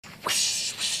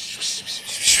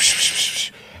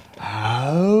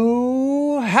How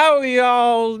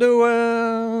y'all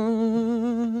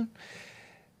doing?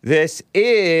 This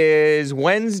is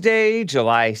Wednesday,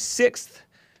 July 6th,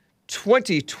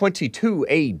 2022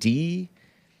 AD.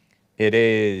 It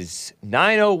is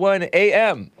 9:01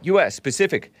 a.m. U.S.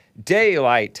 Pacific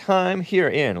Daylight Time here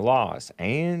in Los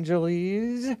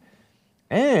Angeles.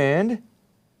 And,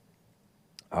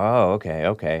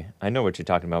 okay. I know what you're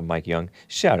talking about, Mike Young.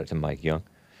 Shout out to Mike Young.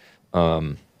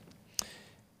 And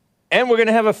we're going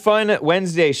to have a fun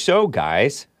Wednesday show,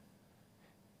 guys.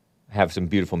 Have some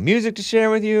beautiful music to share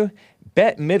with you.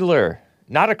 Bette Midler,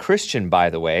 not a Christian, by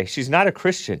the way. She's not a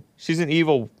Christian. She's an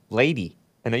evil lady.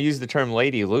 And I use the term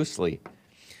lady loosely.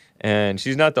 And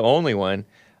she's not the only one.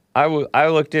 I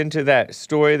looked into that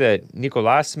story that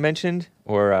Nicolas mentioned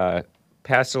or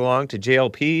passed along to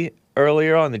JLP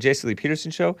earlier on the Jesse Lee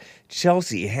Peterson show.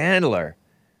 Chelsea Handler,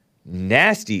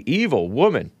 nasty, evil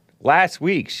woman. Last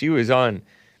week, she was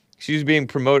being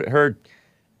promoted, her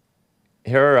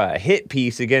hit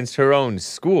piece against her own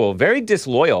school. Very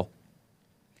disloyal.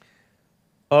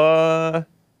 They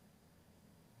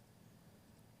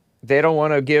don't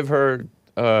want to give her,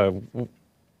 they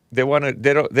don't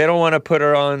want to put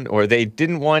her on, or they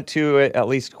didn't want to, at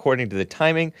least according to the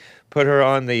timing, put her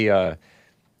on the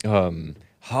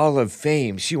Hall of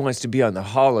Fame. She wants to be on the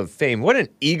Hall of Fame. What an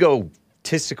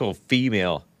egotistical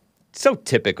female. So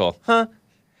typical, huh?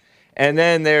 And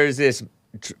then there's this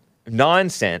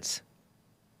nonsense.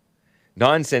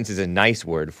 Nonsense is a nice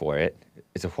word for it.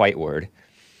 It's a white word.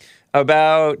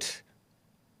 It's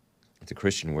a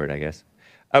Christian word, I guess.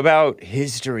 About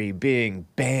history being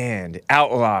banned,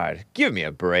 outlawed. Give me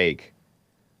a break.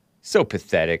 So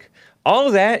pathetic.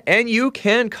 All that, and you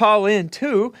can call in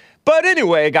too. But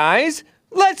anyway, guys,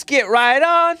 let's get right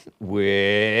on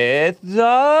with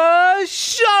the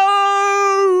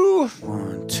show.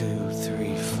 1, 2,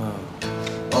 3, 4.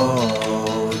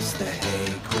 Oh, it's the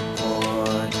Hake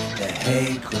Report. The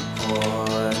Hake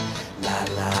Report. La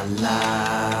la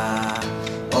la.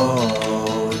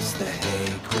 Oh, it's the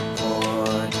Hake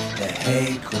Report. The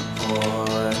Hake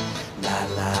Report. La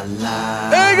la la.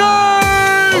 Hey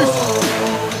guys!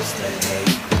 Oh, it's the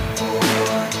Hake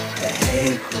Report. The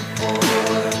Hake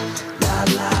Report. La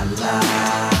la la.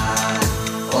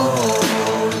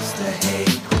 Oh, it's the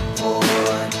Hake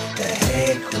Report. The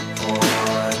Hake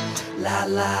Report. La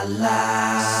la la.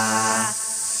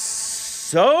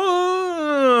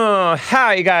 So,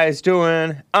 how you guys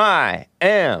doing? I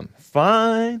am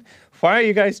fine. Why are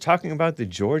you guys talking about the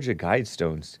Georgia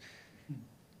Guidestones?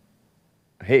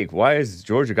 Hey, why is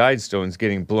Georgia Guidestones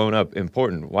getting blown up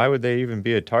important? Why would they even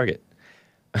be a target?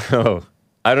 Oh,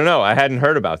 I don't know. I hadn't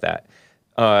heard about that.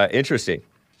 Interesting.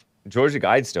 Georgia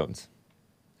Guidestones.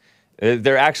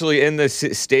 They're actually in the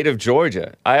state of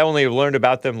Georgia. I only learned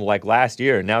about them like last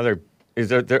year. Now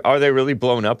are they really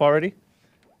blown up already?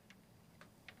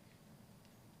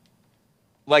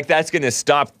 Like that's going to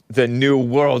stop the New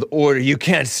World Order. You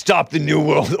can't stop the New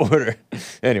World Order.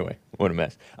 Anyway, what a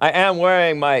mess. I am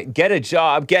wearing my Get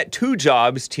Two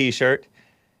Jobs t-shirt.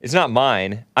 It's not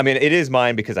mine. I mean, it is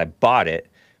mine because I bought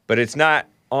it, but it's not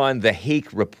on the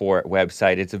Hake Report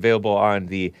website. It's available on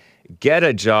the Get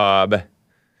a Job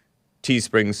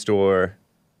Teespring store,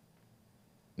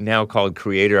 now called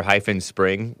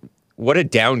Creator-Spring. What a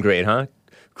downgrade, huh?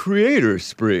 Creator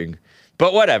Spring.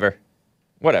 But whatever.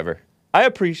 I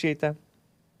appreciate them.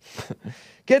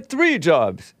 Get tree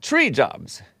jobs,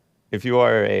 if you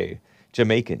are a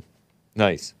Jamaican.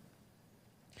 Nice.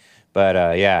 But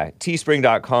yeah,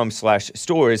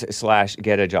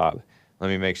 teespring.com/stores/getajob. Let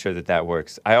me make sure that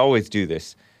works. I always do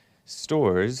this.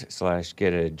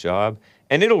 Stores/getajob.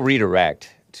 And it'll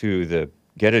redirect to the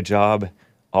Get a Job,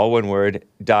 all one word,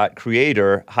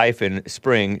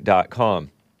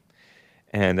 .creator-spring.com.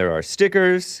 And there are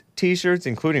stickers, t-shirts,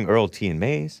 including Earl T. and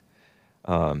Mays.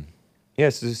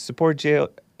 Yes, support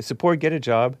Get a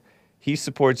Job. He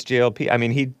supports JLP. I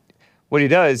mean, what he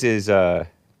does is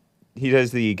he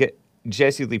does the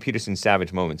Jesse Lee Peterson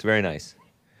Savage Moments. Very nice.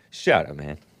 Shout out,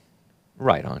 man.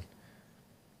 Right on.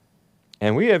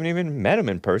 And we haven't even met him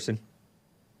in person.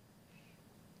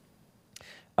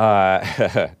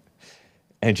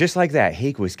 And just like that,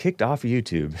 Hake was kicked off of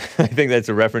YouTube. I think that's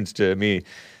a reference to me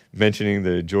mentioning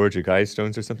the Georgia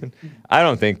Guidestones or something. I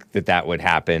don't think that would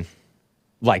happen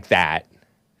like that.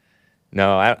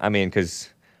 No, I mean, because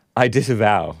I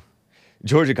disavow.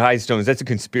 Georgia Guidestones, that's a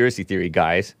conspiracy theory,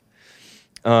 guys.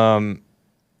 I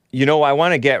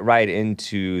want to get right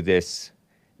into this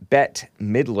Bette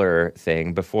Midler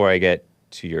thing before I get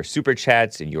to your super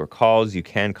chats and your calls. You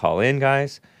can call in,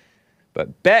 guys.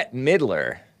 But Bette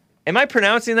Midler, am I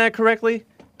pronouncing that correctly?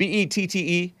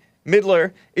 B-E-T-T-E,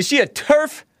 Midler. Is she a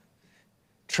TERF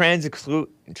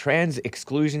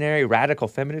trans-exclusionary radical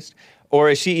feminist? Or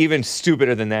is she even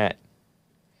stupider than that?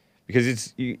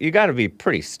 Because you got to be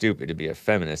pretty stupid to be a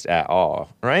feminist at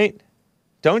all, right?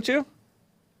 Don't you?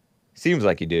 Seems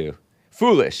like you do.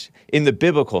 Foolish in the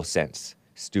biblical sense.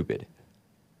 Stupid.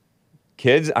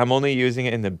 Kids, I'm only using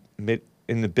it in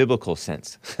the biblical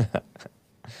sense.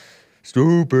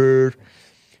 Stupid.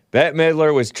 Bette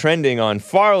Midler was trending on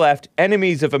far left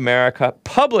Enemies of America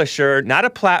publisher, not a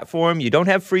platform. You don't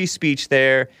have free speech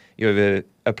there. You have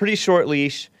a pretty short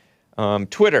leash.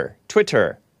 Twitter.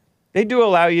 They do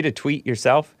allow you to tweet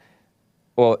yourself.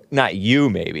 Well, not you,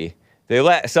 maybe. They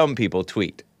let some people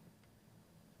tweet.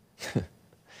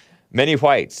 Many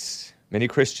whites, many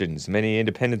Christians, many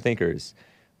independent thinkers,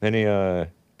 many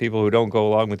people who don't go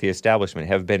along with the establishment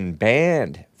have been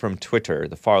banned from Twitter,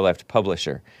 the far left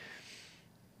publisher.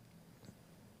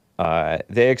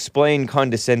 They explain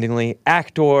condescendingly,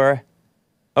 actor.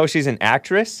 Oh, she's an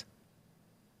actress?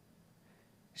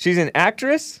 She's an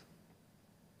actress?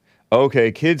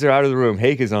 Okay, kids are out of the room.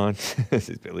 Hake is on. This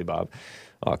is Billy Bob.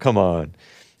 Oh, come on.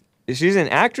 She's an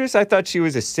actress? I thought she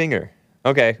was a singer.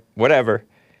 Okay, whatever.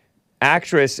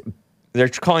 Actress, they're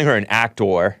calling her an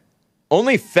actor.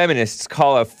 Only feminists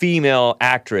call a female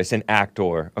actress an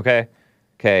actor, okay?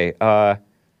 Okay,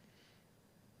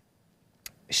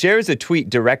 shares a tweet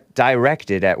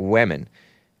directed at women,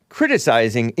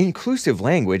 criticizing inclusive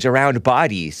language around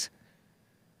bodies.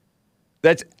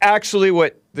 That's actually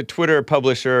what the Twitter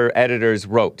publisher editors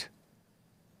wrote.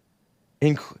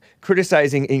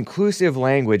 Criticizing inclusive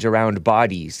language around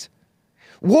bodies.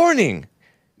 Warning!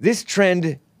 This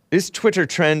Twitter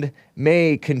trend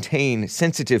may contain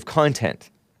sensitive content,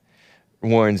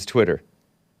 warns Twitter.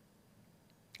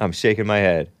 I'm shaking my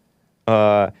head.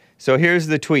 So here's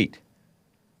the tweet.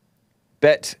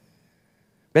 Bette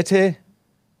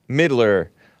Midler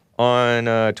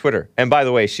on Twitter. And by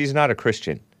the way, she's not a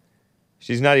Christian.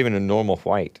 She's not even a normal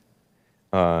white.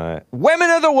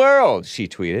 Women of the world, she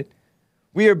tweeted.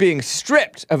 We are being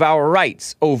stripped of our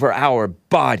rights over our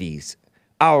bodies,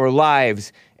 our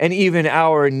lives, and even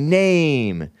our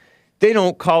name. They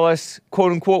don't call us,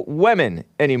 quote unquote, women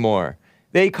anymore.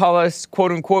 They call us,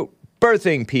 quote unquote,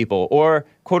 birthing people or,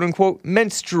 quote unquote,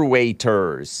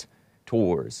 menstruators.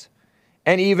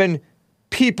 And even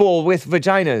people with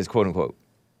vaginas, quote unquote.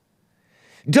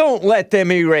 Don't let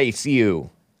them erase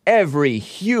you. Every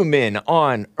human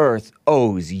on earth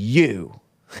owes you.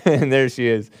 And there she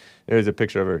is. There's a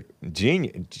picture of her.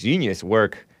 Genius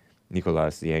work,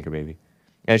 Nicolas, the anchor baby.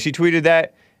 And she tweeted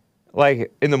that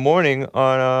like in the morning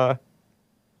on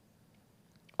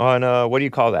what do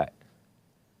you call that?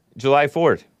 July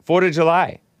 4th. 4th of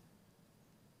July.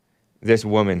 This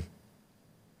woman.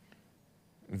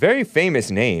 Very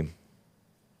famous name.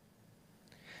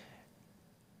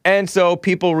 And so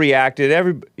people reacted.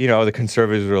 The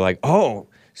conservatives were like, oh,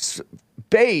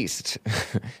 based.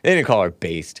 They didn't call her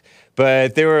based.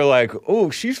 But they were like, oh,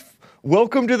 she's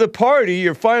welcome to the party.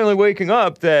 You're finally waking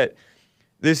up that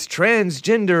this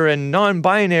transgender and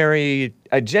non-binary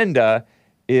agenda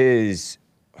is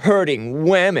hurting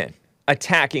women,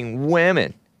 attacking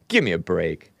women. Give me a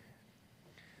break.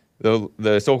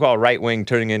 The so-called right wing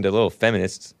turning into little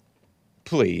feminists.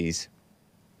 Please.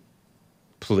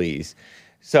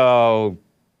 So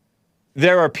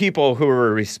there are people who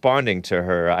are responding to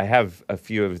her. I have a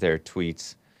few of their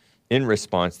tweets in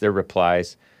response, their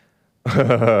replies.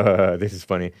 This is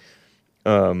funny.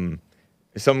 Some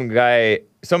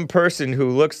person who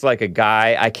looks like a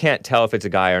guy, I can't tell if it's a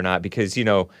guy or not because,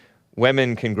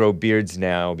 women can grow beards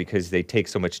now because they take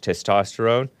so much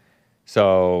testosterone.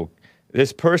 So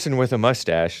this person with a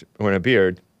mustache or a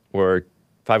beard or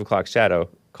 5 o'clock shadow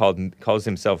calls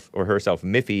himself or herself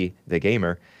Miffy the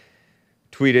Gamer,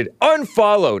 tweeted,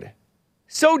 unfollowed.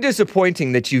 So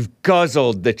disappointing that you've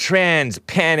guzzled the trans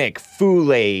panic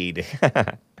Kool-Aid.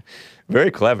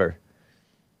 Very clever.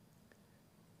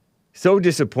 So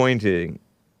disappointing,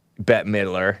 Bette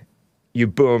Midler. You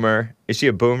boomer. Is she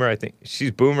a boomer? I think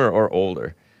she's boomer or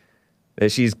older. That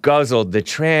she's guzzled the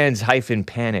trans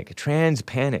panic. Trans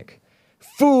panic.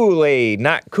 Kool-Aid.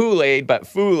 Not Kool-Aid, but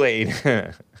Kool-Aid.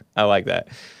 I like that.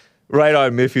 Right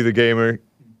on, Miffy the Gamer.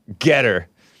 Get her.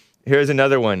 Here's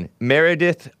another one.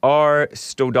 Meredith R.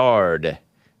 Stoddard.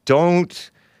 Don't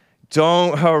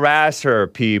harass her,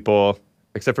 people.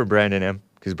 Except for Brandon M.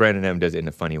 Because Brandon M. does it in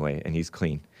a funny way, and he's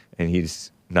clean. And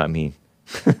he's not mean.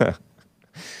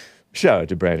 Shout out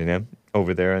to Brandon M.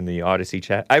 over there in the Odyssey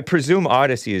chat. I presume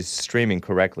Odyssey is streaming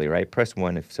correctly, right? Press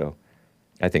 1 if so.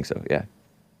 I think so, yeah.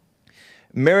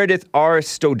 Meredith R.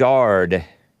 Stoddard.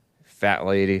 Fat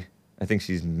lady. I think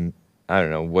she's, I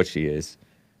don't know what she is.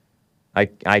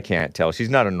 I can't tell. She's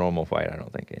not a normal white, I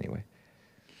don't think, anyway.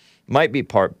 Might be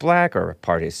part black or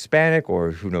part Hispanic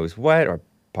or who knows what, or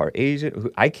part Asian.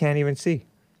 I can't even see.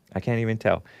 I can't even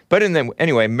tell. But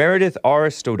anyway, Meredith R.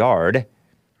 Stoddard,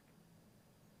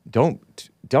 don't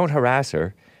harass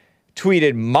her,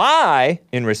 tweeted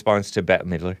in response to Bette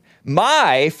Midler,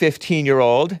 my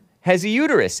 15-year-old has a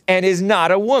uterus and is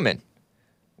not a woman.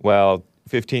 Well,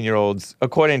 15-year-olds,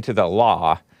 according to the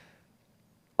law,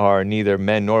 are neither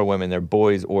men nor women. They're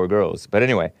boys or girls. But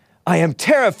anyway, I am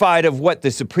terrified of what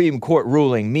the Supreme Court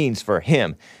ruling means for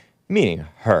him, meaning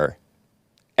her,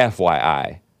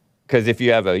 FYI. Because if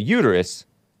you have a uterus,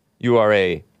 you are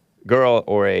a girl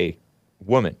or a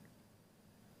woman.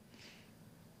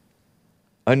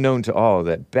 Unknown to all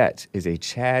that Bette is a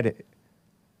Chad...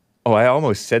 Oh, I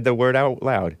almost said the word out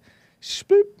loud.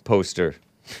 Spoop poster.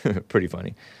 Pretty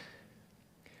funny.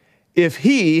 If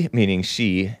he, meaning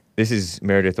she, this is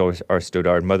Meredith R.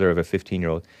 Stoddard, mother of a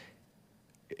 15-year-old.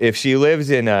 If she lives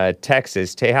in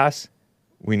Texas, Tejas,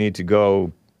 we need to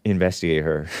go investigate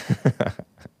her.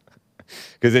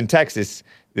 Because in Texas,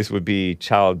 this would be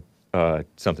child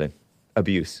something,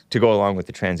 abuse, to go along with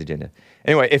the trans agenda.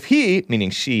 Anyway, if he,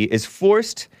 meaning she, is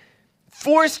forced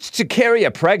to carry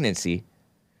a pregnancy,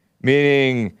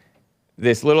 meaning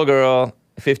this little girl,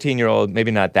 15-year-old,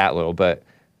 maybe not that little, but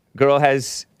girl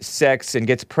has sex and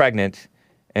gets pregnant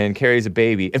and carries a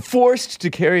baby, and forced to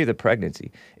carry the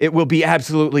pregnancy, it will be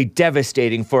absolutely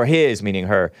devastating for his, meaning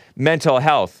her, mental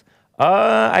health.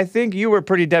 I think you were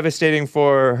pretty devastating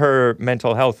for her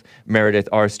mental health, Meredith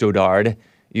R. Stoddard.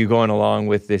 You going along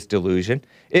with this delusion?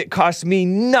 It costs me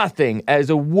nothing as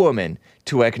a woman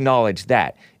to acknowledge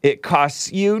that. It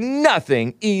costs you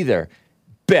nothing either,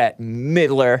 Bette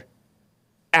Midler,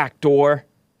 actor,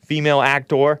 female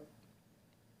actor.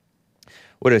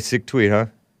 What a sick tweet, huh?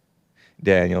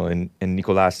 Daniel and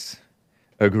Nicolas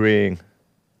agreeing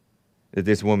that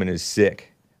this woman is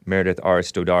sick. Meredith R.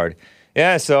 Stoddard.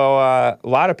 Yeah, so a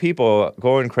lot of people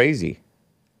going crazy.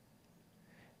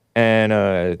 And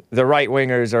the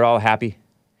right-wingers are all happy.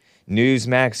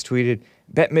 Newsmax tweeted,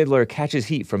 Bette Midler catches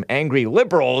heat from angry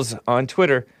liberals on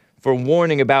Twitter for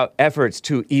warning about efforts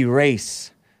to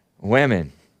erase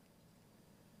women.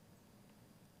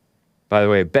 By the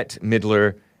way, Bette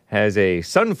Midler has a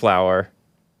sunflower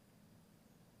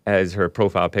as her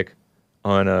profile pic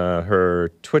on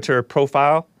her Twitter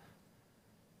profile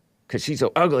because she's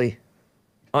so ugly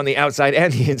on the outside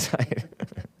and the inside.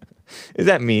 Is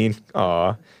that mean?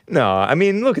 Aw. No, I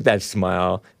mean, look at that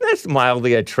smile. That's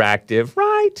mildly attractive,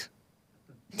 right?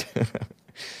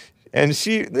 And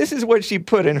this is what she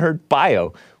put in her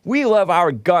bio. We love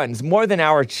our guns more than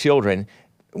our children.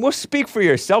 Well, speak for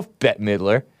yourself, Bette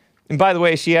Midler. And by the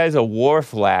way, she has a war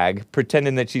flag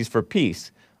pretending that she's for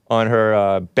peace on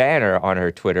her banner on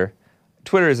her Twitter.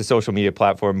 Twitter is a social media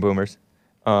platform, boomers.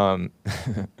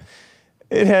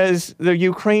 It has the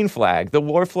Ukraine flag, the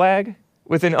war flag,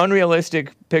 with an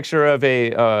unrealistic picture of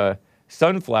a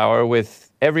sunflower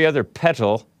with every other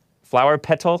flower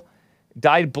petal,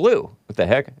 dyed blue. What the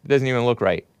heck? It doesn't even look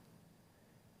right.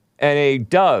 And a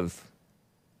dove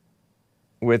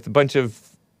with a bunch of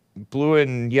blue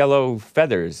and yellow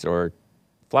feathers or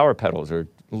flower petals or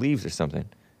leaves or something.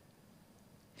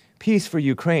 Peace for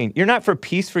Ukraine. You're not for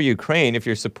peace for Ukraine if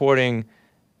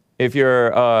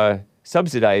you're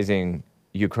subsidizing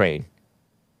Ukraine,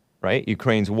 right?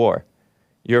 Ukraine's war.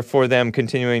 You're for them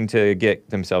continuing to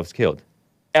get themselves killed.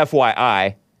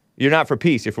 FYI, you're not for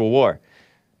peace, you're for war.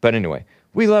 But anyway,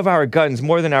 we love our guns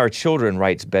more than our children,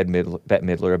 writes Bette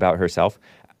Midler about herself.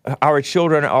 Our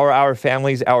children are our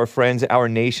families, our friends, our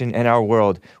nation, and our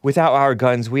world. Without our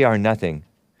guns, we are nothing.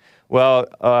 Well,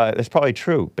 that's probably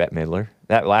true, Bette Midler.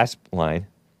 That last line.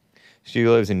 She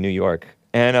lives in New York.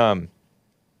 And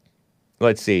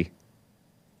let's see.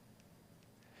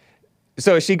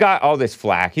 So she got all this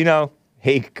flack, you know.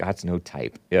 Hey, God's no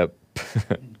type. Yep.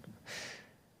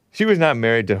 She was not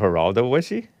married to Geraldo, was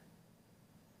she?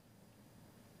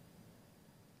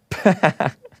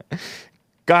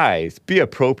 Guys, be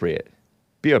appropriate.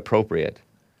 Be appropriate.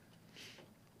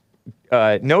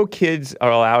 No kids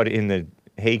are allowed in the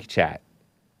Hake chat,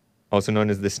 also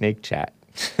known as the snake chat.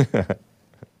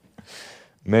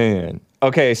 Man.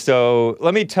 Okay, so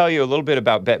let me tell you a little bit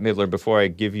about Bette Midler before I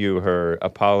give you her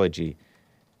apology.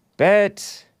 Bette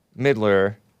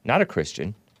Midler, not a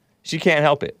Christian. She can't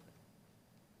help it.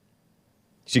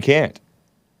 She can't.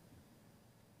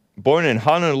 Born in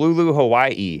Honolulu,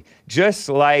 Hawaii, just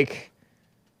like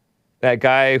that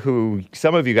guy who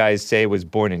some of you guys say was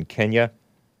born in Kenya,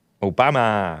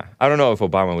 Obama. I don't know if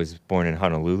Obama was born in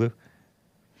Honolulu.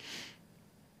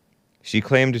 She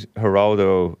claimed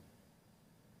Geraldo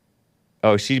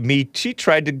Oh, she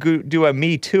tried to do a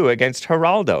Me Too against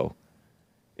Geraldo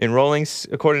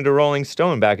according to Rolling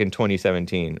Stone back in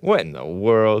 2017. What in the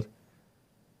world?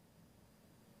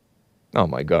 Oh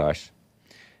my gosh.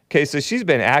 Okay, so she's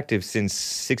been active since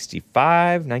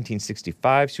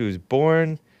 1965. She was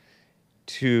born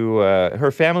to,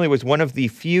 her family was one of the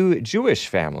few Jewish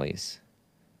families.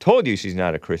 Told you she's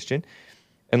not a Christian,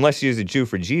 unless she is a Jew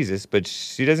for Jesus, but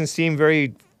she doesn't seem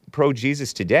very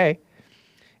pro-Jesus today.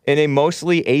 In a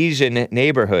mostly Asian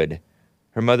neighborhood.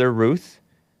 Her mother, Ruth,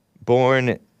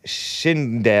 born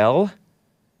Schindel,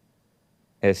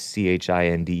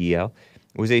 Schindel,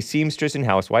 was a seamstress and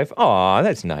housewife. Aw,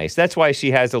 that's nice. That's why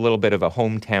she has a little bit of a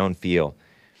hometown feel.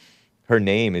 Her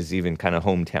name is even kind of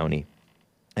hometowny.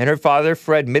 And her father,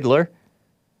 Fred Midler,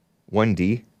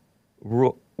 1D,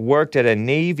 worked at a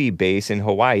Navy base in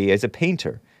Hawaii as a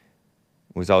painter.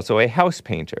 Was also a house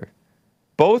painter.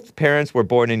 Both parents were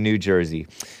born in New Jersey.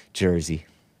 Jersey.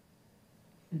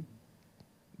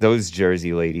 Those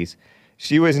Jersey ladies.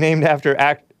 She was named after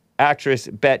actress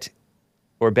Bette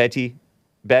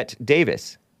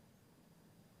Davis.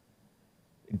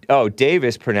 Oh,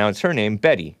 Davis pronounced her name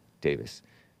Betty Davis.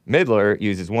 Midler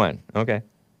uses one. Okay.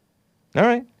 All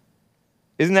right.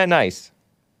 Isn't that nice?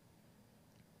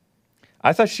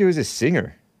 I thought she was a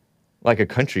singer, like a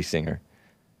country singer.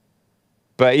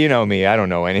 But you know me, I don't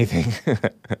know anything.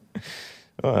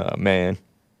 Oh, man.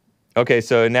 Okay,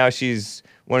 so now she's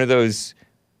one of those...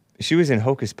 She was in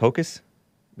Hocus Pocus?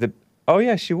 Oh,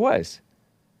 yeah, she was.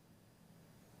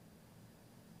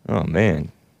 Oh,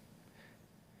 man.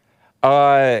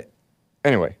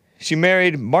 Anyway, she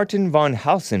married Martin von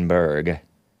Hasselberg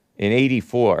in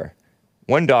 1984.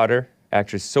 One daughter,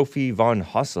 actress Sophie von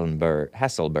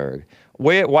Hasselberg.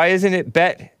 Why isn't it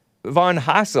Bette von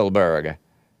Hasselberg?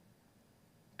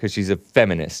 Because she's a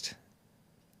feminist.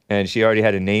 And she already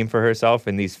had a name for herself,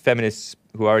 and these feminists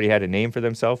who already had a name for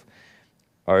themselves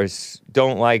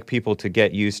don't like people to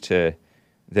get used to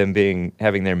them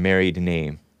having their married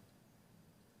name.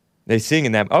 They sing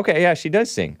in that. Okay, yeah, she does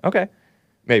sing. Okay,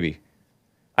 maybe.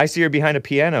 I see her behind a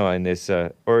piano in this,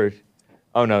 oh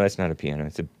no, that's not a piano.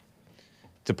 It's a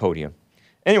podium.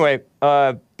 Anyway,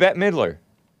 Bette Midler,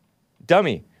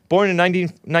 dummy, born in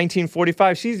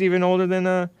 1945. She's even older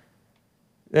than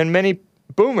many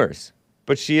boomers.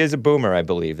 But she is a boomer, I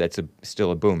believe. That's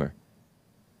still a boomer.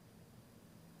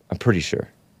 I'm pretty sure.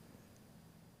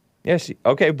 Yeah,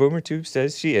 okay, BoomerTube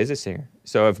says she is a singer.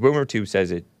 So if BoomerTube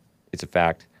says it, it's a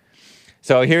fact.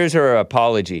 So here's her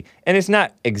apology. And it's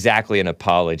not exactly an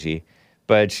apology,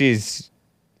 but she's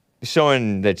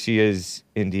showing that she is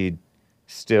indeed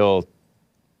still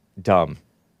dumb.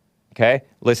 Okay?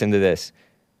 Listen to this.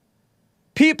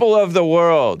 People of the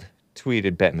world,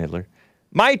 tweeted Bette Midler.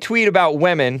 My tweet about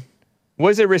women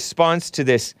was a response to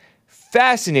this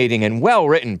fascinating and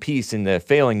well-written piece in the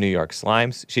Failing New York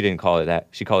Slimes. She didn't call it that.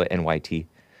 She called it NYT.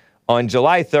 On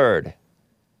July 3rd.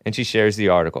 And she shares the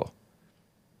article.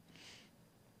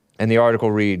 And the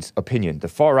article reads, opinion. The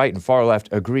far right and far left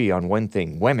agree on one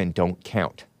thing. Women don't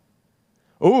count.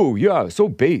 Oh, yeah, so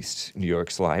based, New York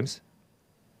Slimes.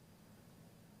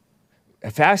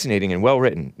 Fascinating and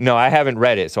well-written. No, I haven't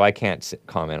read it, so I can't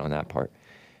comment on that part.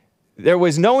 There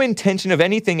was no intention of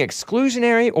anything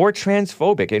exclusionary or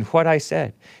transphobic in what I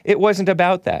said. It wasn't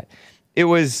about that. It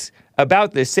was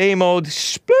about the same old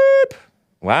sploop.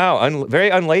 Wow,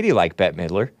 very unladylike, Bette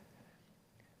Midler.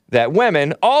 That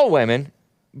women, all women,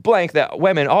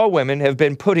 all women have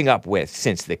been putting up with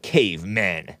since the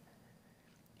cavemen.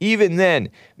 Even then,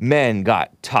 men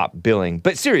got top billing.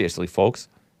 But seriously, folks,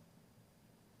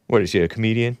 what is she, a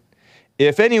comedian?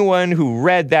 If anyone who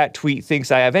read that tweet thinks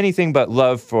I have anything but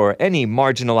love for any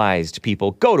marginalized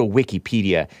people, go to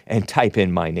Wikipedia and type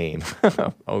in my name.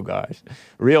 Oh gosh.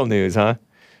 Real news, huh?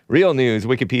 Real news,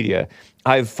 Wikipedia.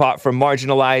 I've fought for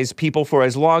marginalized people for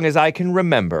as long as I can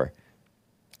remember.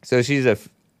 So she's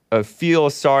a feel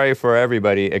sorry for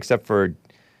everybody except for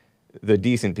the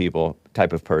decent people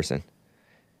type of person.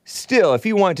 Still, if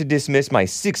you want to dismiss my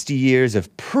 60 years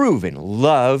of proven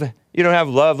love, you don't have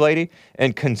love, lady,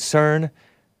 and concern,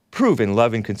 proven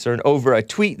love and concern over a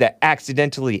tweet that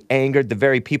accidentally angered the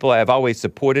very people I have always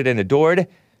supported and adored,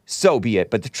 so be it.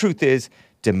 But the truth is,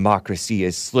 democracy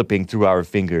is slipping through our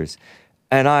fingers,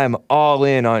 and I'm all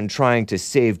in on trying to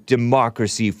save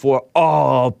democracy for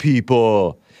all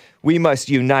people. We must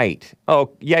unite.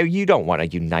 Oh, yeah, you don't want to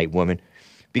unite, woman,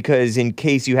 because in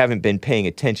case you haven't been paying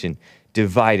attention,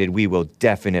 divided we will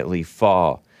definitely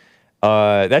fall.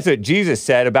 That's what Jesus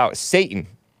said about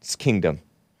Satan's kingdom.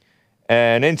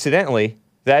 And incidentally,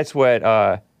 that's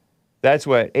what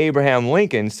Abraham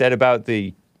Lincoln said about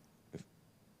the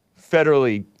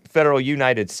federal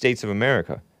United States of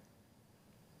America.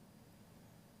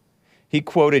 He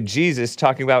quoted Jesus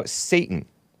talking about Satan,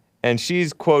 and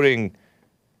she's quoting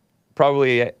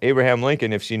probably Abraham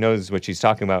Lincoln if she knows what she's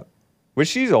talking about, which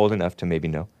she's old enough to maybe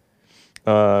know.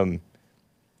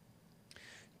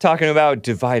 Talking about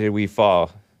divided we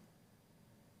fall.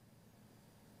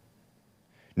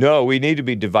 No, we need to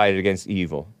be divided against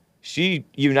evil. She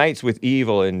unites with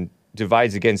evil and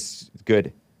divides against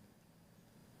good.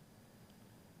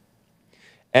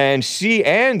 And she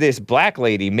and this black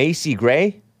lady, Macy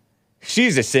Gray,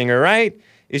 she's a singer, right?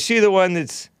 Is she the one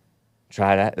that's,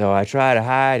 though I try to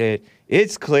hide it,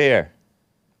 it's clear.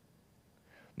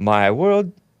 My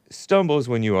world stumbles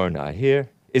when you are not here.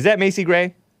 Is that Macy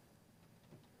Gray?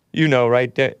 You know,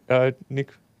 right,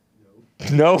 Nick? No?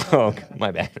 No? Oh,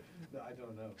 my bad. No, I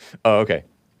don't know. Oh, okay.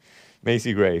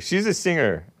 Macy Gray. She's a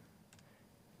singer.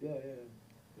 Yeah.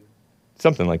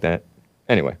 Something like that.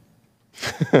 Anyway.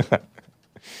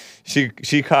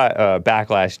 She caught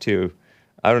backlash too.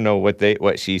 I don't know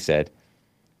what she said.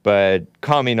 But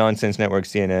Commie Nonsense Network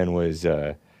CNN was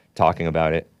talking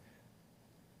about it.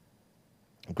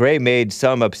 Gray made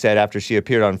some upset after she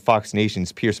appeared on Fox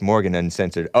Nation's Piers Morgan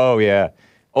Uncensored. Oh, yeah.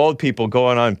 Old people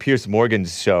going on Piers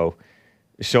Morgan's show,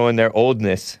 showing their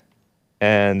oldness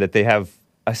and that they have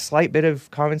a slight bit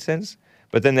of common sense,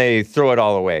 but then they throw it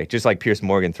all away, just like Piers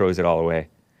Morgan throws it all away.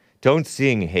 Don't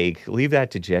sing, Hake. Leave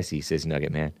that to Jesse, says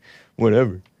Nugget Man.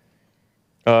 Whatever.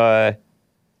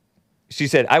 She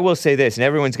said, I will say this, and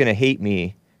everyone's going to hate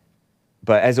me,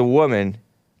 but as a woman,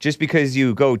 just because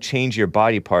you go change your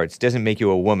body parts doesn't make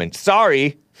you a woman.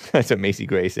 Sorry! That's what Macy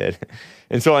Gray said.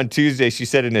 And so on Tuesday, she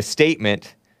said in a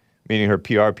statement, meaning her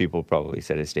PR people probably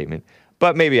said a statement,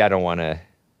 but maybe I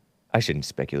shouldn't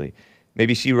speculate.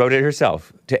 Maybe she wrote it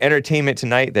herself. To Entertainment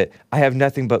Tonight that I have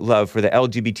nothing but love for the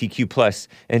LGBTQ plus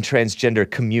and transgender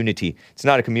community. It's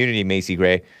not a community, Macy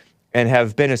Gray. And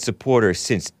have been a supporter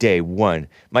since day one.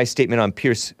 My statement on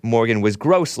Piers Morgan was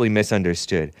grossly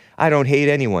misunderstood. I don't hate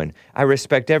anyone. I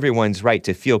respect everyone's right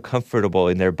to feel comfortable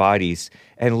in their bodies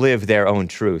and live their own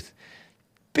truth.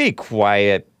 Be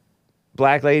quiet,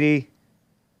 black lady.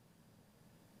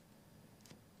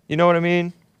 You know what I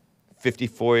mean?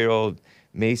 54-year-old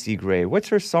Macy Gray. What's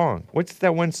her song? What's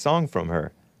that one song from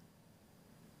her?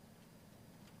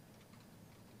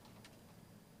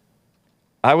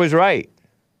 I was right.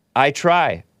 I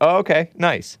try. Oh, okay.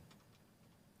 Nice.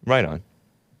 Right on.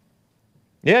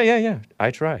 Yeah.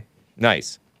 I try.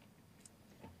 Nice.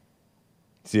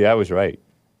 See, I was right.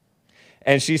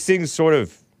 And she sings sort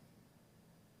of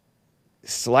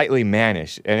slightly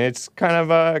mannish, and it's kind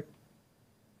of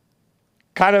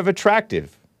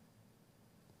attractive.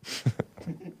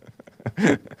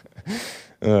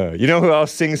 You know who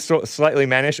else sings slightly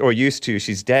mannish, or used to?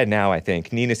 She's dead now, I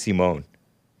think. Nina Simone.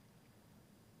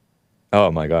 Oh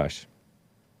my gosh.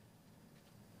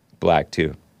 Black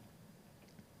too.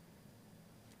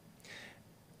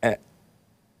 And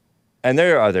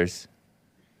there are others.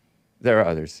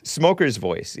 Smoker's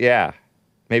Voice. Yeah.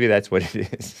 Maybe that's what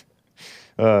it is.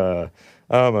 I'm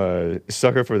a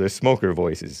sucker for the smoker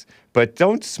voices. But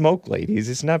don't smoke, ladies.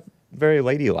 It's not very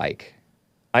ladylike.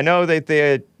 I know that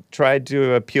they tried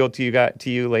to appeal to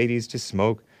you ladies to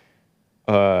smoke.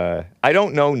 I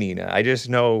don't know Nina. I just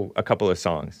know a couple of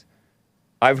songs.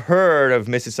 I've heard of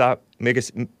I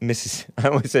almost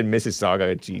said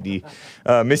Mississauga GD.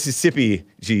 Mississippi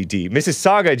GD.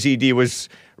 Mississauga GD was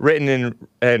written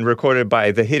and recorded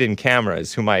by the Hidden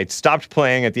Cameras, whom I stopped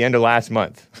playing at the end of last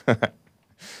month. I'm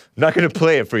not going to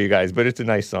play it for you guys, but it's a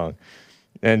nice song.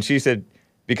 And she said,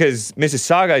 because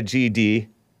Mississauga GD,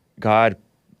 God,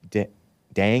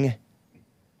 damn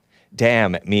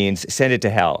means send it to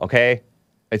hell, okay?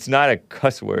 It's not a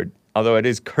cuss word, although it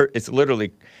is, it's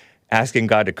literally asking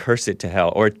God to curse it to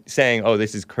hell, or saying, oh,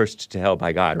 this is cursed to hell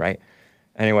by God, right?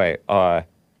 Anyway, I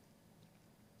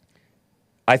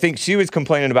think she was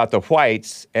complaining about the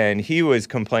whites, and he was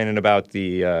complaining about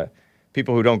the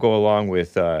people who don't go along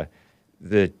with the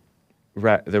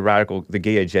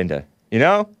gay agenda. You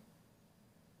know?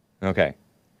 Okay.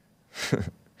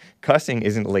 Cussing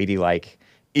isn't ladylike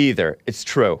either. It's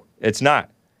true. It's not.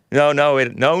 No,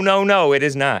 it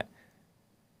is not.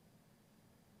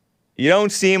 You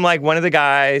don't seem like one of the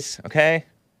guys, okay?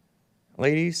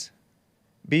 Ladies,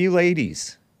 be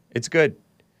ladies. It's good.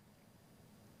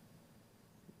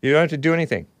 You don't have to do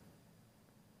anything.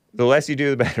 The less you do,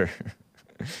 the better.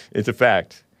 It's a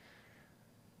fact.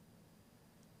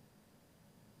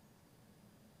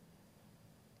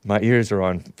 My ears are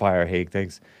on fire, Haig,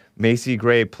 thanks. Macy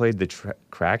Gray played the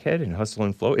crackhead in Hustle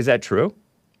and Flow. Is that true?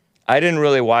 I didn't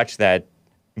really watch that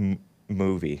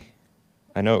movie.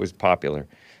 I know it was popular.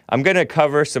 I'm going to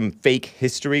cover some fake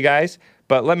history, guys,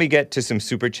 but let me get to some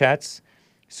super chats.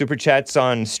 Super chats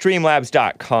on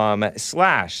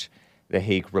streamlabs.com/The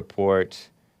Hake Report.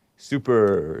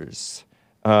 Supers.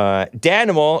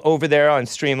 Danimal over there on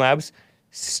Streamlabs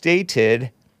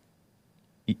stated,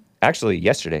 actually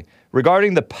yesterday,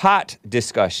 regarding the pot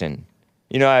discussion.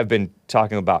 You know, I've been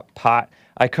talking about pot.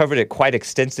 I covered it quite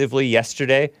extensively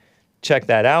yesterday. Check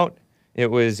that out.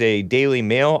 It was a Daily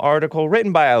Mail article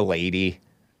written by a lady.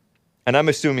 And I'm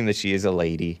assuming that she is a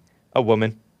lady, a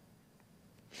woman,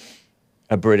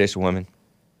 a British woman.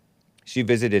 She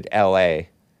visited LA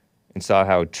and saw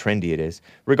how trendy it is.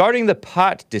 Regarding the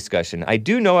pot discussion, I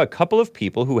do know a couple of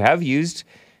people who have used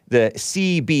the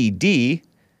CBD.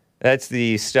 That's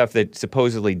the stuff that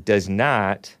supposedly does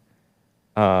not,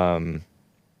 that's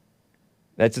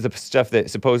the stuff that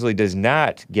supposedly does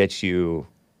not get you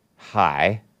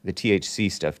high. The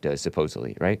THC stuff does,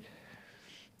 supposedly, right?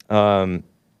 To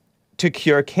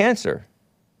cure cancer.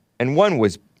 And one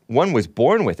was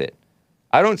born with it.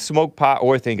 I don't smoke pot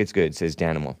or think it's good, says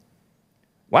Danimal.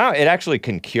 Wow, it actually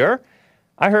can cure?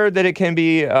 I heard that it can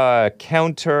be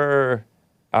counter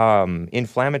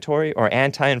inflammatory or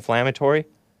anti-inflammatory.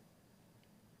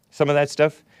 Some of that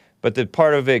stuff. But the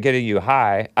part of it getting you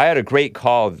high, I had a great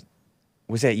call.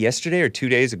 Was that yesterday or 2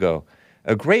 days ago?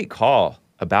 A great call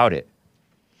about it.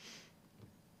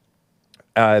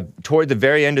 Toward the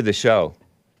very end of the show.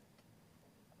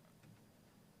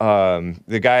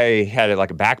 The guy had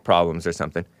like back problems or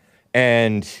something.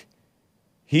 And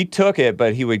he took it,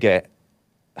 but he would get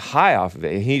high off of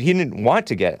it. He didn't want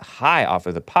to get high off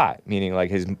of the pot, meaning like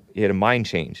he had a mind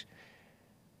change.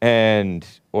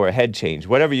 Or a head change,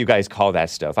 whatever you guys call that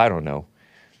stuff. I don't know.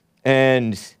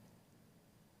 And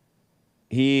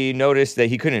he noticed that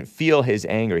he couldn't feel his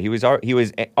anger. He was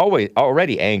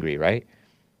already angry, right?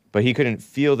 But he couldn't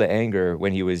feel the anger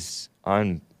when he was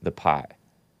on the pot.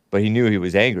 But he knew he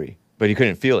was angry, but he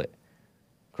couldn't feel it.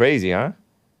 Crazy, huh?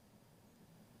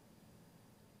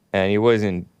 And it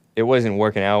wasn't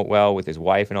working out well with his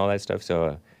wife and all that stuff,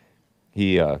 so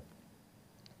he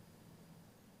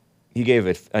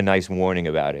gave a nice warning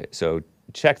about it. So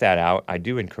check that out. I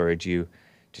do encourage you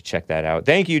to check that out.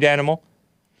 Thank you, Danimal.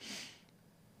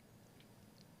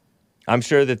 I'm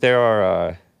sure that there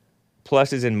are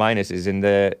pluses and minuses, and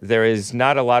there is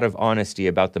not a lot of honesty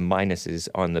about the minuses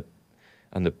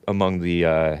among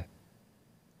the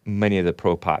many of the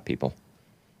pro-pot people.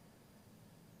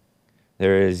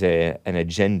 There is an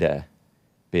agenda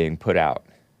being put out.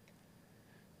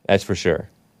 That's for sure.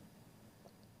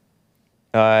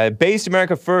 Based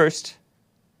America First,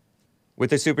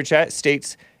 with a super chat,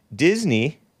 states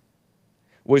Disney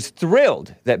was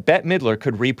thrilled that Bette Midler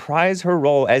could reprise her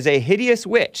role as a hideous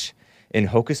witch in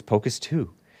Hocus Pocus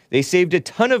 2. They saved a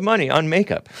ton of money on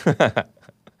makeup.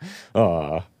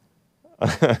 Aw.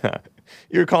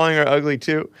 You're calling her ugly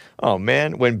too? Oh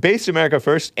man, when Based America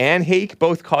First and Hake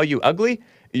both call you ugly,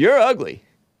 you're ugly.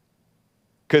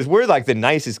 Because we're like the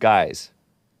nicest guys.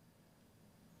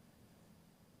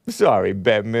 Sorry,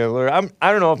 Bette Midler.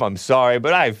 I don't know if I'm sorry,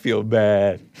 but I feel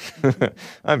bad.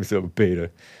 I'm so beta.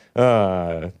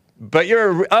 But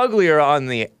you're uglier on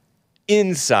the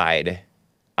inside,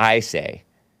 I say.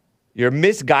 You're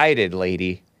misguided,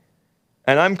 lady.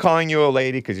 And I'm calling you a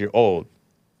lady because you're old.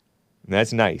 And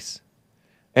that's nice.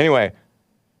 Anyway,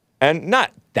 and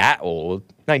not that old,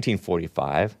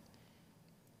 1945.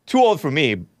 Too old for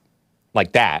me,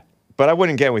 like that. But I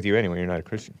wouldn't get with you anyway. You're not a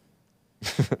Christian.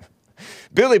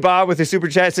 Billy Bob with a super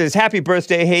chat says, happy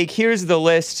birthday, Hake. Here's the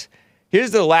list.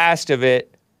 Here's the last of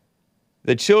it.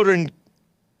 The children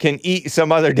can eat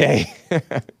some other day.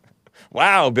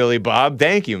 Wow, Billy Bob.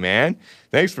 Thank you, man.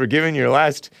 Thanks for giving your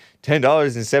last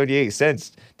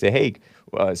 $10.78 to Hake.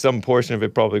 Some portion of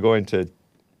it probably going to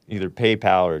either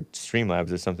PayPal or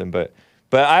Streamlabs or something. But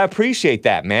I appreciate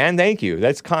that, man. Thank you.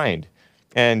 That's kind.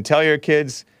 And tell your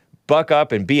kids, buck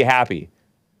up and be happy.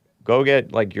 Go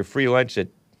get like your free lunch at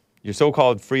your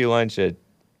so-called free lunch at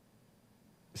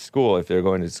school if they're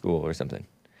going to school or something.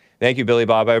 Thank you, Billy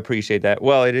Bob. I appreciate that.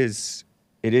 Well, it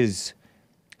is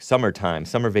summertime,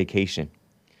 summer vacation.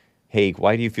 Hake,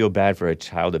 why do you feel bad for a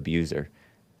child abuser?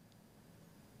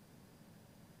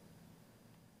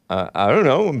 I don't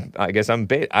know. I guess I'm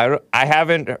I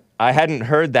hadn't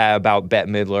heard that about Bette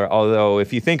Midler. Although,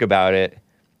 if you think about it,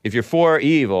 if you're for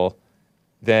evil,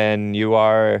 then you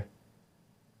are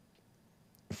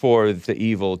for the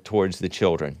evil towards the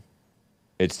children.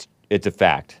 It's a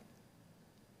fact.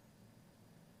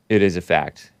 It is a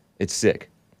fact. It's sick.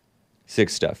 Sick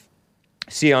stuff.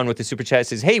 Sion with the super chat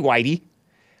says, hey, Whitey.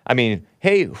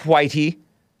 Hey, Whitey.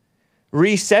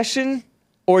 Recession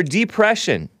or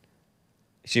depression?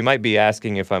 She might be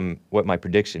asking what my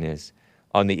prediction is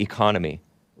on the economy.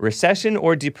 Recession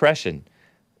or depression?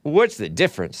 What's the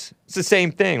difference? It's the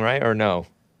same thing, right? Or no?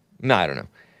 No, I don't know.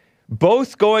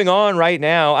 Both going on right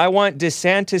now. I want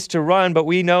DeSantis to run, but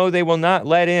we know they will not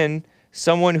let in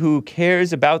someone who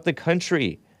cares about the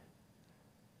country.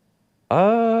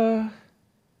 I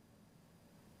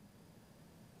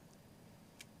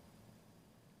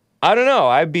don't know.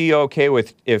 I'd be okay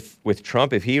with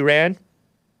Trump if he ran.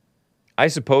 I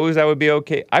suppose I would be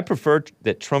okay. I prefer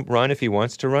that Trump run if he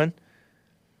wants to run.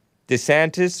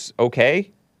 DeSantis, okay.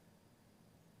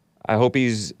 I hope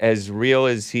he's as real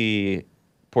as he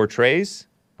portrays.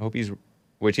 I hope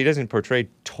which he doesn't portray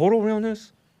total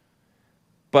realness.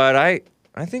 But I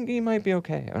think he might be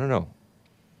okay. I don't know.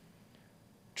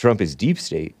 Trump is deep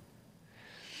state.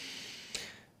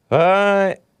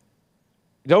 Don't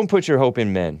put your hope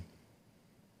in men.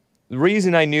 The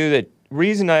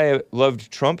reason I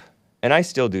loved Trump, and I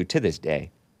still do to this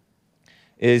day,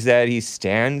 is that he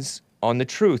stands on the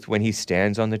truth when he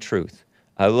stands on the truth.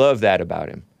 I love that about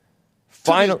him.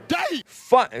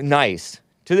 Nice.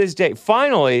 To this day.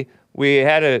 Finally, we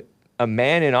had a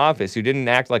man in office who didn't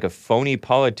act like a phony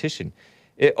politician.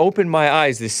 It opened my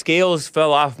eyes. The scales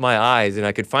fell off my eyes, and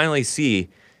I could finally see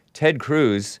Ted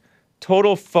Cruz,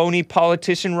 total phony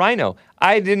politician rhino.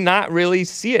 I did not really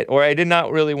see it, or I did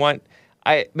not really want...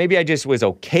 Maybe I just was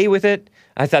okay with it.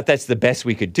 I thought that's the best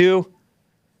we could do.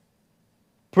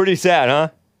 Pretty sad, huh?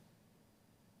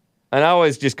 And I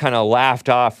always just kind of laughed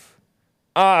off.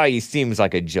 He seems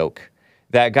like a joke.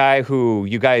 That guy who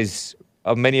you guys,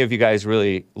 many of you guys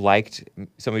really liked,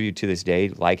 some of you to this day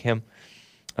like him,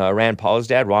 Rand Paul's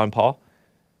dad, Ron Paul.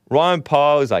 Ron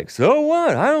Paul is like, so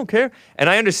what? I don't care. And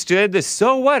I understood the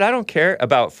so what? I don't care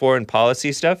about foreign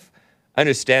policy stuff. I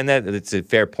understand that. It's a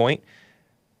fair point.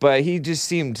 But he just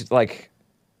seemed like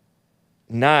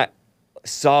not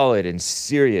solid and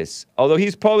serious. Although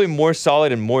he's probably more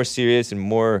solid and more serious and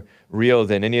more real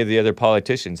than any of the other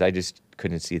politicians. I just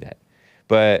couldn't see that.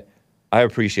 But I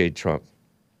appreciate Trump.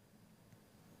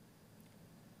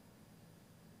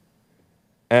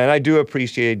 And I do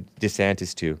appreciate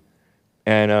DeSantis too.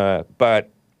 And but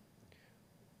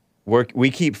we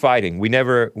keep fighting. We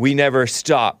never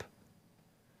stop.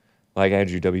 Like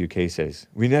Andrew WK says,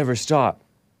 we never stop.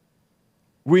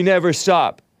 We never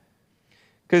stop.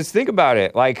 Because think about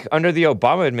it, like under the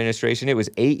Obama administration, it was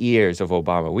 8 years of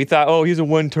Obama. We thought, oh, he's a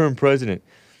one-term president.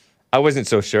 I wasn't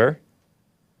so sure.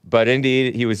 But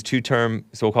indeed, he was two-term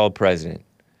so-called president.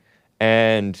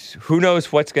 And who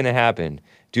knows what's going to happen.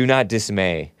 Do not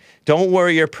dismay. Don't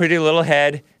worry your pretty little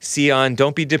head, Sion.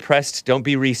 Don't be depressed. Don't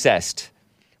be recessed.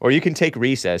 Or you can take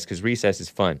recess, because recess is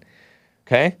fun.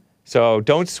 Okay? So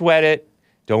don't sweat it.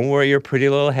 Don't worry your pretty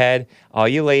little head. All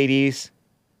you ladies,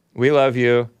 we love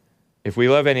you. If we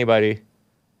love anybody.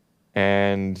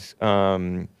 And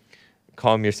calm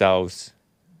yourselves.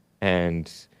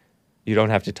 And you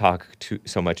don't have to talk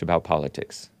so much about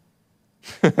politics.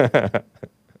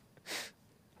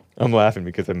 I'm laughing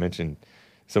because I mentioned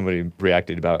somebody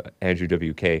reacted about Andrew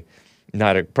WK.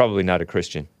 Probably not a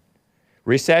Christian.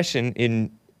 Recession,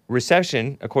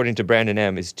 according to Brandon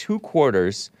M., is 2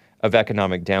 quarters of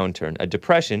economic downturn. A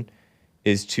depression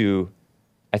is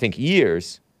I think,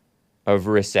 years of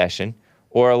recession,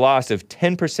 or a loss of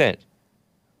 10%,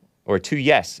 or 2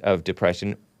 yes of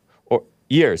depression, or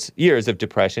years of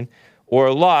depression, or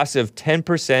a loss of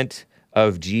 10%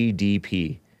 of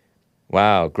GDP.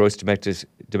 Wow, gross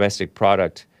domestic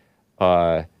product,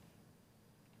 10%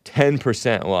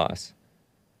 loss.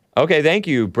 Okay, thank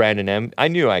you, Brandon M. I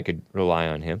knew I could rely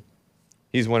on him.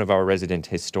 He's one of our resident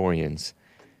historians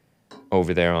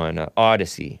over there on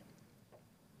Odyssey.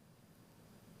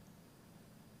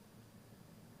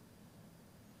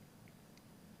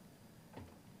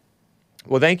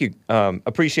 Well, thank you.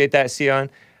 Appreciate that, Sion.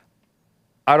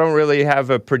 I don't really have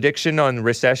a prediction on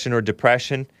recession or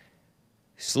depression.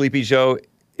 Sleepy Joe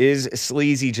is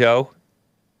Sleazy Joe.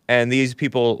 And these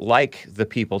people like the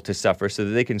people to suffer so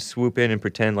that they can swoop in and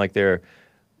pretend like they're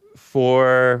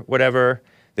for whatever.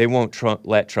 They won't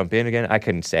let Trump in again. I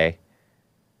couldn't say.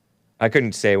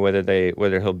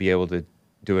 whether he'll be able to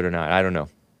do it or not. I don't know.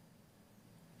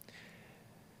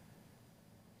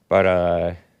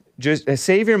 But just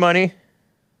save your money.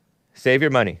 Save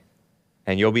your money.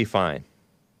 And you'll be fine.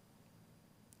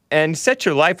 And set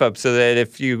your life up so that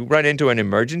if you run into an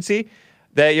emergency,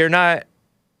 that you're not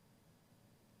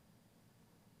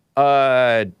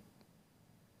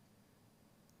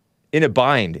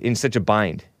in such a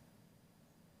bind.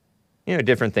 You know,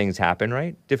 different things happen,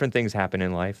 right? Different things happen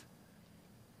in life.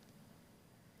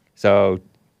 So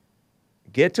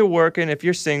get to working if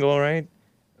you're single, right?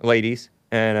 Ladies.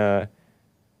 And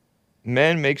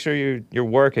Men, make sure you're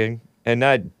working and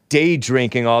not day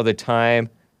drinking all the time.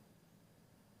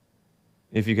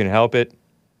 If you can help it.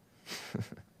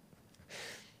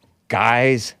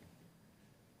 Guys,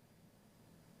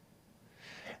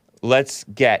 let's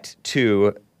get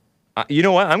to, you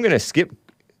know what? I'm going to skip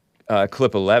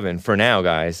clip 11 for now,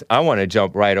 guys. I want to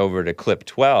jump right over to clip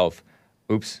 12.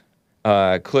 Oops.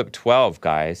 Clip 12,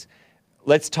 guys.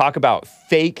 Let's talk about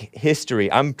fake history.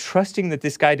 I'm trusting that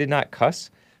this guy did not cuss.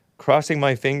 Crossing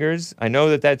my fingers. I know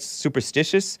that that's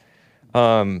superstitious.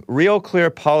 Real Clear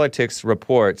Politics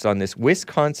reports on this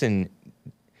Wisconsin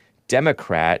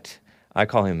Democrat, I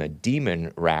call him a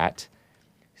demon rat,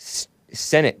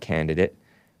 Senate candidate,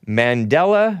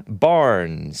 Mandela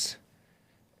Barnes.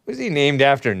 Was he named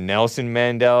after Nelson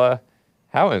Mandela?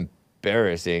 How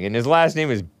embarrassing. And his last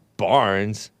name is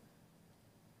Barnes.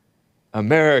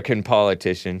 American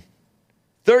politician.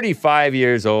 35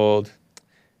 years old.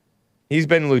 He's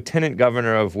been lieutenant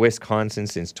governor of Wisconsin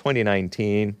since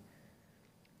 2019.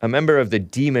 A member of the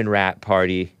Demon Rat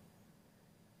Party.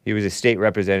 He was a state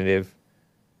representative.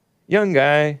 Young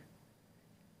guy.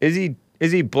 Is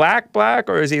he black,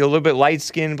 or is he a little bit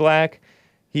light-skinned black?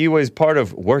 He was part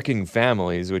of Working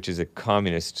Families, which is a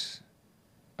communist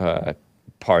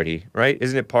party, right?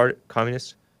 Isn't it part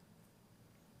communist?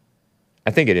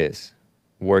 I think it is.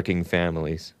 Working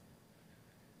Families.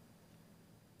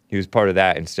 He was part of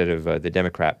that instead of the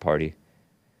Democrat Party.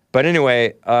 But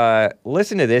anyway,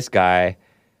 listen to this guy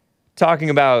talking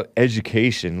about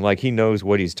education like he knows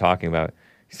what he's talking about.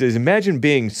 He says, imagine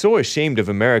being so ashamed of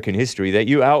American history that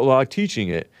you outlaw teaching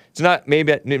it.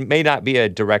 It may not be a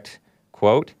direct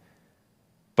quote,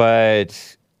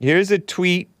 but here's a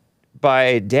tweet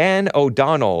by Dan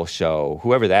O'Donnell Show,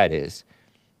 whoever that is.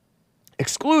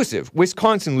 Exclusive,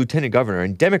 Wisconsin Lieutenant Governor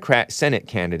and Democrat Senate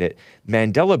candidate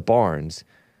Mandela Barnes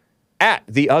at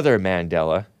the other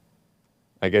Mandela,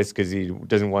 I guess because he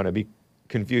doesn't want to be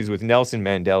confused with Nelson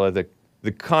Mandela,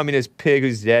 the communist pig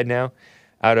who's dead now,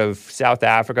 out of South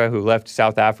Africa, who left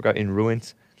South Africa in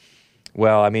ruins.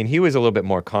 Well, I mean, he was a little bit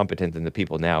more competent than the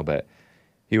people now, but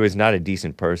he was not a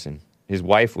decent person. His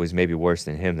wife was maybe worse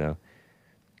than him, though.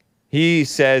 He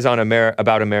says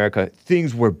about America,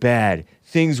 things were bad,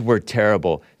 things were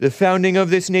terrible. The founding of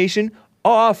this nation,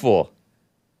 awful.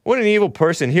 What an evil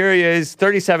person. Here he is,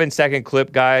 37-second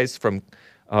clip, guys, from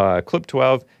clip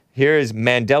 12. Here is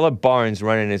Mandela Barnes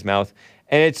running his mouth.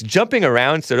 And it's jumping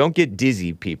around, so don't get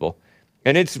dizzy, people.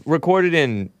 And it's recorded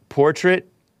in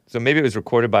portrait, so maybe it was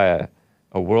recorded by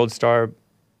a world star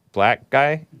black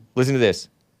guy. Listen to this.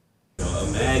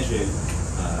 Imagine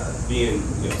being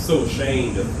so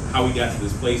ashamed of how we got to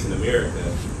this place in America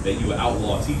that you would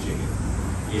outlaw teaching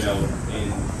it.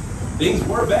 And things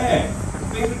were bad.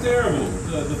 Things were terrible.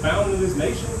 The founding of this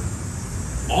nation,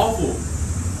 awful.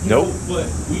 Nope. But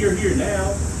we are here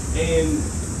now, and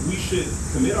we should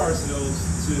commit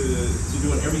ourselves to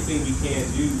doing everything we can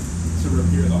do to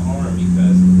repair the harm,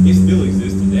 because it still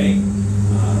exists today.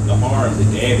 The harm,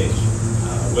 the damage,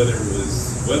 whether it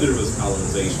was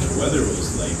colonization or whether it was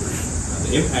slavery,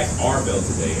 the impacts are felt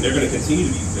today, and they're going to continue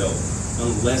to be felt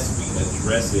unless we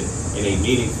address it in a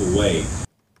meaningful way.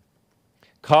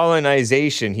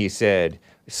 Colonization, he said,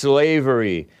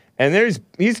 slavery, and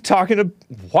he's talking to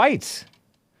whites.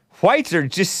 Whites are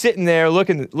just sitting there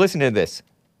listening to this.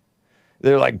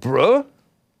 They're like, bro.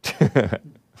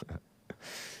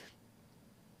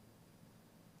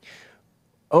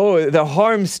 Oh, the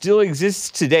harm still exists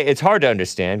today. It's hard to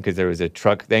understand because there was a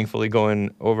truck, thankfully,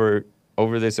 going over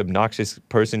this obnoxious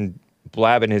person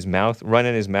blabbing his mouth,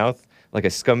 running his mouth like a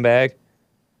scumbag.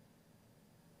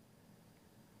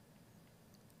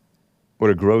 What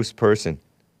a gross person.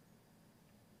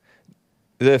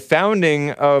 The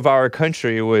founding of our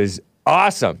country was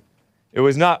awesome. It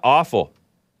was not awful.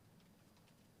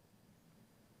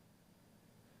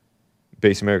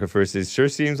 Base America First sure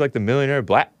seems like the millionaire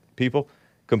black people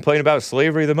complain about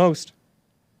slavery the most.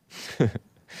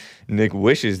 Nick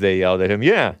wishes they yelled at him.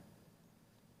 Yeah.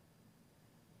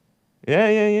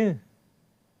 Yeah.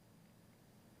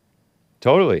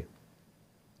 Totally.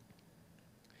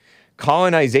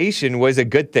 Colonization was a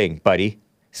good thing, buddy.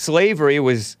 Slavery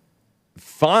was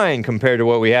fine compared to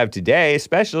what we have today,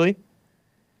 especially.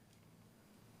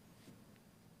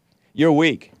 You're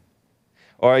weak.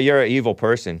 Or you're an evil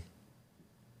person.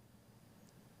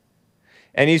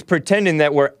 And he's pretending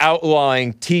that we're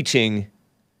outlawing teaching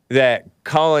that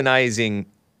colonizing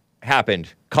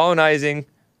happened. Colonizing,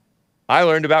 I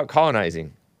learned about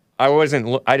colonizing. I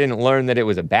didn't learn that it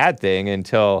was a bad thing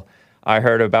until I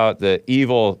heard about the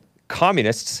evil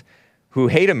communists who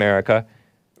hate America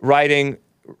writing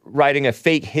writing a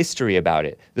fake history about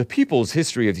it. The People's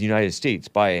History of the United States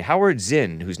by Howard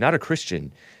Zinn, who's not a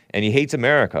Christian, and he hates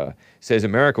America, says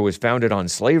America was founded on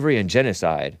slavery and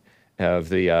genocide of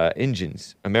the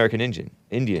Indians.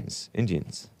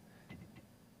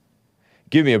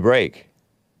 Give me a break.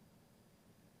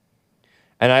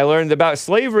 And I learned about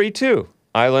slavery, too.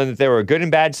 I learned that there were good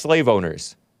and bad slave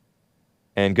owners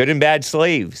and good and bad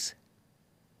slaves.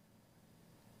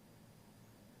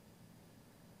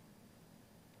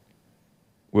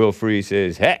 Will Free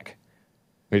says, heck.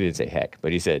 He didn't say heck,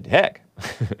 but he said, heck.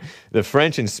 The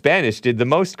French and Spanish did the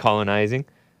most colonizing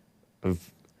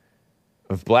of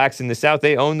blacks in the South.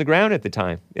 They owned the ground at the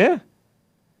time. Yeah.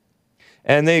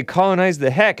 And they colonized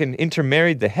the heck and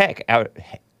intermarried the heck out.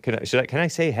 Can I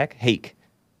say heck? Hake.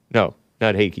 No,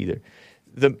 not hake either.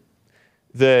 They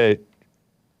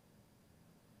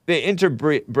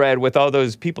interbred with all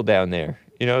those people down there.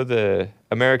 You know, the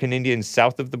American Indians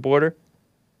south of the border.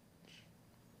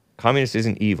 Communist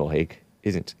isn't evil, Hake.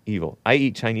 Isn't evil. I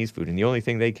eat Chinese food, and the only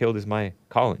thing they killed is my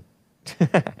colon.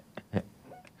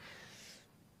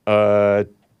 But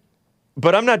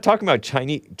I'm not talking about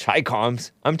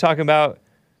Chi-coms. I'm talking about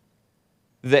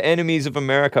the enemies of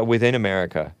America within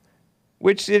America,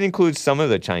 which it includes some of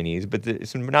the Chinese, but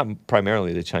it's not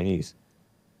primarily the Chinese.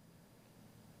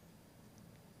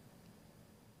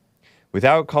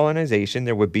 Without colonization,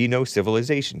 there would be no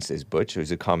civilization, says Butch,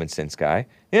 who's a common sense guy.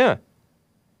 Yeah.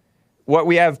 What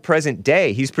we have present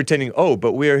day, he's pretending, oh,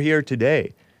 but we're here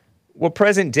today. Well,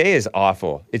 present day is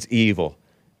awful. It's evil.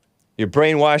 You're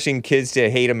brainwashing kids to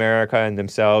hate America and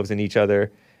themselves and each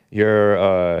other.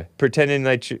 You're pretending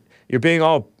that you're being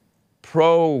all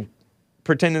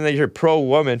pretending that you're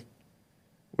pro-woman,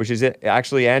 which is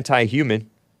actually anti-human.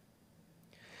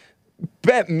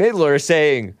 Bette Midler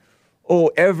saying,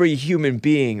 oh, every human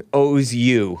being owes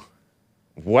you.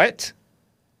 What?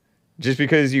 Just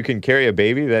because you can carry a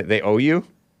baby that they owe you?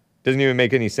 Doesn't even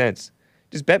make any sense.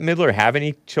 Does Bette Midler have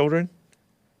any children?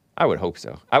 I would hope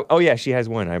so. Oh, yeah, she has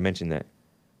one. I mentioned that.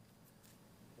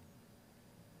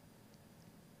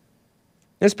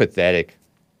 That's pathetic.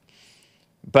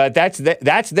 But that's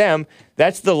them.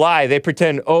 That's the lie. They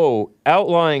pretend, oh,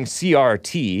 outlawing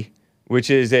CRT, which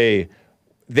is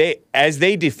as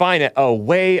they define it, a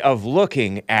way of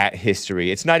looking at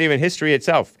history. It's not even history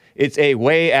itself. It's a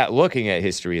way at looking at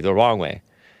history the wrong way.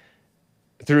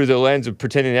 Through the lens of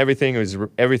pretending everything is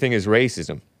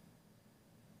racism.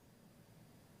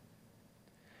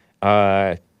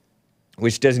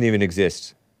 Which doesn't even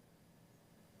exist.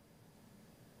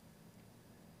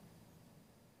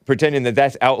 Pretending that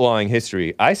that's outlawing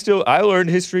history. I learned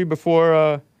history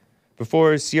before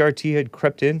CRT had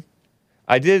crept in.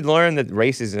 I did learn the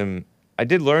word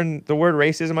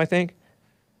racism, I think.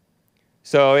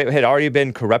 So it had already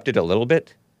been corrupted a little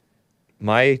bit.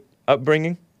 My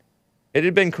upbringing. It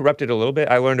had been corrupted a little bit.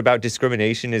 I learned about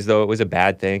discrimination as though it was a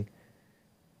bad thing.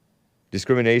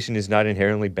 Discrimination is not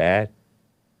inherently bad.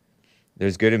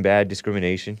 There's good and bad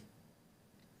discrimination.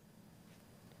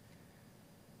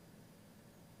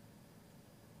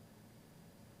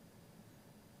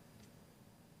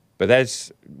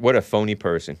 But what a phony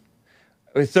person.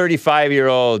 A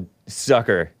 35-year-old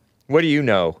sucker. What do you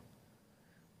know?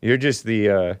 You're just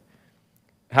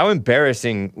how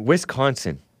embarrassing.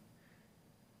 Wisconsin.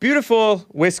 Beautiful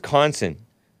Wisconsin.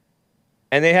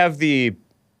 And they have the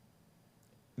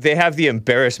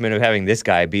embarrassment of having this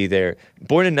guy be there.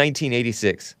 Born in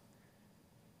 1986.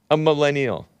 A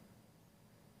millennial.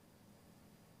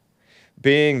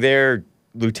 Being their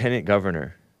lieutenant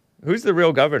governor. Who's the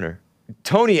real governor?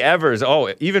 Tony Evers.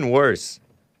 Oh, even worse.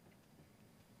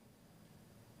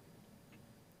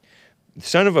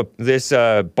 Son of this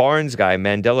Barnes guy,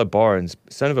 Mandela Barnes,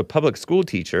 son of a public school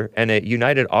teacher and a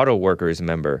United Auto Workers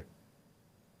member.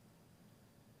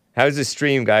 How's the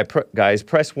stream, guys?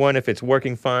 Press 1 if it's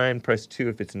working fine. Press 2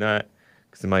 if it's not.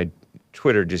 Because my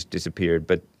Twitter just disappeared,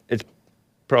 but it's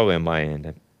probably on my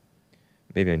end.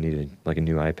 Maybe I need a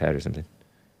new iPad or something.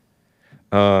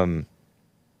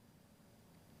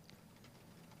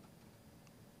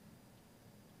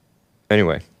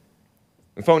 Anyway,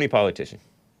 phony politician.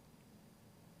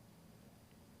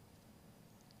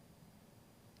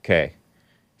 Okay.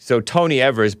 So Tony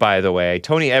Evers, by the way.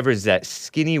 Tony Evers is that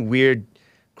skinny, weird,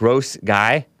 gross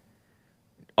guy.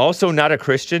 Also not a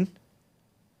Christian.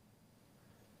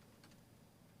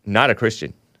 Not a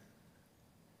Christian.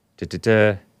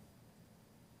 It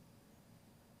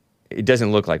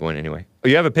doesn't look like one anyway. Oh,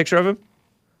 you have a picture of him?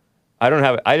 I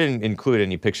didn't include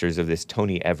any pictures of this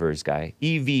Tony Evers guy.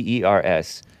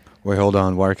 Evers. Wait, hold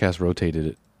on. Wirecast rotated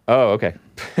it. Oh, okay.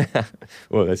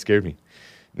 Whoa, that scared me.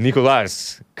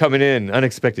 Nicolas coming in,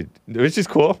 unexpected. Which is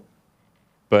cool.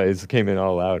 but it came in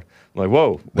all loud. I'm like,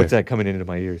 whoa, what's that coming into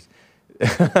my ears?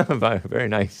 Very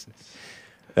nice.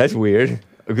 That's weird.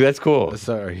 That's cool.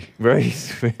 Sorry. Very.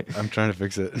 I'm trying to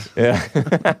fix it.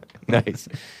 Yeah. Nice.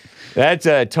 That's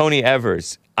Tony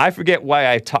Evers. I forget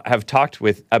why I have talked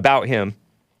about him.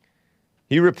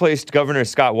 He replaced Governor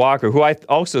Scott Walker, who I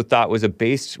also thought was a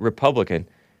based Republican.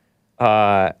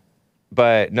 But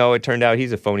no, it turned out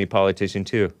he's a phony politician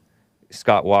too.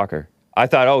 Scott Walker. I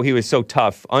thought, oh, he was so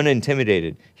tough,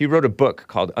 unintimidated. He wrote a book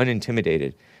called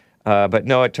Unintimidated. But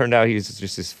no, it turned out he was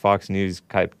just this Fox News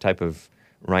type of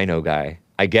rhino guy,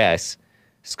 I guess.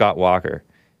 Scott Walker.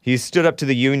 He stood up to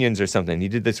the unions or something. He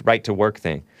did this right to work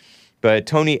thing. But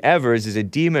Tony Evers is a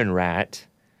demon rat.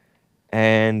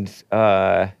 And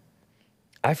I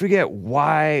forget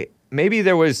why. Maybe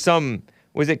there was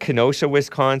was it Kenosha,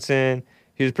 Wisconsin?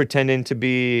 He was pretending to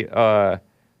be, I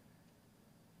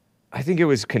think it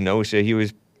was Kenosha. He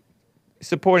was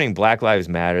supporting Black Lives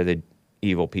Matter, the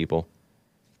evil people.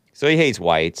 So he hates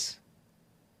whites.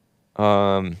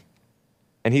 And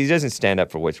he doesn't stand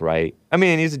up for what's right. I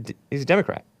mean, he's a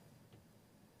Democrat.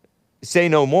 Say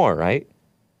no more, right?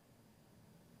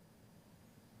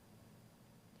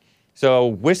 So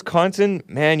Wisconsin,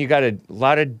 man, you got a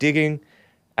lot of digging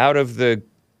out of the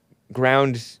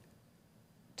ground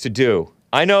to do.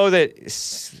 I know that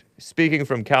speaking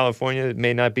from California, it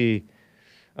may not be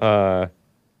hard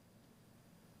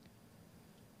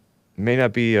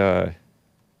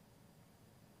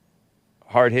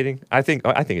hitting. I think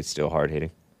it's still hard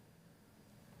hitting.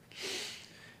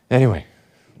 Anyway,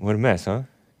 what a mess, huh?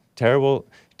 Terrible,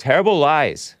 terrible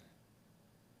lies.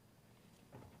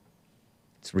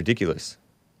 It's ridiculous.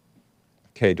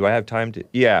 Okay, do I have time to...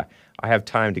 Yeah, I have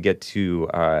time to get to,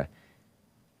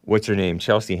 what's her name?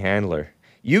 Chelsea Handler.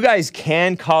 You guys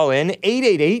can call in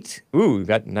 888... Ooh, we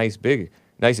got nice and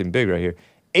big right here.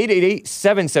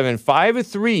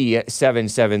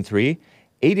 888-775-3773.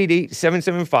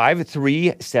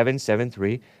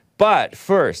 888-775-3773. But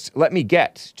first, let me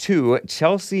get to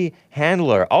Chelsea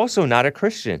Handler, also not a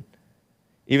Christian.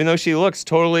 Even though she looks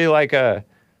totally like a...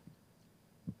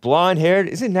 blonde-haired,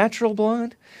 is it natural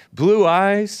blonde? Blue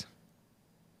eyes.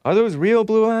 Are those real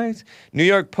blue eyes? New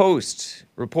York Post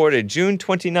reported June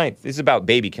 29th. This is about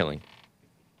baby killing.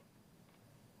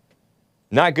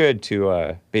 Not good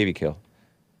to baby kill,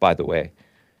 by the way.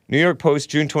 New York Post,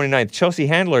 June 29th. Chelsea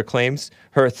Handler claims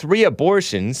her 3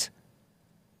 abortions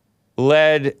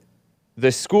led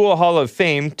the School Hall of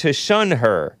Fame to shun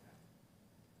her.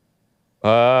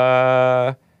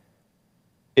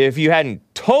 If you hadn't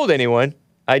told anyone,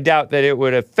 I doubt that it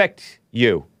would affect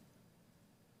you.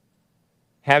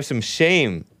 Have some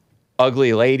shame,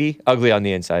 ugly lady. Ugly on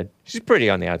the inside. She's pretty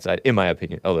on the outside, in my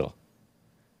opinion, a little.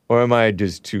 Or am I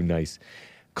just too nice?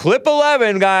 Clip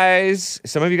 11, guys.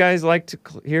 Some of you guys like to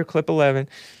hear Clip 11.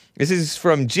 This is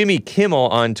from Jimmy Kimmel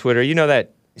on Twitter. You know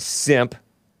that simp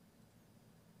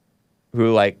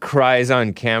who, like, cries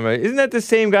on camera. Isn't that the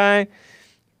same guy?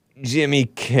 Jimmy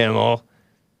Kimmel.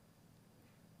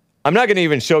 I'm not going to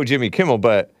even show Jimmy Kimmel,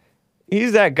 but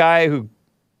he's that guy who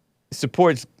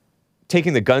supports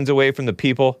taking the guns away from the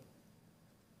people.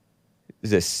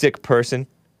 He's a sick person.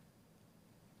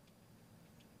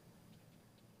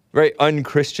 Very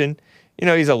unchristian. You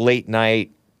know, he's a late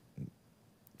night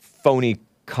phony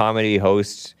comedy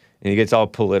host, and he gets all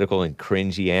political and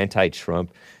cringy,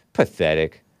 anti-Trump.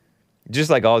 Pathetic. Just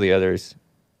like all the others.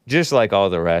 Just like all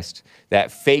the rest.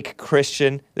 That fake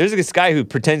Christian. There's this guy who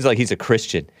pretends like he's a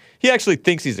Christian. He actually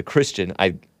thinks he's a Christian,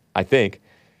 I think.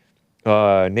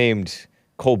 Named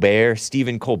Colbert,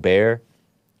 Stephen Colbert.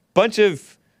 Bunch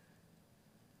of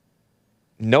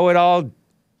know-it-all,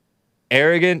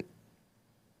 arrogant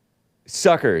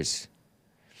suckers.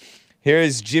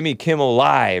 Here's Jimmy Kimmel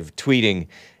live tweeting,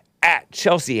 at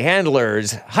Chelsea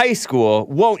Handler's high school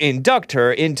won't induct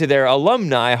her into their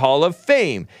alumni hall of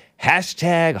fame.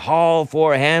 Hashtag Hall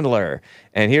for Handler.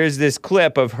 And here's this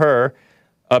clip of her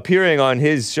appearing on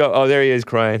his show. Oh, there he is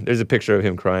crying. There's a picture of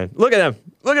him crying. Look at him.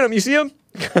 Look at him. You see him?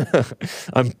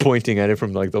 I'm pointing at it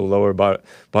from like the lower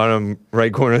bottom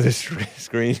right corner of the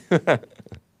screen.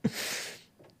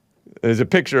 There's a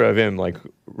picture of him like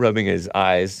rubbing his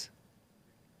eyes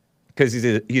because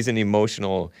he's an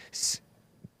emotional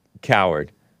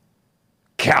coward.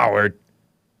 Coward.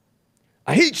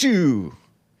 I hate you.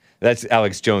 That's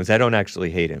Alex Jones. I don't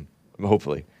actually hate him,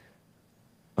 hopefully.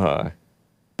 But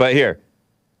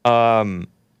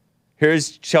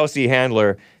here's Chelsea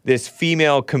Handler, this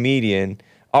female comedian,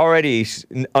 already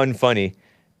unfunny,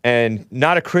 and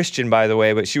not a Christian, by the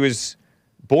way, but she was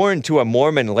born to a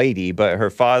Mormon lady, but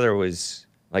her father was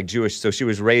like Jewish, so she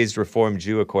was raised Reformed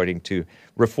Jew according to...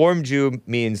 Reformed Jew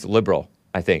means liberal,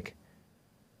 I think.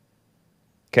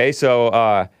 Okay,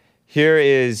 so here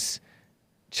is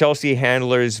Chelsea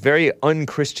Handler's very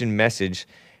unchristian message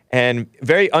and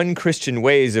very unchristian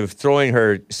ways of throwing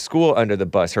her school under the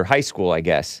bus, her high school, I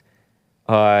guess,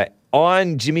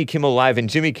 on Jimmy Kimmel Live. And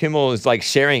Jimmy Kimmel is like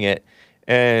sharing it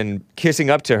and kissing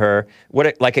up to her,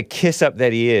 like a kiss up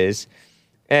that he is.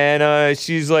 And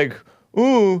she's like,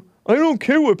 "Oh, I don't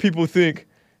care what people think."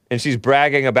 And she's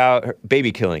bragging about her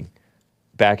baby killing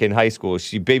back in high school.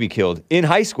 She baby killed in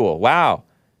high school. Wow.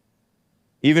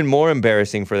 Even more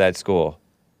embarrassing for that school.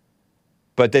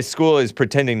 But this school is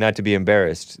pretending not to be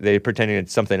embarrassed. They're pretending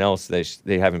it's something else.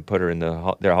 They haven't put her in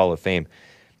their Hall of Fame.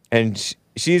 And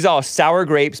she's all sour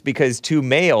grapes because two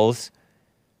males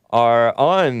are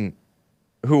on,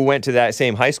 who went to that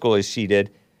same high school as she did,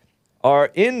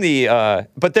 are in the,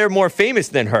 but they're more famous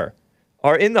than her,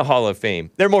 are in the Hall of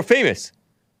Fame. They're more famous.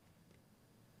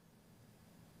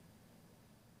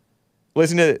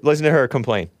 Listen to her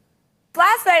complain.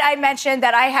 Last night I mentioned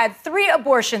that I had 3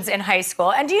 abortions in high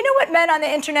school. And do you know what men on the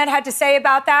internet had to say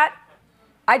about that?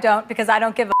 I don't, because I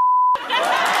don't give a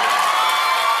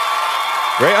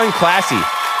Very unclassy.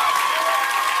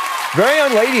 Very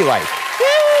unladylike.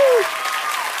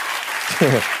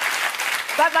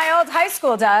 But my old high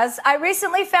school does. I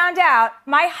recently found out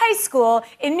my high school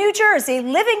in New Jersey,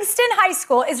 Livingston High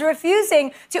School, is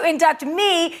refusing to induct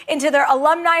me into their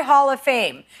Alumni Hall of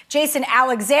Fame. Jason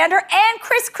Alexander and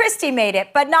Chris Christie made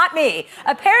it, but not me.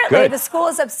 Apparently, Good. the school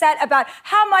is upset about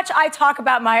how much I talk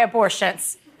about my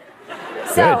abortions.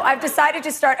 So I've decided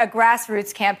to start a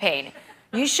grassroots campaign.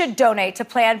 You should donate to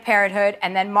Planned Parenthood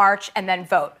and then march and then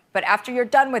vote. But after you're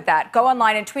done with that, go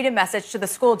online and tweet a message to the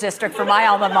school district for my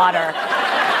alma mater.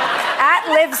 At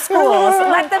Live Schools,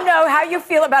 let them know how you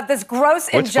feel about this gross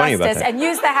What's funny about injustice that? and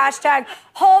use the hashtag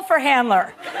Hole for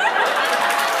Handler.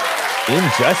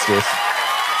 Injustice?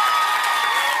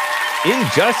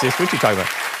 Injustice? What you talking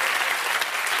about?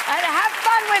 And have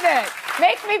fun with it.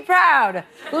 Make me proud.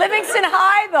 Livingston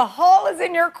High, the hall is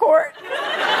in your court.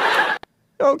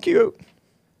 Oh, cute.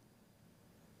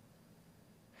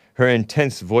 Her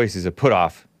intense voice is a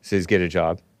put-off, says get a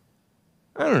job.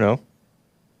 I don't know.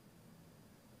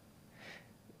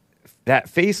 That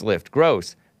facelift,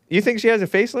 gross. You think she has a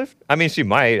facelift? I mean, she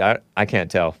might. I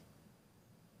can't tell.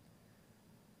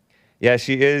 Yeah,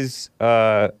 she is.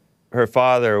 Her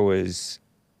father was...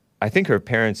 I think her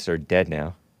parents are dead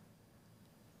now.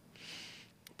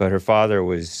 But her father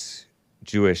was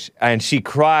Jewish. And she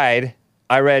cried.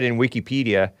 I read in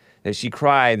Wikipedia that she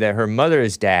cried that her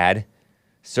mother's dad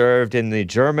served in the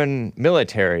German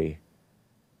military,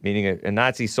 meaning a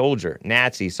Nazi soldier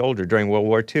during World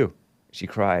War II. She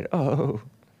cried, oh.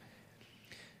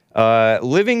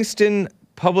 Livingston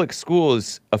Public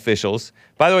Schools officials,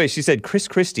 by the way, she said Chris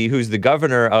Christie, who's the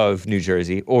governor of New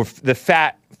Jersey, or the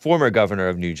fat former governor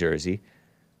of New Jersey,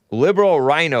 liberal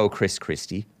rhino Chris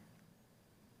Christie,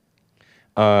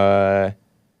 went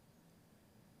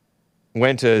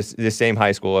to the same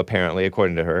high school, apparently,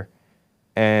 according to her.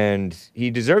 And he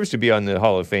deserves to be on the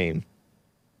Hall of Fame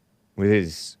with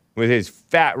his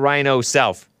fat rhino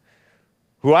self,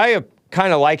 who I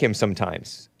kind of like him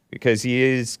sometimes because he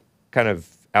is kind of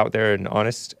out there and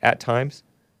honest at times.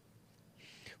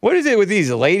 What is it with these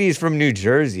ladies from New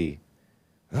Jersey?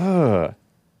 Ugh.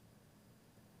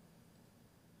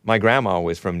 My grandma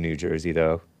was from New Jersey,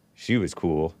 though. She was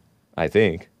cool, I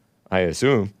think. I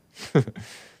assume.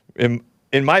 In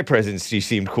my presence, she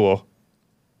seemed cool.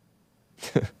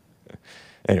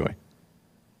 Anyway.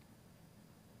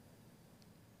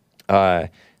 The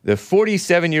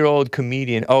 47-year-old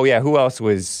comedian. Oh, yeah, who else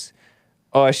was...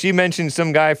 she mentioned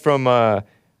some guy from that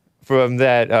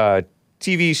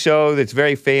TV show that's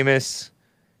very famous.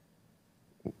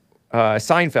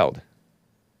 Seinfeld.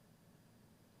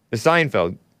 The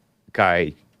Seinfeld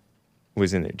guy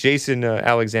was in it. Jason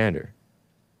Alexander.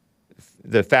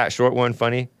 The fat, short one,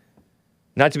 funny.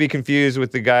 Not to be confused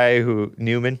with the guy who...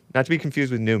 Newman. Not to be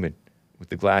confused with Newman with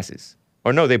the glasses.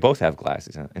 Or no, they both have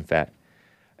glasses, in fact.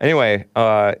 Anyway,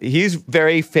 he's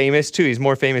very famous, too. He's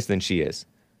more famous than she is,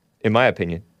 in my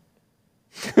opinion.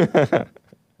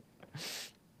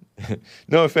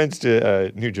 No offense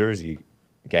to New Jersey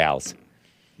gals.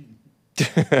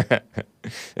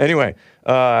 Anyway,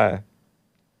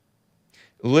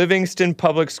 Livingston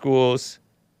Public Schools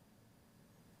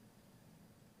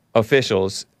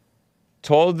officials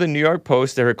told the New York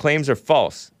Post that her claims are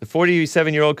false. The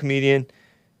 47-year-old comedian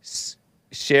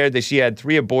shared that she had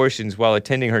 3 abortions while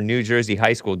attending her New Jersey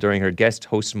high school during her guest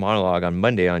host monologue on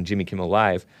Monday on Jimmy Kimmel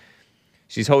Live.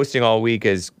 She's hosting all week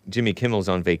as Jimmy Kimmel's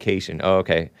on vacation. Oh,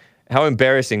 okay. How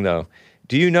embarrassing, though.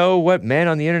 Do you know what men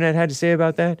on the internet had to say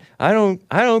about that? I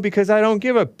don't because I don't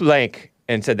give a blank,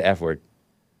 and said the F word.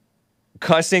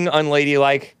 cussing,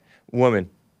 unladylike woman.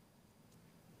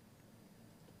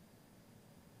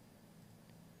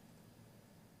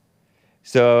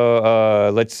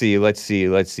 So let's see. What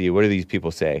do these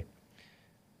people say?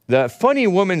 The funny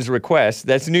woman's request,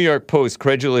 that's New York Post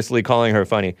credulously calling her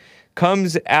funny,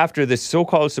 comes after the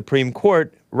so-called Supreme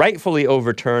Court rightfully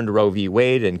overturned Roe v.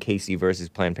 Wade and Casey versus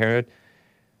Planned Parenthood,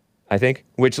 I think,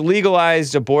 which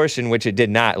legalized abortion, which it did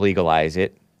not legalize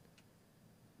it.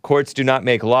 Courts do not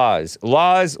make laws.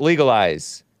 Laws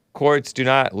legalize. Courts do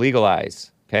not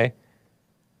legalize. Okay?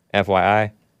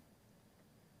 FYI.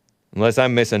 Unless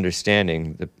I'm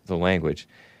misunderstanding the language.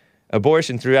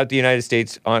 Abortion throughout the United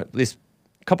States on this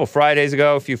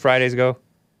a few Fridays ago.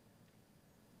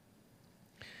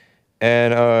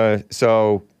 And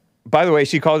so, by the way,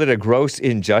 she called it a gross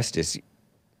injustice.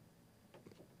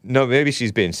 No, maybe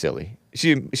she's being silly.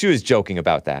 She was joking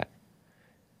about that.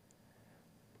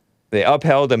 They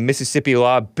upheld a Mississippi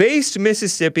law, based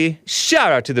Mississippi,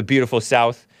 shout out to the beautiful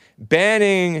South,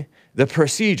 banning the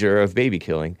procedure of baby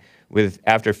killing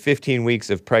after 15 weeks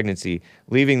of pregnancy,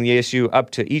 leaving the issue up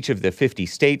to each of the 50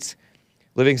 states.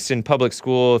 Livingston public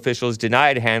school officials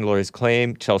denied Handler's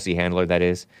claim, Chelsea Handler, that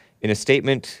is, in a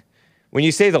statement. When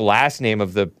you say the last name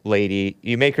of the lady,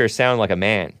 you make her sound like a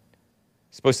man. You're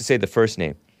supposed to say the first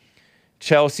name.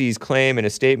 Chelsea's claim in a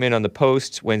statement on the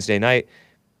Post Wednesday night.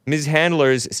 Ms.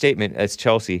 Handler's statement, as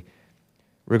Chelsea,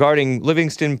 regarding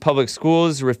Livingston public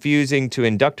schools refusing to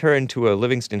induct her into a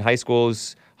Livingston High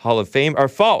School's Hall of Fame are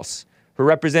false. Her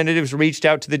representatives reached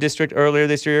out to the district earlier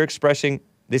this year expressing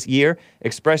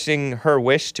her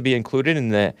wish to be included in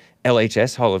the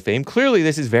LHS Hall of Fame. Clearly,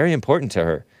 this is very important to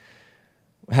her.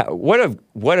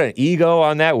 What an ego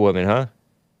on that woman, huh?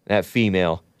 That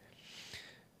female.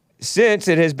 Since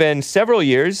it has been several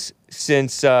years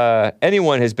since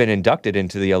anyone has been inducted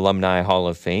into the Alumni Hall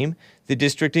of Fame, the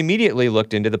district immediately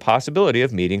looked into the possibility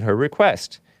of meeting her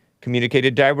request,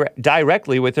 communicated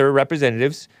directly with her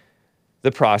representatives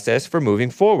the process for moving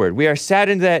forward. We are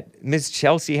saddened that Ms.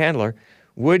 Chelsea Handler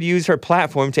would use her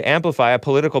platform to amplify a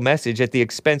political message at the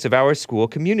expense of our school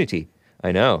community.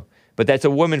 I know, but that's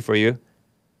a woman for you.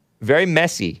 Very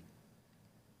messy.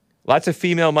 Lots of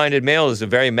female-minded males are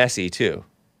very messy, too.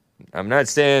 I'm not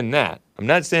saying that. I'm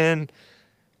not saying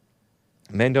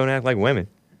men don't act like women.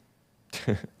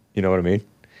 You know what I mean?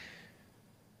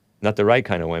 Not the right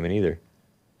kind of women, either.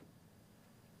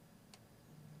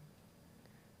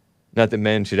 Not that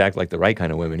men should act like the right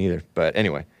kind of women, either. But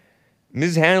anyway.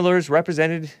 Ms. Handler's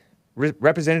representatives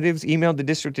emailed the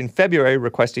district in February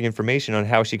requesting information on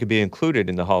how she could be included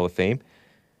in the Hall of Fame,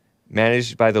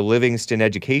 managed by the Livingston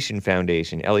Education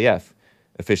Foundation, LEF.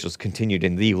 Officials continued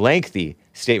in the lengthy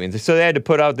statement. So they had to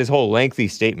put out this whole lengthy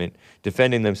statement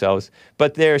defending themselves.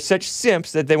 But they're such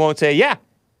simps that they won't say, yeah,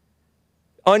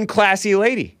 unclassy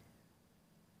lady.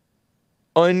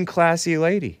 Unclassy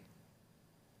lady.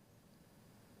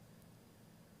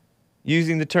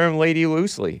 Using the term lady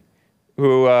loosely.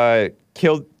 Who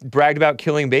bragged about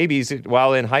killing babies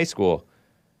while in high school.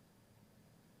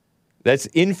 That's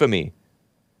infamy.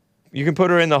 You can put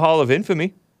her in the Hall of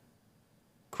Infamy.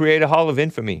 Create a Hall of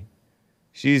Infamy.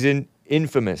 She's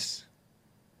infamous.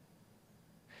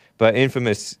 But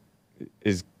infamous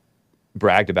is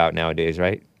bragged about nowadays,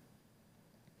 right?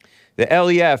 The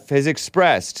LEF has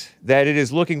expressed that it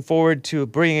is looking forward to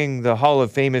bringing the Hall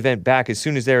of Fame event back as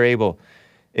soon as they're able.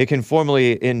 It can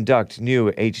formally induct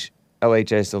new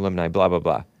LHS alumni, blah, blah,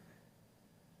 blah.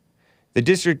 The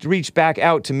district reached back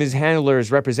out to Ms.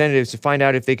 Handler's representatives to find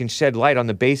out if they can shed light on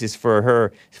the basis for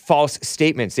her false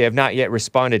statements. They have not yet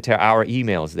responded to our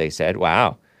emails, they said.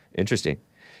 Wow, interesting.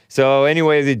 So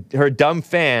anyway, her dumb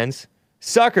fans,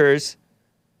 suckers,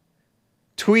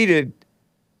 tweeted,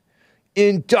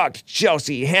 induct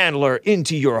Chelsea Handler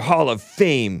into your Hall of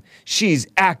Fame. She's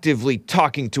actively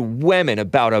talking to women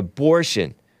about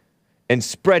abortion and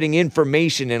spreading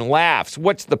information and laughs.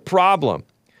 What's the problem?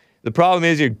 The problem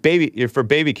is you're for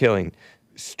baby killing.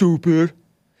 Stupid.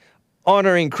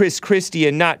 Honoring Chris Christie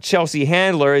and not Chelsea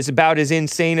Handler is about as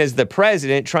insane as the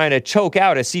president trying to choke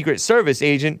out a Secret Service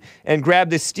agent and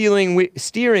grab the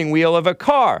steering wheel of a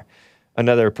car,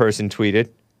 another person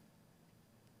tweeted.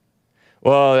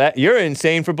 Well, you're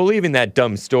insane for believing that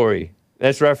dumb story.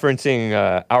 That's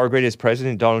referencing our greatest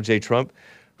president, Donald J. Trump,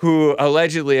 who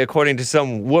allegedly, according to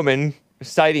some woman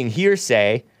citing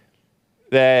hearsay,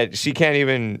 that she can't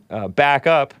even back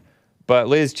up, but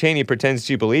Liz Cheney pretends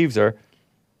she believes her.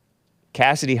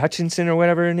 Cassidy Hutchinson, or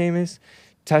whatever her name is,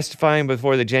 testifying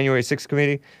before the January 6th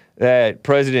committee that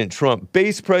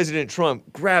base President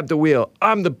Trump, grabbed the wheel.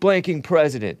 I'm the blanking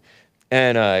president.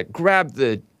 And grabbed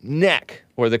the neck,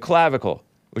 or the clavicle,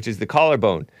 which is the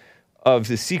collarbone, of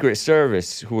the Secret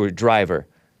Service who were driver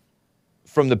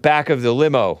from the back of the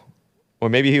limo. Or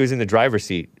maybe he was in the driver's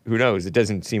seat. Who knows? It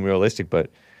doesn't seem realistic,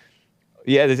 but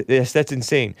yeah, yes, that's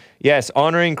insane. Yes,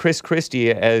 honoring Chris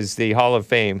Christie as the Hall of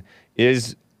Fame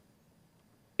is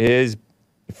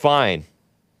fine.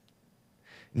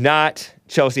 Not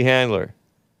Chelsea Handler.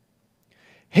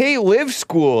 Hey, live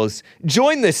schools,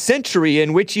 join the century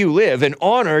in which you live and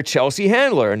honor Chelsea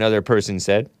Handler, another person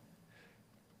said.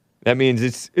 That means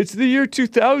it's the year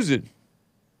 2000.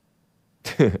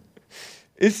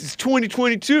 It's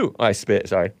 2022. I spit,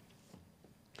 sorry.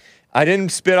 I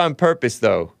didn't spit on purpose,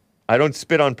 though. I don't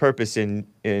spit on purpose in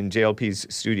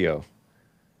JLP's studio.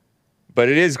 But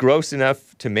it is gross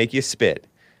enough to make you spit.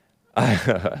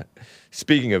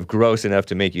 Speaking of gross enough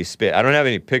to make you spit, I don't have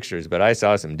any pictures, but I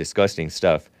saw some disgusting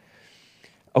stuff.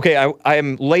 Okay, I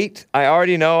am late. I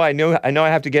already know. I know I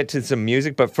have to get to some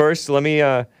music, but first, let me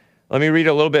read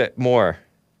a little bit more,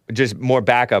 just more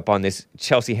backup on this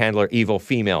Chelsea Handler evil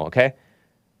female. Okay.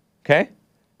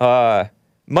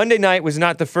 Monday night was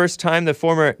not the first time the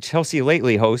former Chelsea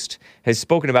Lately host has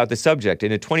spoken about the subject.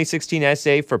 In a 2016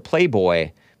 essay for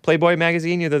Playboy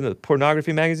magazine, the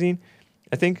pornography magazine,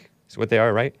 I think is what they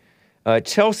are, right?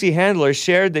 Chelsea Handler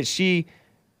shared that she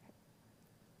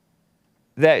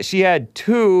had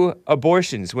 2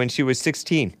 abortions when she was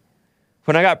 16.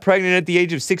 When I got pregnant at the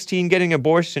age of 16, getting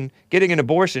an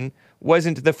abortion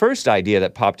wasn't the first idea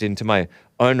that popped into my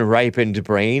unripened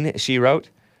brain, she wrote.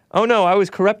 Oh no, I was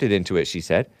corrupted into it, she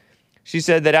said. She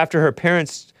said that after her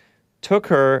parents took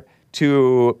her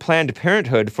to Planned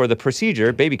Parenthood for the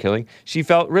procedure, baby killing, she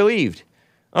felt relieved.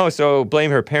 Oh, so blame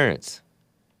her parents.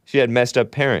 She had messed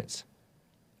up parents.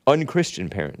 Unchristian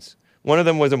parents. One of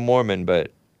them was a Mormon,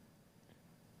 but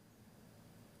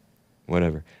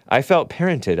whatever. I felt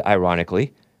parented,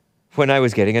 ironically, when I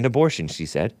was getting an abortion, she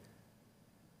said.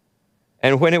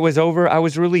 And when it was over, I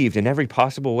was relieved in every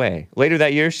possible way. Later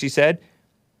that year, she said,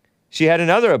 she had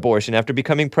another abortion after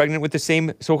becoming pregnant with the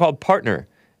same so-called partner.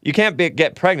 You can't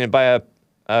get pregnant by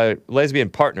a lesbian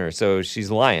partner, so she's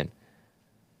lying.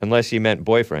 Unless she meant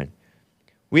boyfriend.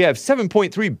 We have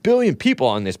 7.3 billion people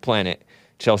on this planet,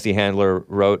 Chelsea Handler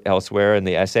wrote elsewhere in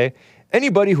the essay.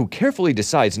 Anybody who carefully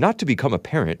decides not to become a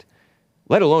parent,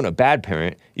 let alone a bad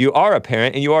parent, you are a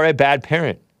parent and you are a bad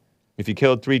parent. If you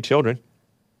killed 3 children,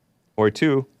 or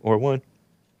 2, or 1,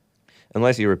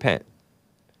 unless you repent.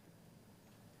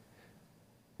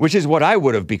 Which is what I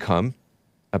would have become,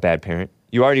 a bad parent.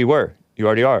 You already were. You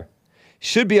already are.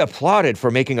 Should be applauded for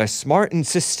making a smart and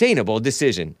sustainable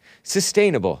decision.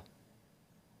 Sustainable.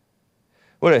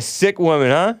 What a sick woman,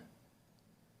 huh?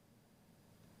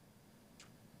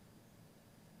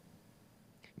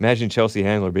 Imagine Chelsea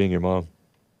Handler being your mom.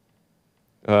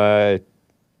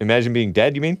 Imagine being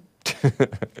dead, you mean?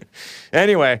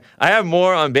 Anyway, I have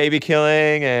more on baby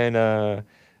killing and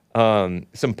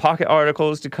some pocket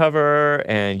articles to cover,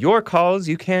 and your calls.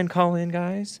 You can call in,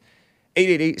 guys.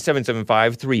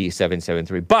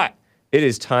 888-775-3773. But it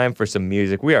is time for some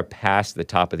music. We are past the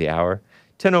top of the hour.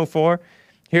 10:04.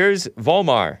 Here's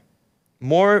Volmar.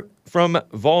 More from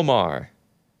Volmar.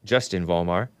 Justin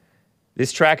Volmar.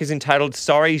 This track is entitled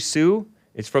Sorry Sue.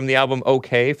 It's from the album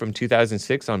OK from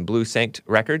 2006 on Blue Sanct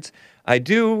Records. I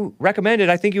do recommend it.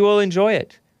 I think you will enjoy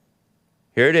it.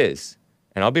 Here it is.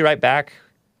 And I'll be right back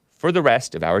for the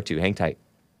rest of hour 2. Hang tight.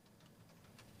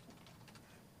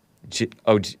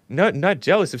 No, not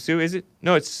Jealous of Sue, is it?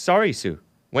 No, it's Sorry Sue.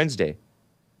 Wednesday.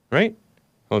 Right?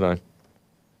 Hold on.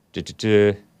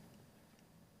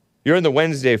 You're in the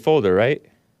Wednesday folder, right?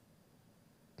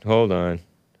 Hold on.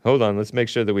 Let's make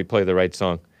sure that we play the right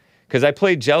song. Because I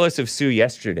played Jealous of Sue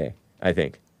yesterday, I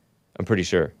think. I'm pretty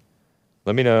sure.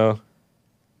 Let me know.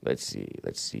 Let's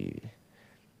see.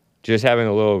 Just having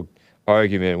a little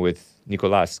argument with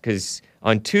Nicolas. Because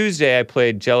on Tuesday, I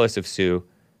played Jealous of Sue.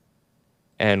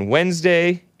 And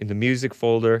Wednesday, in the music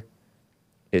folder,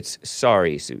 it's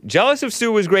Sorry Sue. Jealous of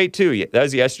Sue was great, too. That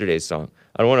was yesterday's song.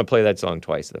 I don't want to play that song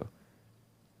twice, though.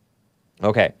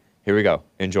 Okay, here we go.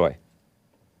 Enjoy.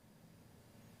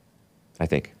 I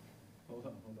think.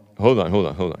 Hold on.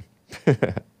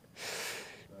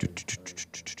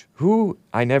 Who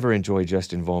I never enjoy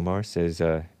Justin Volmar says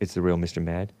it's the real Mr.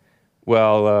 Mad.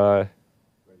 Well,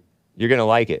 you're going to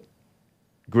like it.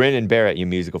 Grin and bear it, you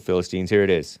musical Philistines. Here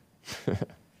it is.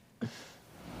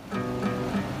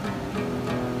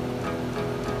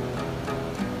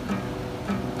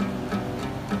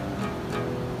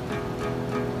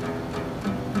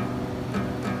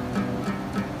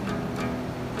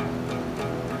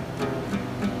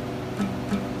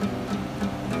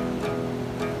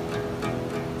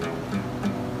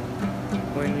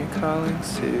 When you're calling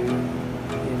Sue,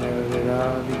 you know that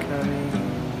I'll be coming.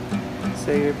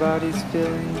 Say your body's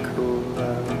feeling cool,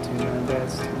 I'll do my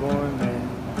best to warm it.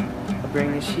 I'll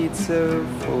bring the sheets so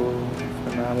full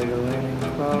from out of the linen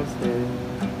closet.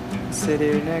 I'll sit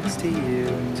here next to you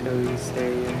until you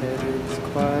say your head is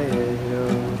quiet.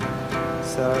 Oh,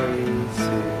 sorry,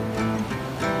 Sue,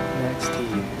 next to you.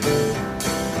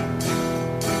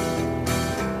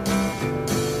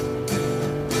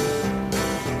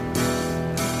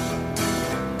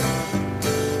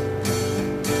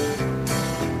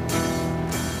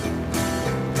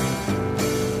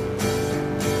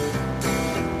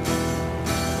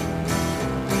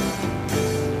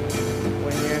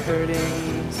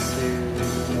 Hurting, Sue,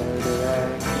 know that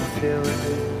I can feel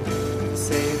it.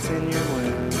 Say it's in your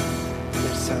wound.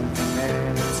 There's something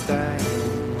there that's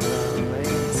dying. We're all laying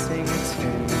and sing a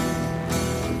tune of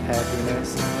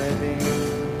happiness and living.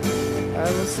 I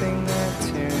will sing that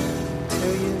tune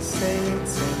till you say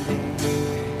it's ending.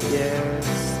 Yeah,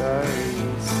 sorry,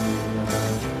 Sue,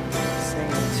 I'll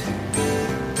sing a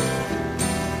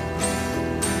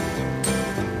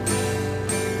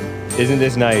tune. Isn't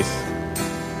this nice?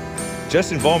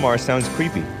 Justin Volmar sounds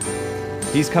creepy.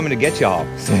 He's coming to get y'all,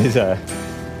 says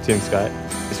Tim Scott.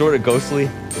 Sort of ghostly,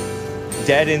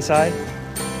 dead inside,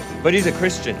 but he's a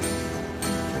Christian.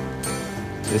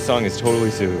 This song is totally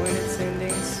Sue. When it's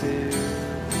ending, Sue,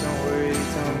 don't worry,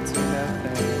 don't do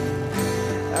nothing.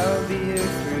 I'll be here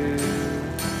through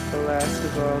the last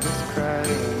of all this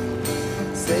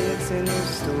crying. Say it's in your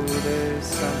stool, there's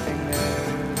something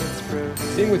there that's broken.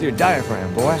 Sing with your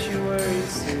diaphragm, boy. Don't you worry,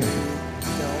 Sue.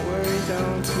 Don't worry,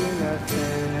 don't do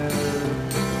nothing. Oh,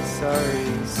 sorry,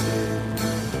 Sue.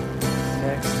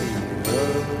 Next to you. Oh,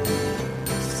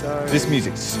 sorry. This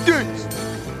music stinks.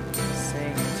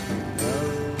 Sing to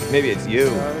you. Maybe it's you.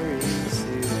 Sorry, Sue.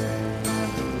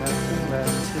 Ain't nothing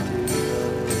left to do.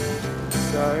 Oh,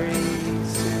 sorry,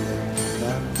 Sue. Ain't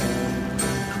nothing.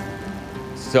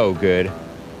 So good.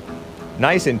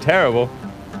 Nice and terrible.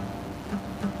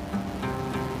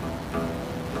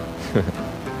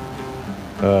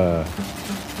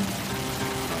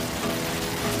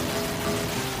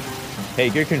 Hey,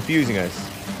 you're confusing us.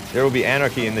 There will be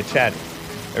anarchy in the chat.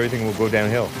 Everything will go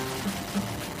downhill.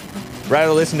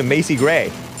 Rather listen to Macy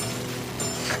Gray.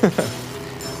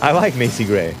 I like Macy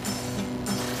Gray.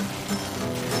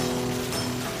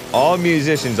 All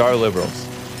musicians are liberals.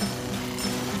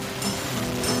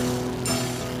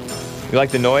 You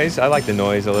like the noise? I like the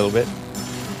noise a little bit.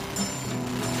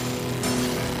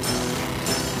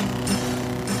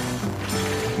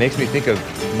 Makes me think of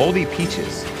Moldy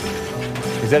Peaches.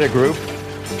 Is that a group?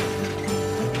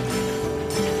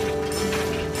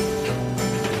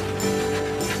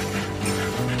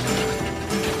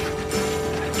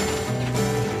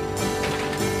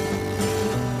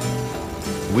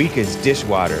 Weak as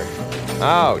dishwater.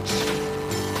 Ouch.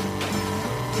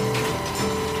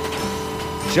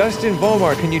 Justin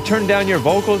Volmar, can you turn down your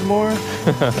vocals more?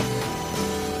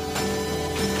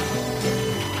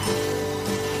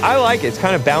 I like it. It's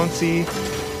kind of bouncy.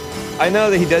 I know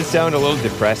that he does sound a little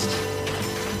depressed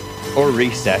or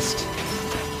recessed.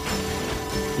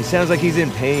 He sounds like he's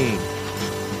in pain.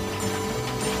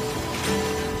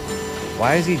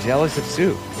 Why is he jealous of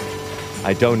Sue?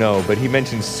 I don't know, but he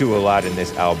mentions Sue a lot in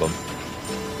this album.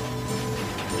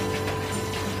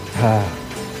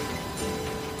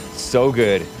 So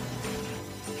good.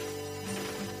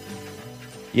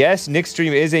 Yes, Nick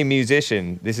Stream is a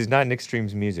musician. This is not Nick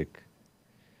Stream's music.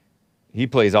 He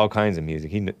plays all kinds of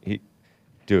music.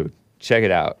 Dude, check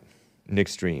it out. Nick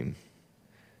Stream.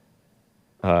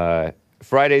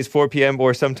 Fridays, 4 p.m.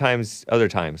 or sometimes other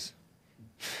times.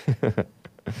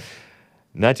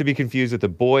 Not to be confused with a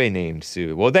boy named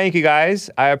Sue. Well, thank you guys.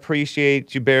 I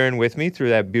appreciate you bearing with me through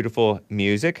that beautiful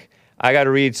music. I got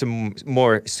to read some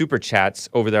more super chats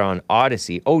over there on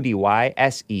Odyssey, odyssee.com/@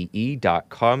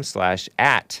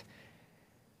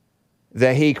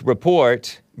 The Hake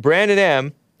Report. Brandon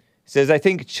M. says, I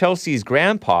think Chelsea's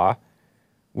grandpa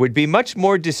would be much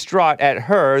more distraught at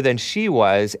her than she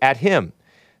was at him.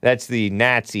 That's the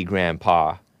Nazi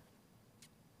grandpa.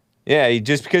 Yeah,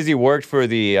 just because he worked for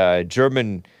the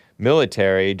German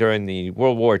military during the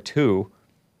World War II,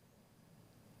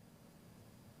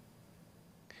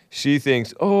 she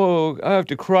thinks, oh, I have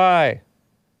to cry.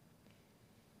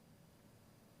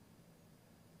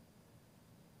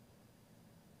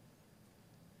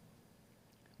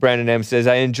 Brandon M. says,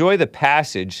 I enjoy the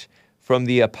passage from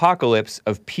the Apocalypse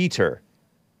of Peter,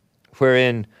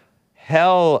 wherein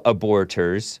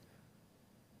aborters,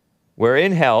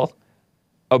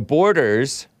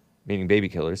 meaning baby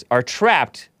killers, are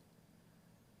trapped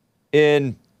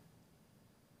in,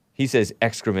 he says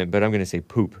excrement, but I'm going to say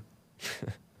poop.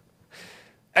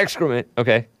 excrement,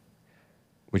 okay,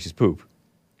 which is poop,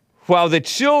 while the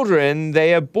children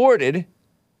they aborted,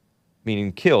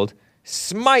 meaning killed,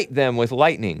 smite them with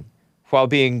lightning, while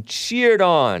being cheered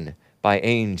on by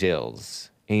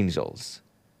angels. Angels.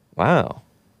 Wow.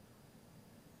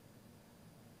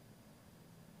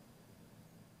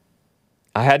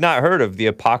 I had not heard of the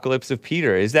apocalypse of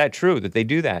Peter. Is that true that they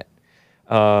do that?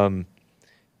 Brandon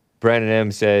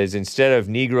M says, instead of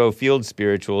Negro field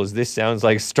spirituals, this sounds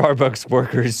like Starbucks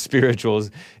workers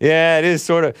spirituals. Yeah, it is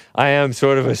sort of. I am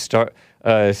sort of a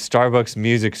Starbucks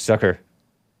music sucker.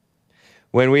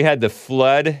 When we had the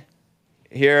flood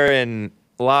here in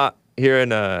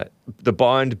the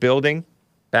Bond building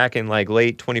back in like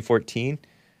late 2014,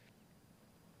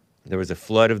 there was a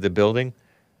flood of the building.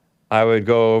 I would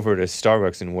go over to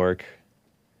Starbucks and work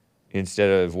instead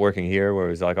of working here where it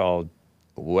was like all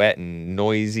wet and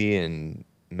noisy and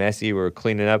messy. We were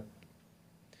cleaning up.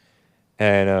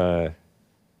 And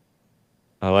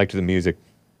I liked the music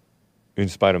in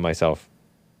spite of myself.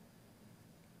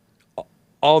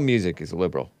 All music is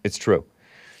liberal. It's true.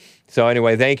 So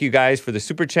anyway, thank you guys for the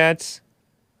super chats.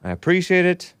 I appreciate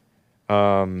it.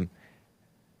 Yeah,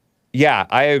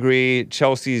 I agree.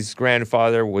 Chelsea's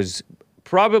grandfather was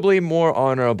probably more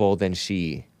honorable than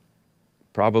she.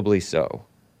 Probably so.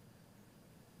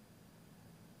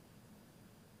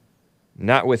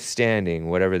 Notwithstanding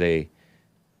whatever they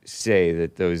say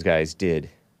that those guys did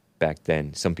back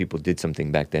then. Some people did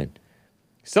something back then.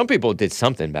 Some people did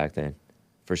something back then,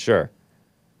 for sure.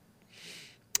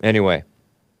 Anyway,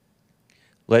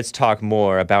 let's talk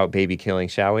more about baby killing,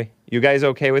 shall we? You guys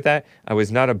okay with that? I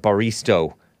was not a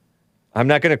barista. I'm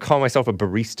not going to call myself a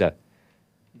barista.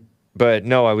 But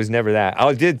no, I was never that.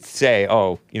 I did say,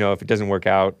 oh, if it doesn't work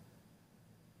out,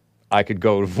 I could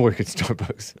go to work at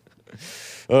Starbucks.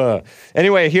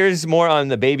 Anyway, here's more on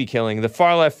the baby killing. The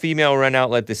far-left female run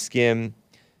outlet, The Skim,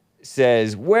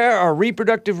 says, where are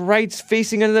reproductive rights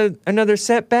facing another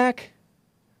setback?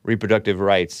 Reproductive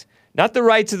rights. Not the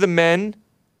rights of the men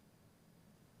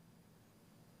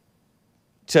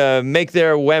to make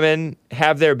their women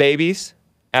have their babies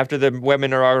after the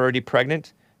women are already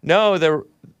pregnant. No,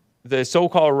 the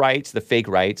so-called rights, the fake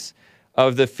rights,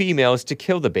 of the females to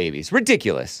kill the babies.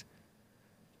 Ridiculous.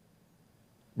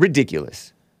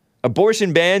 Ridiculous.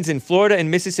 Abortion bans in Florida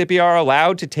and Mississippi are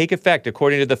allowed to take effect,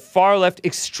 according to the far-left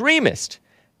extremist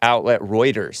outlet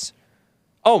Reuters.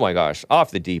 Oh my gosh, off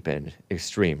the deep end,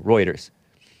 extreme. Reuters.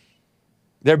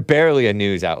 They're barely a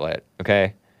news outlet,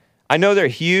 okay? I know they're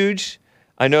huge.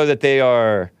 I know that they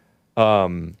are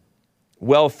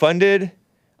well-funded.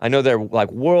 I know they're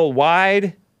like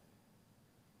worldwide.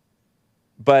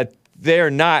 But they're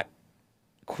not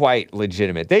quite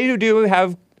legitimate. They do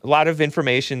have a lot of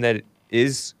information that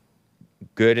is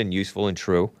good and useful and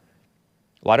true.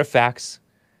 A lot of facts.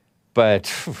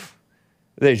 But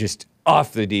they're just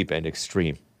off the deep end,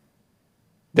 extreme.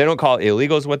 They don't call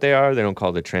illegals what they are. They don't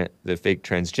call the fake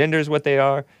transgenders what they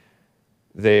are.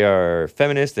 They are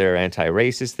feminists. They're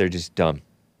anti-racist. They're just dumb.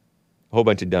 A whole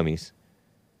bunch of dummies.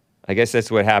 I guess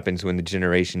that's what happens when the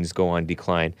generations go on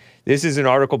decline. This is an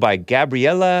article by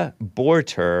Gabriella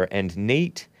Borter and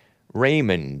Nate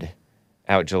Raymond,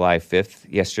 out July 5th,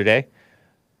 yesterday.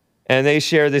 And they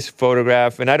share this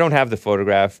photograph, and I don't have the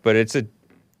photograph, but it's a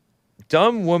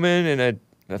dumb woman in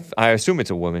I assume it's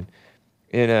a woman,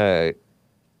 in a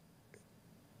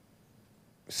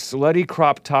slutty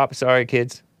crop top, sorry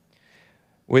kids,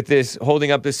 with this,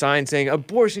 holding up the sign saying,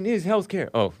 abortion is healthcare.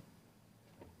 Oh,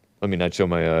 let me not show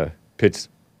my pits.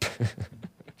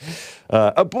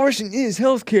 Abortion is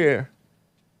healthcare.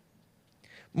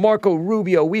 Marco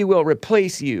Rubio, we will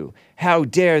replace you. How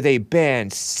dare they ban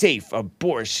safe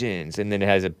abortions? And then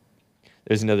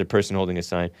there's another person holding a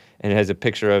sign, and it has a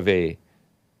picture of a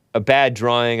bad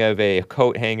drawing of a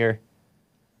coat hanger.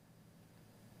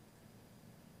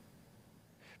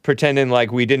 Pretending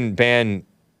like we didn't ban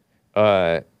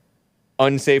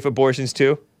unsafe abortions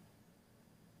too.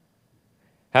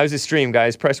 How's the stream,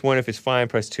 guys? Press 1 if it's fine,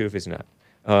 press 2 if it's not.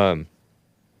 And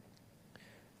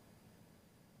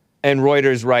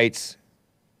Reuters writes,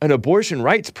 an abortion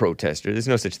rights protester, there's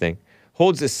no such thing,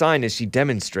 holds a sign as she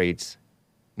demonstrates,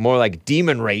 more like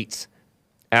demon rates,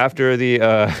 after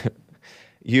the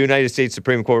United States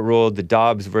Supreme Court ruled the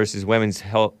Dobbs versus Women's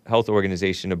Health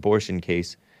Organization abortion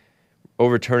case,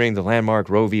 overturning the landmark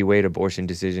Roe v. Wade abortion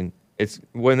decision. It's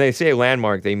when they say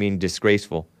landmark, they mean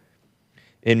disgraceful.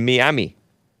 In Miami,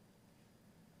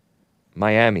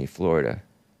 Florida.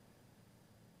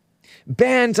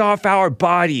 Bands off our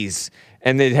bodies.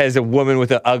 And it has a woman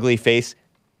with an ugly face.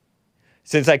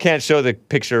 Since I can't show the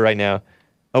picture right now,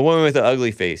 a woman with an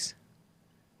ugly face.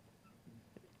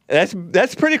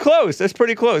 That's pretty close. That's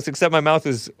pretty close, except my mouth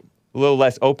is a little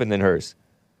less open than hers.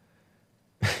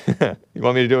 You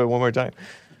want me to do it one more time?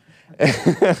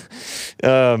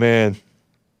 Oh, man.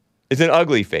 It's an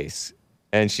ugly face.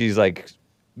 And she's like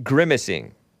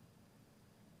grimacing.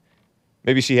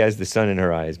 Maybe she has the sun in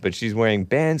her eyes, but she's wearing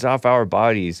bands off our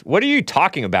bodies. What are you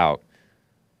talking about?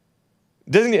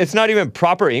 It's not even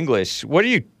proper English. What are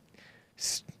you...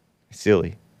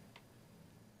 Silly.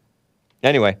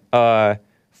 Anyway,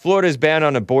 Florida's ban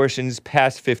on abortions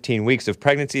past 15 weeks of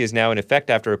pregnancy is now in effect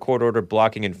after a court order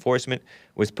blocking enforcement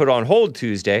was put on hold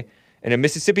Tuesday, and a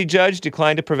Mississippi judge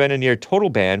declined to prevent a near total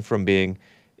ban from being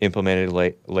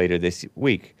implemented later this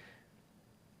week.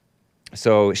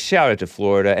 So shout out to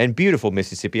Florida and beautiful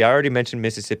Mississippi. I already mentioned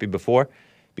Mississippi before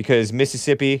because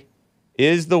Mississippi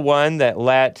is the one that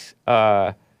let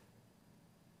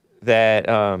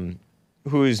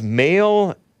whose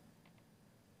male,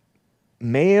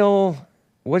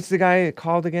 what's the guy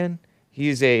called again?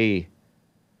 He's the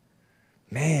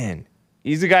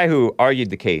guy who argued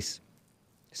the case.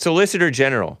 Solicitor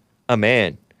General, a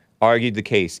man, argued the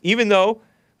case. Even though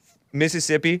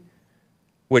Mississippi,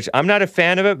 which I'm not a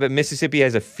fan of it, but Mississippi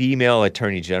has a female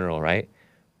attorney general, right?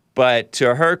 But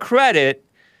to her credit,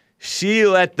 she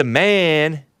had the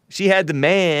man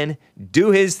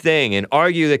do his thing and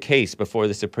argue the case before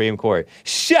the Supreme Court.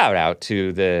 Shout out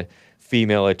to the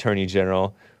female attorney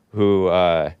general who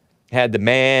had the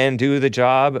man do the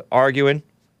job, arguing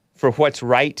for what's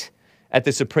right at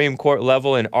the Supreme Court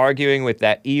level and arguing with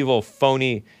that evil,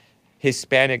 phony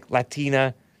Hispanic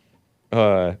Latina,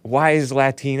 wise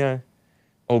Latina,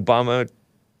 Obama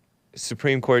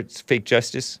Supreme Court's fake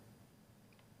justice.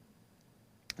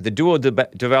 The dual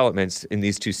developments in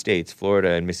these two states,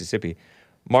 Florida and Mississippi,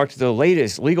 marked the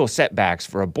latest legal setbacks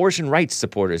for abortion rights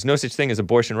supporters. No such thing as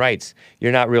abortion rights.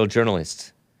 You're not real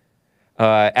journalists.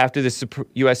 After the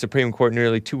U.S. Supreme Court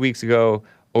nearly 2 weeks ago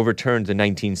overturned the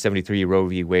 1973 Roe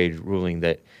v. Wade ruling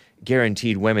that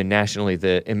guaranteed women nationally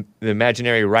the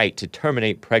imaginary right to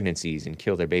terminate pregnancies and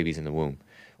kill their babies in the womb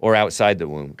or outside the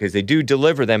womb, because they do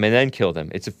deliver them and then kill them.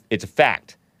 It's a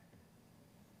fact.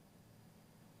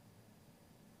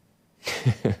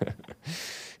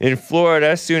 In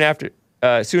Florida, soon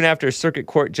after Circuit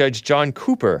Court Judge John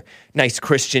Cooper, nice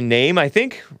Christian name, I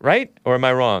think, right? Or am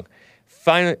I wrong?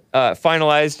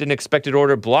 Finalized an expected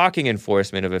order blocking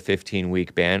enforcement of a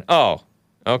 15-week ban. Oh,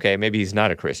 okay, maybe he's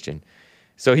not a Christian.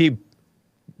 So he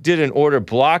did an order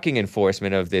blocking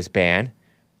enforcement of this ban.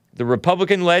 The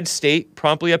Republican-led state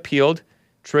promptly appealed,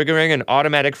 triggering an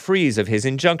automatic freeze of his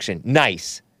injunction.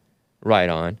 Nice. Right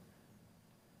on.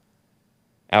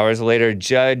 Hours later,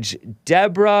 Judge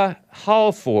Deborah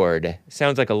Halford,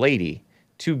 sounds like a lady,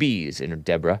 2 B's in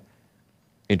Deborah,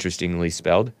 interestingly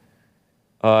spelled,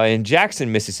 in Jackson,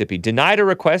 Mississippi, denied a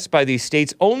request by the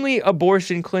state's only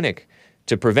abortion clinic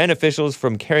to prevent officials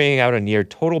from carrying out a near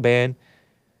total ban.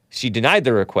 She denied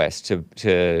the request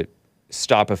to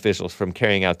stop officials from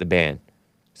carrying out the ban.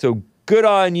 So good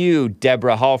on you,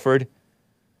 Deborah Halford.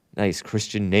 Nice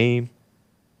Christian name.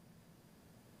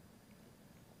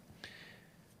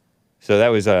 So that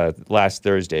was last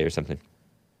Thursday or something.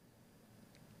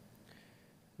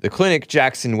 The clinic,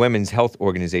 Jackson Women's Health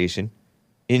Organization,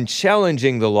 in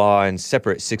challenging the law and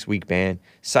separate 6-week ban,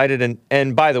 cited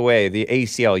and by the way, the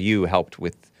ACLU helped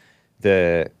with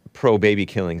the pro-baby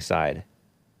killing side.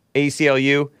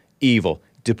 ACLU, evil,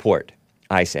 deport,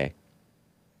 I say.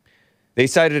 They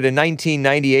cited a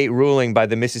 1998 ruling by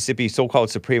the Mississippi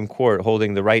so-called Supreme Court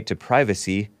holding the right to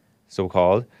privacy,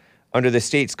 so-called, under the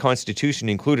state's constitution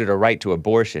included a right to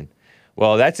abortion.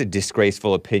 Well, that's a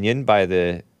disgraceful opinion by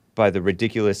the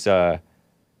ridiculous thing.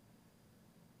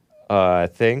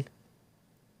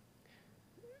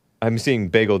 I'm seeing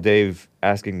Bagel Dave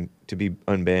asking to be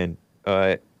unbanned.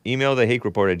 Email the Hake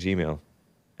Report at Gmail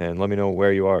and let me know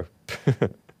where you are.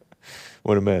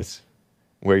 What a mess.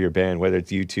 Where you're banned, whether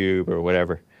it's YouTube or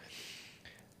whatever.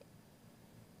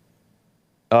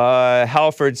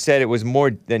 Halford said it was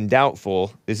more than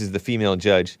doubtful, this is the female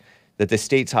judge, that the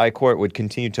state's high court would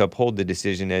continue to uphold the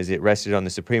decision as it rested on the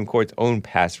Supreme Court's own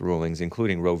past rulings,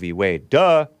 including Roe v. Wade.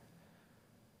 Duh!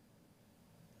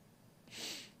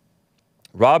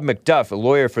 Rob McDuff, a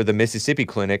lawyer for the Mississippi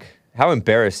clinic. How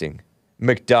embarrassing.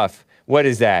 McDuff. What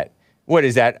is that? What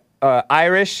is that?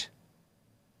 Irish?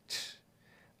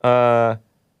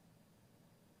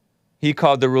 He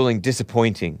called the ruling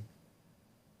disappointing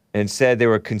and said they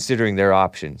were considering their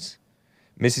options.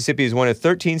 Mississippi is one of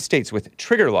 13 states with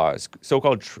trigger laws,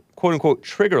 so-called quote-unquote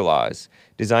trigger laws,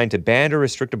 designed to ban or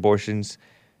restrict abortions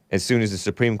as soon as the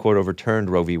Supreme Court overturned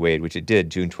Roe v. Wade, which it did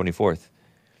June 24th.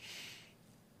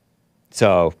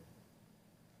 So,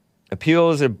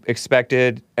 Appeals are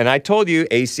expected, and I told you,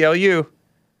 ACLU,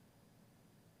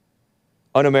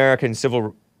 Un-American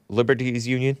Civil Liberties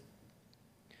Union,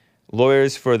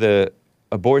 lawyers for the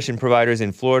abortion providers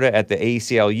in Florida at the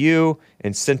ACLU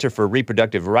and Center for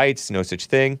Reproductive Rights, no such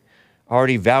thing,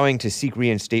 already vowing to seek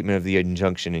reinstatement of the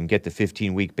injunction and get the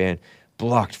 15-week ban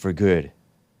blocked for good.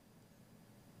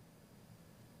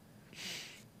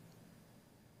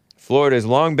 Florida has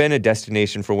long been a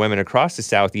destination for women across the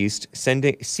Southeast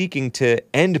seeking to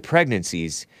end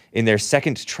pregnancies in their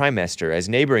second trimester, as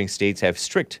neighboring states have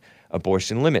strict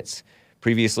abortion limits.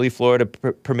 Previously, Florida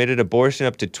permitted abortion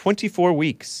up to 24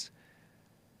 weeks.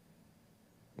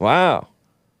 Wow.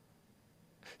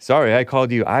 Sorry, I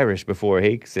called you Irish before,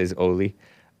 Hake, says Oli.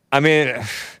 I mean,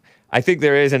 I think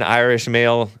there is an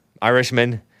Irishman,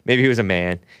 maybe he was a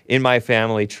man, in my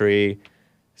family tree.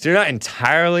 So you're not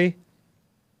entirely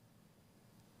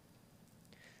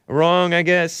wrong, I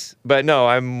guess. But no,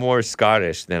 I'm more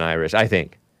Scottish than Irish, I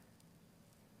think.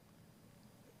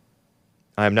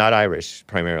 I'm not Irish,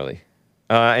 primarily.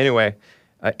 Anyway,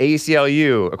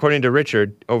 ACLU, according to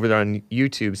Richard over there on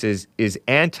YouTube, says, is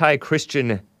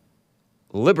anti-Christian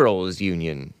liberals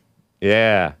union.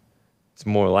 Yeah, it's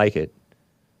more like it.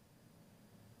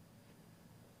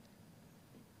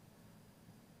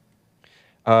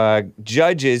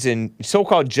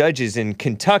 So-called judges in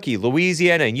Kentucky,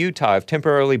 Louisiana, and Utah have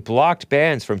temporarily blocked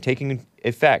bans from taking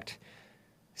effect.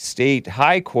 State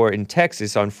High Court in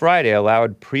Texas on Friday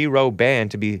allowed pre-Roe ban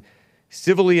to be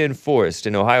civilly enforced,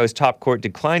 and Ohio's top court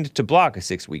declined to block a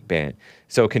 6-week ban.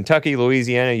 So Kentucky,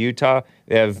 Louisiana, Utah,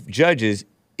 they have judges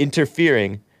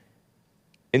interfering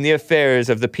in the affairs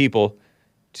of the people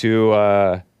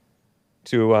to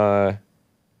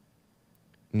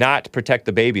not protect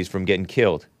the babies from getting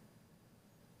killed.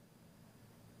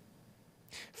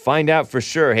 Find out for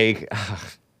sure, hey.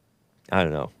 I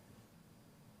don't know.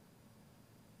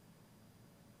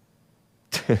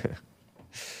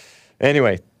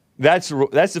 Anyway, that's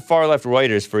the far left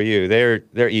Reuters for you.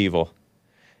 They're evil.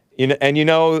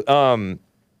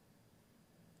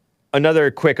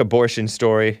 Another quick abortion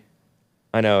story.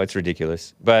 I know it's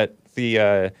ridiculous, but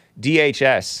the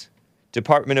DHS,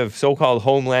 Department of so-called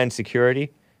Homeland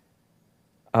Security,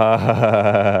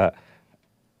 that's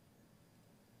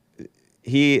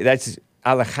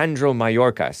Alejandro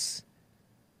Mayorkas,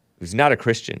 who's not a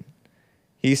Christian.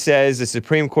 He says the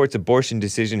Supreme Court's abortion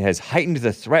decision has heightened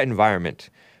the threat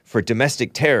environment for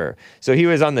domestic terror. So he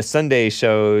was on the Sunday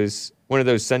shows, one of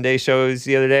those Sunday shows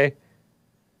the other day.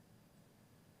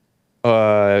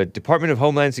 Department of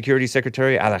Homeland Security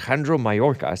Secretary Alejandro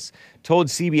Mayorkas told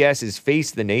CBS's Face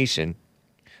the Nation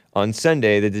on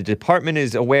Sunday that the department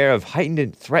is aware of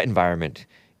heightened threat environment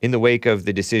in the wake of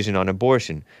the decision on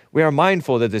abortion. We are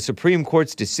mindful that the Supreme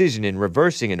Court's decision in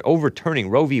reversing and overturning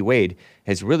Roe v. Wade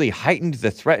has really heightened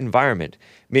the threat environment,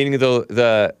 meaning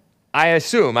I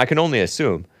can only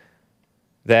assume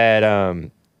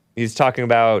that he's talking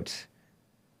about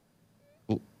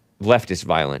leftist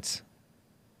violence.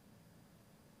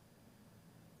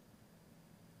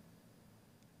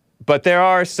 But there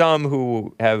are some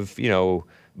who have,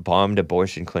 bombed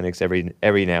abortion clinics every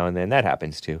now and then. That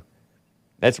happens too.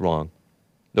 That's wrong.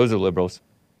 Those are liberals.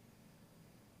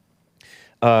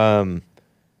 We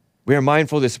are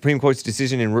mindful the Supreme Court's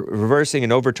decision in reversing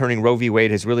and overturning Roe v.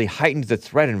 Wade has really heightened the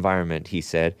threat environment, he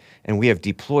said, and we have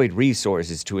deployed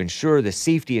resources to ensure the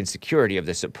safety and security of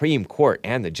the Supreme Court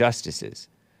and the justices.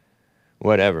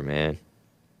 Whatever, man.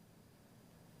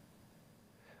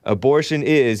 Abortion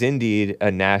is indeed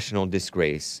a national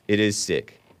disgrace. It is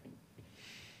sick.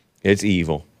 It's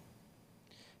evil.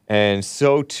 And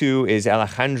so too is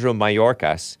Alejandro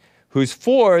Mayorkas, who's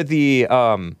for the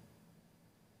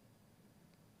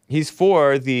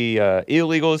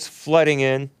illegals flooding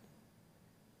in.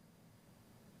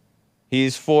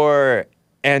 He's for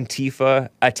Antifa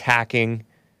attacking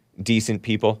decent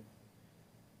people.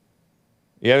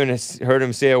 You haven't heard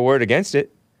him say a word against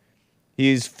it.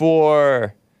 He's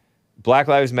for Black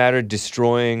Lives Matter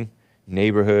destroying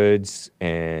neighborhoods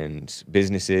and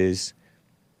businesses.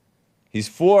 He's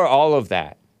for all of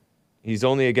that. He's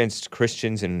only against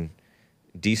Christians and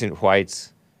decent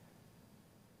whites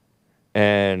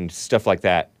and stuff like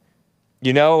that.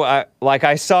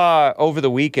 I saw over the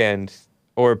weekend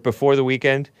or before the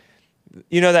weekend,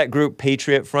 that group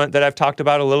Patriot Front that I've talked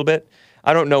about a little bit?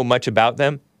 I don't know much about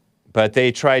them, but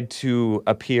they tried to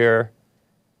appear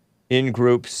in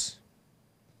groups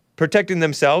protecting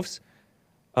themselves,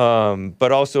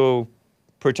 but also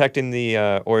protecting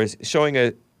or showing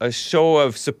a show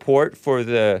of support for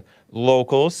the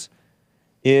locals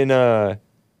in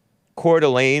Coeur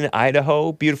d'Alene,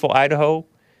 Idaho, beautiful Idaho.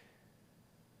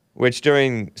 which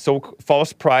during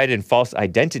False Pride and False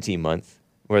Identity Month,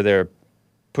 where they're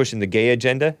pushing the gay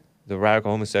agenda, the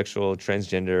radical homosexual,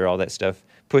 transgender, all that stuff,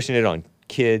 pushing it on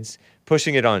kids,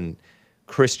 pushing it on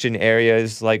Christian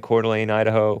areas like Coeur d'Alene,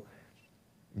 Idaho,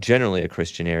 generally a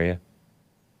Christian area.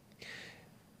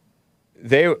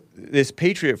 This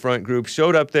Patriot Front group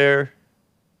showed up there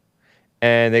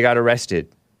and they got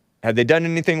arrested. Had they done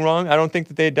anything wrong? I don't think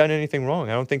that they had done anything wrong.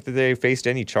 I don't think that they faced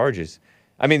any charges.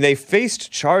 I mean, they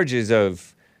faced charges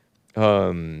of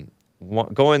going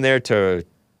there to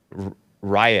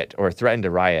riot or threaten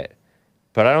to riot,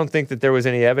 but I don't think that there was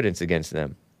any evidence against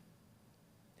them.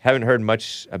 Haven't heard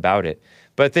much about it.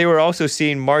 But they were also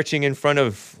seen marching in front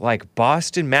of, like,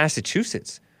 Boston,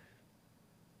 Massachusetts.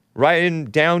 Right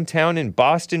in downtown in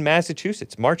Boston,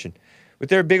 Massachusetts, marching with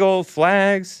their big old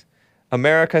flags,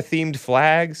 America-themed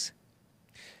flags,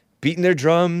 beating their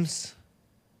drums,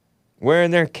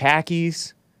 wearing their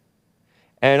khakis.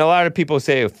 And a lot of people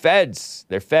say, feds,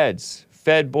 they're feds,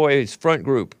 Fed Boys Front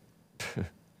Group.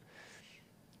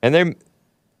 And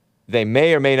they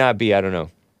may or may not be, I don't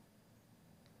know.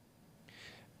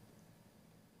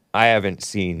 I haven't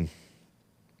seen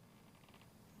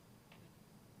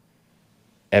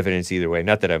evidence either way.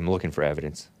 Not that I'm looking for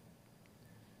evidence.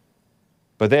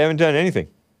 But they haven't done anything.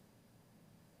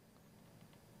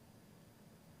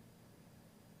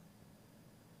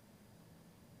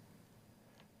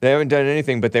 They haven't done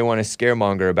anything, but they want to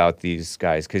scaremonger about these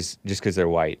guys just because they're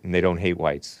white and they don't hate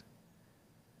whites.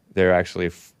 They're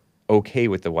actually okay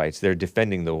with the whites. They're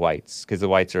defending the whites because the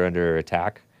whites are under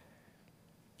attack.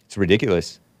 It's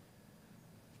ridiculous.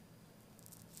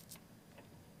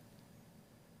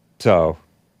 So,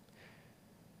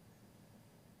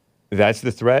 that's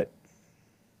the threat.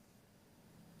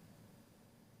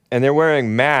 And they're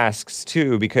wearing masks,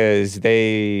 too, because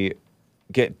they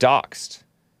get doxxed.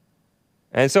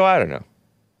 And so, I don't know.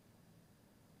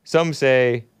 Some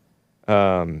say,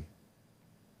 that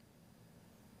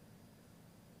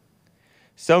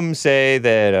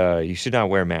you should not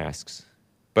wear masks.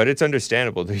 But it's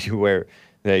understandable that you wear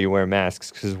masks,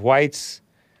 because whites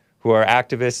who are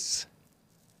activists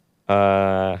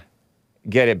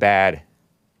get it bad.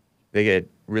 They get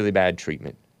really bad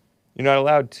treatment. You're not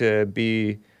allowed to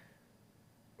be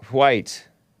white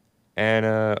and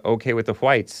okay with the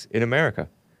whites in America.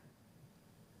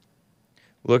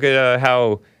 Look at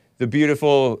how the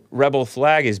beautiful rebel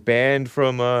flag is banned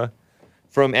from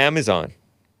Amazon,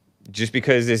 just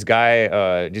because this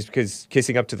guy, just because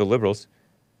kissing up to the liberals.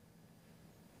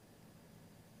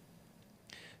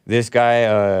 This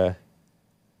guy,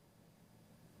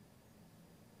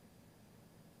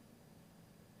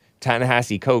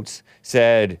 Ta-Nehisi Coates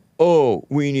said, "Oh,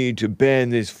 we need to ban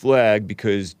this flag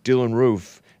because Dylan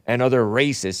Roof and other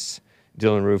racists,"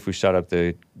 Dylan Roof, who shot up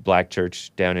the black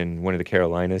church down in one of the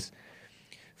Carolinas,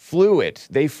 "flew it.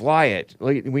 They fly it.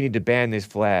 We need to ban this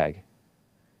flag."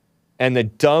 And the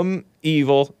dumb,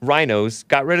 evil rhinos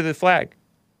got rid of the flag.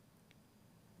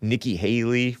 Nikki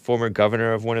Haley, former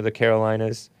governor of one of the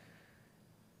Carolinas,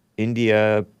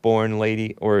 India-born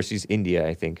lady, or she's India,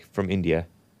 I think, from India.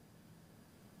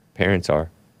 Parents are.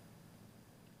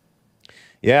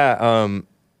 Yeah,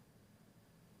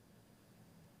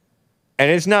 and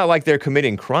it's not like they're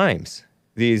committing crimes,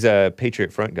 these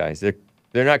Patriot Front guys. They're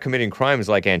not committing crimes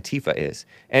like Antifa is.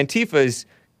 Antifa's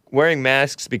wearing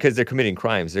masks because they're committing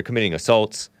crimes. They're committing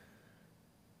assaults,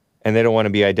 and they don't want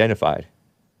to be identified.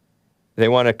 They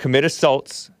want to commit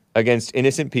assaults against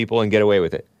innocent people and get away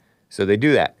with it. So they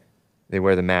do that. They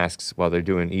wear the masks while they're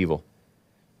doing evil.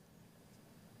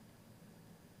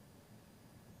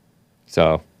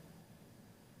 So,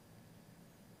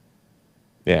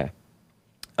 yeah.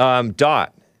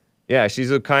 Dot. Yeah,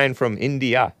 she's a kind from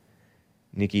India.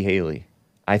 Nikki Haley,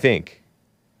 I think.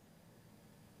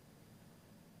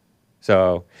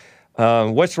 So,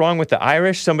 what's wrong with the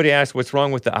Irish? Somebody asked, what's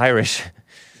wrong with the Irish?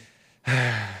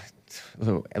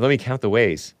 Let me count the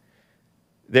ways.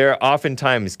 They're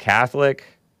oftentimes Catholic.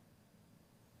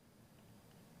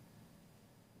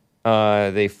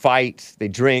 They fight. They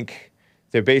drink.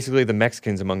 They're basically the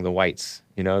Mexicans among the whites.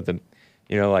 You know,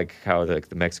 like how the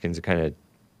Mexicans are kind of.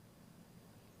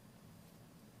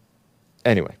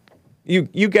 Anyway,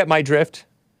 you get my drift.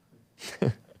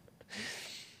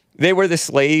 They were the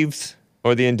slaves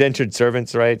or the indentured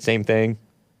servants, right? Same thing.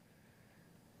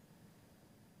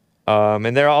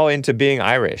 And they're all into being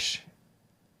Irish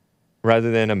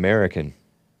rather than American.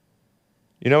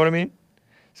 You know what I mean?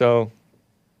 So,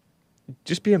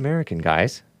 just be American,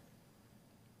 guys.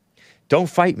 Don't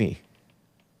fight me.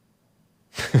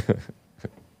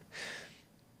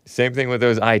 Same thing with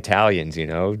those Italians, you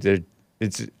know. It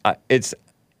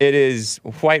is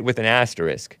white with an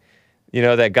asterisk. You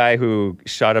know, that guy who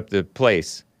shot up the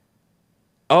place.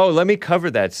 Oh, let me cover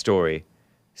that story.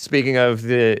 Speaking of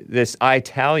this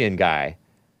Italian guy.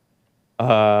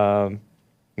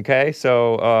 Okay,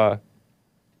 so,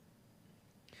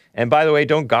 and by the way,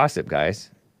 don't gossip,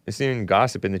 guys. There's even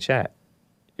gossip in the chat.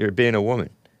 You're being a woman.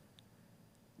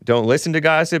 Don't listen to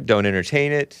gossip. Don't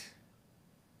entertain it.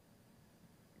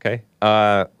 Okay.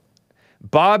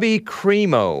 Bobby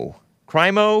Crimo.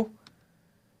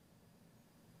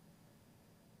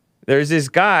 There's this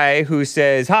guy who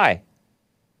says, hi.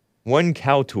 One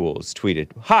Cow Tools tweeted,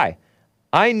 hi,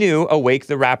 I knew Awake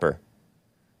the Rapper.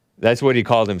 That's what he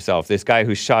called himself. This guy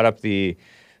who shot up the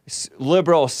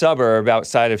liberal suburb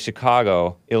outside of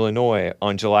Chicago, Illinois,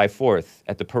 on July 4th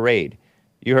at the parade.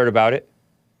 You heard about it?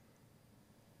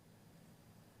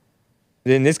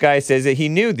 Then this guy says that he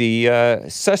knew the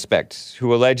suspect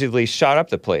who allegedly shot up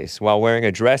the place while wearing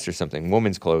a dress or something,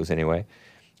 woman's clothes anyway.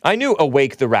 I knew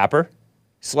Awake the Rapper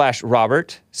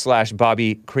 /Robert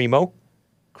 /Bobby Crimo.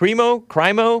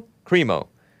 Crimo.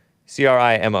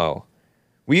 C-R-I-M-O.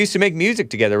 We used to make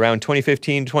music together around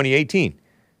 2015, 2018.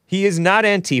 He is not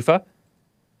Antifa.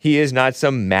 He is not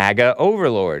some MAGA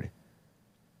overlord.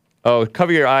 Oh,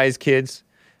 cover your eyes, kids.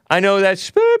 I know that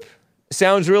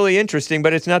sounds really interesting,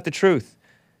 but it's not the truth.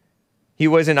 He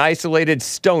was an isolated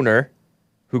stoner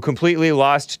who completely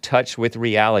lost touch with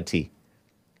reality.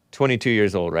 22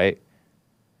 years old, right?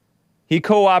 He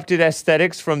co-opted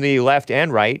aesthetics from the left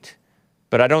and right,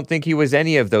 but I don't think he was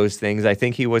any of those things. I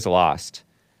think he was lost.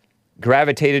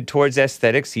 Gravitated towards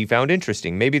aesthetics he found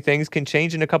interesting. Maybe things can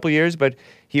change in a couple years, but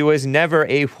he was never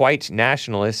a white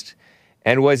nationalist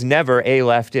and was never a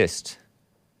leftist.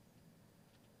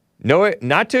 No,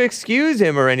 not to excuse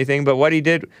him or anything, but what he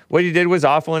did was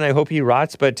awful, and I hope he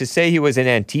rots. But to say he was an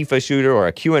Antifa shooter or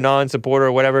a QAnon supporter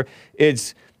or whatever,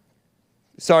 it's,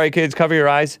 sorry kids, cover your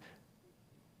eyes.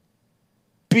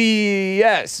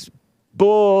 BS,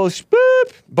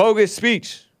 bogus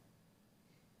speech.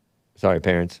 Sorry,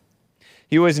 parents.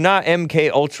 He was not MK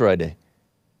Ultra'd.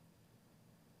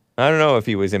 I don't know if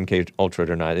he was MK Ultra'd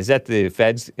or not. Is that the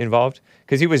feds involved?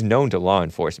 Because he was known to law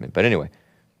enforcement. But anyway.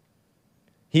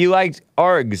 He liked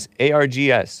ARGs,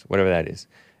 A-R-G-S, whatever that is,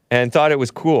 and thought it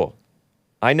was cool.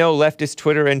 I know leftist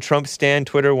Twitter and Trump stan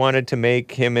Twitter wanted to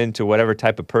make him into whatever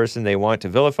type of person they want to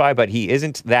vilify, but he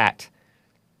isn't that.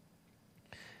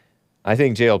 I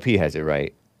think JLP has it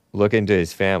right. Look into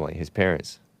his family, his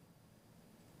parents.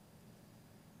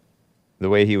 The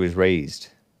way he was raised.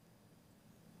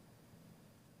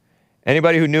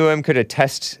 Anybody who knew him could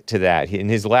attest to that. In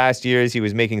his last years, he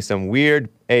was making some weird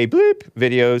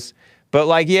videos. But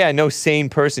like, yeah, no sane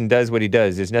person does what he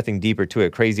does. There's nothing deeper to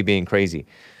it. Crazy being crazy.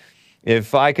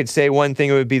 If I could say one thing,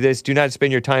 it would be this. Do not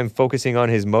spend your time focusing on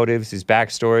his motives, his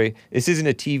backstory. This isn't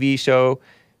a TV show.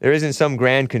 There isn't some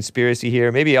grand conspiracy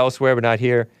here. Maybe elsewhere, but not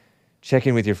here. Check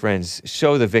in with your friends.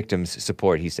 Show the victims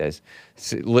support, he says.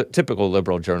 Typical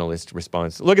liberal journalist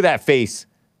response. Look at that face.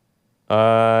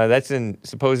 That's in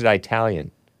supposed Italian.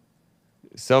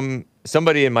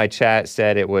 Somebody in my chat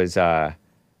said it was...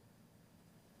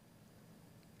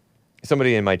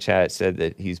 Somebody in my chat said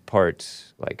that he's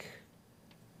part, like,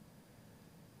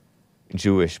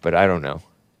 Jewish, but I don't know.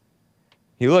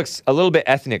 He looks a little bit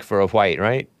ethnic for a white,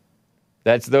 right?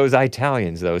 That's those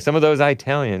Italians, though. Some of those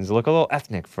Italians look a little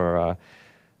ethnic for,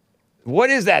 what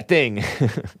is that thing?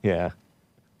 Yeah.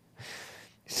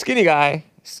 Skinny guy,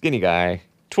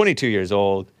 22 years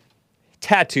old,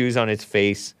 tattoos on his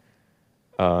face.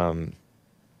 Who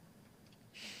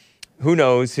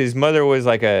knows? His mother was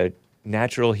like a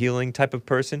natural healing type of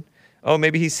person. Oh,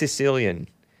 maybe he's Sicilian.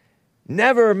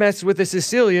 Never mess with a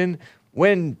Sicilian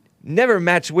never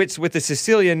match wits with a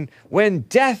Sicilian when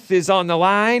death is on the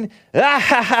line. Ah,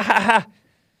 ha, ha, ha,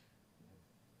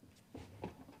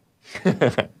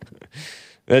 ha.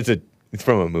 It's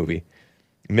from a movie.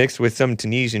 Mixed with some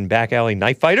Tunisian back alley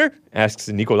knife fighter? Asks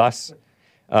Nicolas.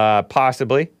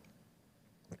 Possibly.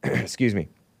 Excuse me.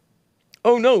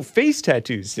 Oh no, face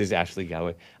tattoos, says Ashley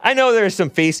Galloway. I know there are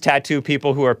some face tattoo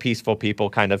people who are peaceful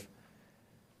people, kind of.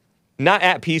 Not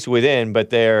at peace within, but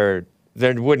they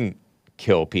wouldn't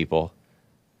kill people.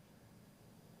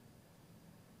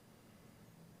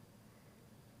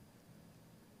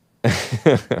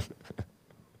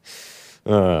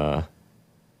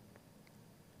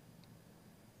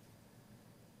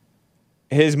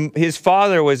 His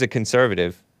father was a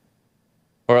conservative,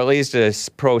 or at least a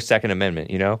pro-Second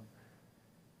Amendment, you know?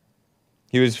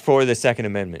 He was for the Second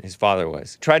Amendment, his father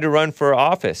was. Tried to run for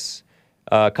office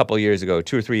a couple years ago,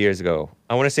 2 or 3 years ago.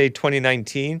 I want to say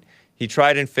 2019. He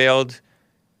tried and failed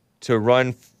to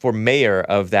run for mayor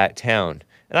of that town.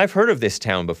 And I've heard of this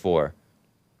town before.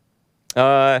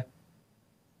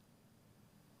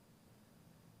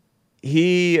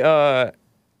 he tried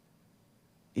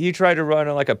to run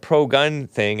like a pro-gun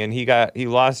thing, and he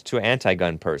lost to an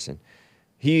anti-gun person.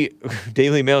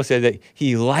 Daily Mail said that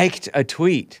he liked a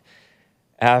tweet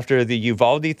after the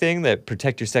Uvalde thing that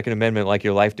protect your Second Amendment like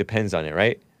your life depends on it,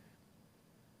 right?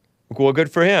 Well,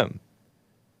 good for him.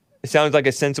 It sounds like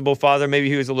a sensible father. Maybe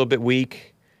he was a little bit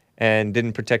weak and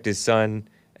didn't protect his son,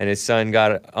 and his son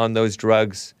got on those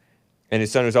drugs, and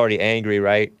his son was already angry,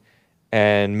 right?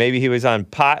 And maybe he was on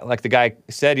pot, like the guy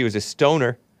said, he was a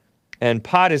stoner, and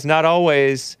pot is not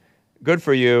always good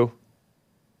for you.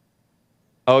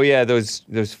 Oh yeah, those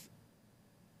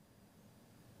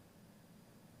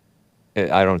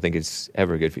I don't think it's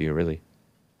ever good for you, really,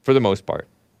 for the most part.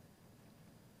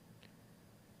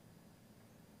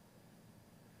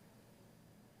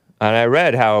 And I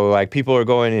read how like people are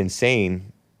going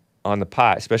insane on the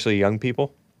pot, especially young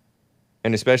people,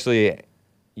 and especially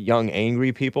young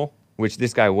angry people, which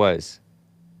this guy was.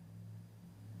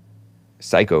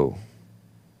 Psycho.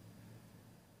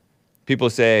 People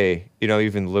say,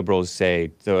 even liberals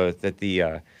say that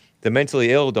the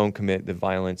mentally ill don't commit the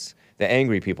violence, the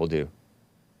angry people do.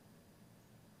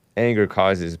 Anger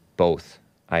causes both,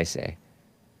 I say.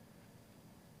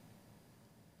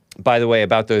 By the way,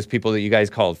 about those people that you guys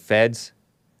called feds,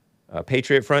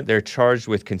 Patriot Front, they're charged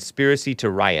with conspiracy to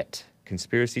riot.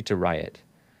 Conspiracy to riot.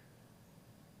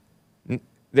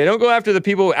 They don't go after the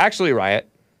people who actually riot.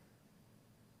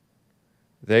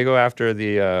 They go after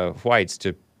the whites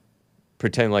to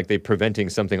pretend like they're preventing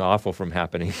something awful from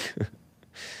happening.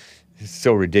 It's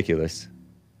so ridiculous.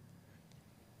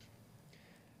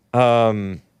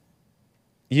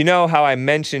 You know how I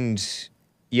mentioned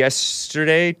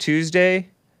yesterday, Tuesday,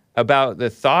 about the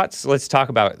thoughts? Let's talk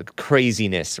about the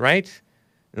craziness, right?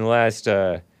 In the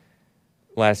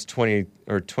last 20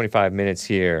 or 25 minutes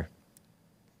here.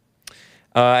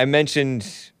 I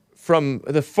mentioned from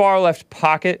the far left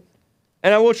pocket,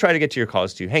 and I will try to get to your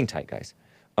calls too. Hang tight, guys.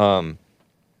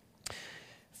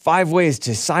 5 ways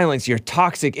to silence your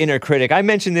toxic inner critic. I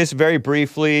mentioned this very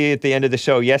briefly at the end of the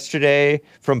show yesterday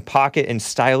from Pocket and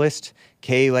Stylist,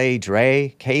 Kaylee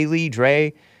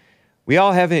Dre. We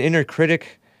all have an inner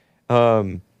critic.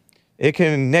 It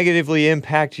can negatively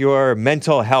impact your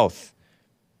mental health.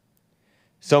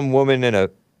 Some woman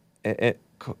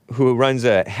who runs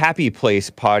a Happy Place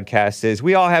podcast says,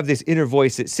 we all have this inner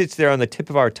voice that sits there on the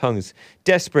tip of our tongues,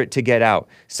 desperate to get out.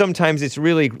 Sometimes it's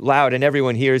really loud and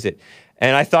everyone hears it.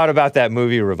 And I thought about that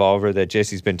movie Revolver that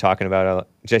Jesse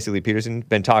Lee Peterson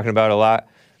been talking about a lot.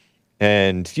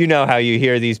 And you know how you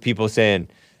hear these people saying,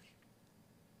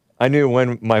 I knew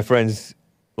when my friends,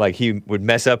 like he would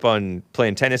mess up on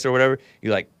playing tennis or whatever,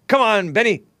 you're like, come on,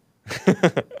 Benny.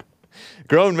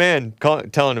 Grown man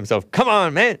telling himself, come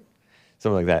on, man.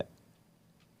 Something like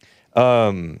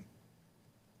that.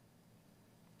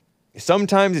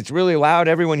 Sometimes it's really loud,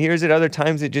 everyone hears it. Other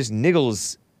times it just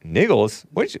niggles. Niggles?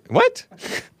 What?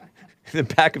 In the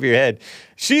back of your head.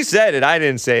 She said it, I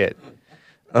didn't say it.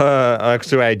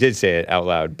 Actually, I did say it out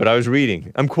loud, but I was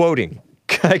reading. I'm quoting.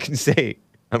 I can say,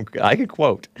 I can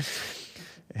quote.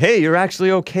 Hey, you're actually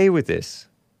okay with this.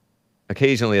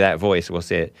 Occasionally that voice will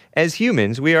say it. As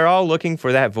humans, we are all looking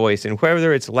for that voice, and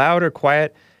whether it's loud or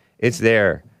quiet, it's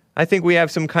there. I think we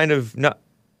have some kind of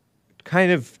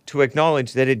to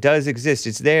acknowledge that it does exist.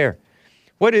 It's there.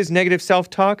 What is negative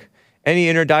self-talk? Any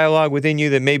inner dialogue within you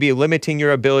that may be limiting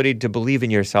your ability to believe in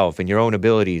yourself and your own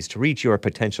abilities to reach your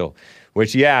potential.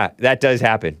 Which, yeah, that does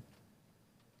happen.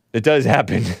 It does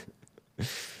happen.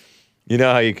 You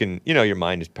know how you can, your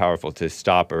mind is powerful to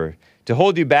stop or to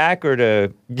hold you back or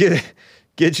to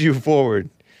get you forward.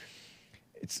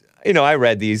 It's, I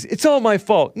read these. It's all my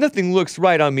fault. Nothing looks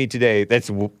right on me today.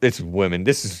 That's women.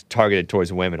 This is targeted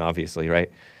towards women, obviously,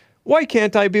 right? Why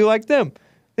can't I be like them?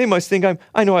 They must think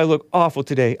I know I look awful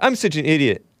today. I'm such an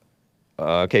idiot.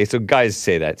 Okay, so guys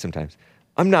say that sometimes.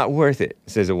 I'm not worth it,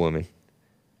 says a woman.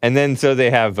 And then so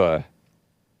they have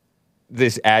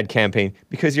this ad campaign,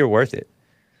 because you're worth it.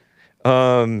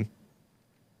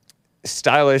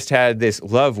 Stylist had this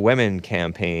Love Women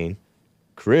campaign.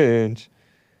 Cringe.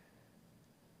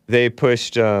 They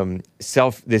pushed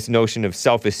this notion of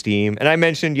self-esteem. And I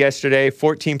mentioned yesterday,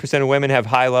 14% of women have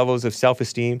high levels of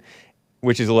self-esteem,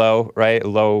 which is low, right?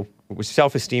 Low. With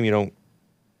self-esteem,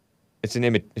 it's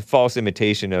an false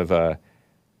imitation of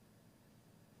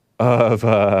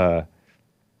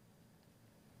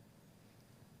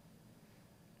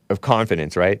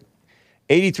confidence, right?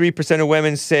 83% of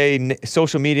women say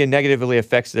social media negatively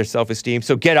affects their self-esteem.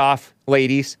 So get off,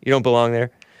 ladies. You don't belong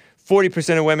there.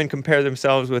 40% of women compare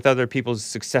themselves with other people's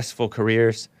successful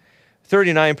careers.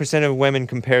 39% of women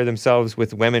compare themselves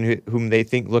with women whom they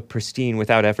think look pristine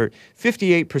without effort.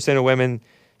 58% of women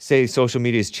say social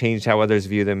media has changed how others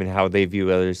view them and how they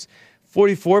view others.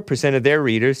 44% of their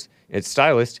readers, it's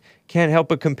stylists, can't help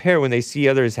but compare when they see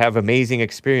others have amazing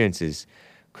experiences.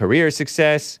 Career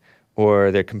success,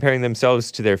 or they're comparing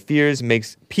themselves to their peers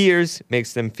makes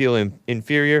them feel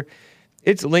inferior.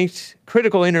 It's linked,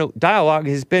 critical inner dialogue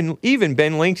has even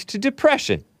been linked to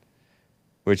depression,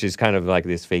 which is kind of like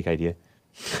this fake idea.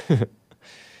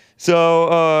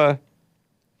 So,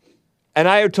 and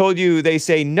I have told you they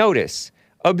say notice,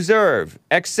 observe,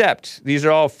 accept. These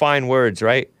are all fine words,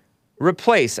 right?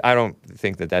 Replace, I don't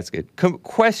think that's good.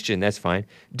 Question, that's fine.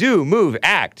 Do, move,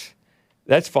 act.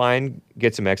 That's fine.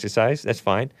 Get some exercise, that's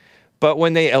fine. But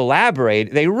when they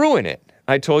elaborate, they ruin it.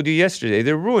 I told you yesterday,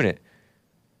 they ruin it.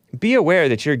 Be aware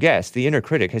that your guest, the inner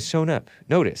critic, has shown up.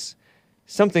 Notice.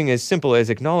 Something as simple as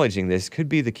acknowledging this could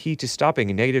be the key to stopping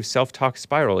a negative self-talk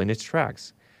spiral in its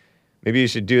tracks. Maybe you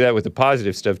should do that with the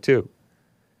positive stuff too.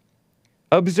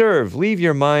 Observe, leave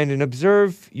your mind and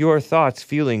observe your thoughts,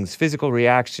 feelings, physical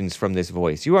reactions from this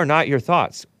voice. You are not your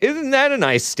thoughts. Isn't that a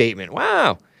nice statement?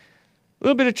 Wow. A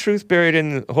little bit of truth buried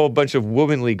in a whole bunch of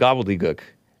womanly gobbledygook.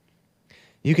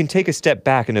 You can take a step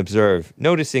back and observe,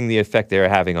 noticing the effect they are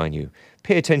having on you.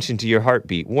 Pay attention to your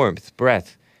heartbeat, warmth,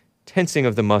 breath, tensing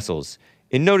of the muscles.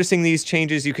 In noticing these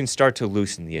changes, you can start to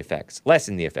lessen the effects,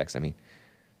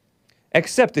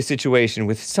 Accept the situation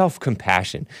with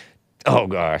self-compassion. Oh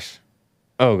gosh.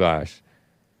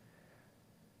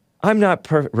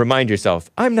 Remind yourself,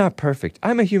 I'm not perfect.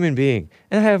 I'm a human being,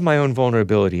 and I have my own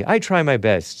vulnerability. I try my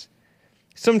best.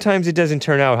 Sometimes it doesn't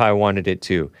turn out how I wanted it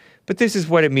to, but this is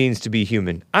what it means to be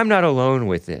human. I'm not alone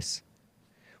with this.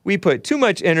 We put too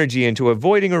much energy into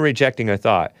avoiding or rejecting a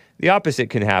thought. The opposite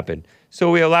can happen,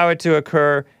 so we allow it to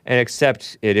occur and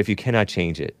accept it if you cannot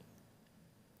change it.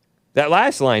 That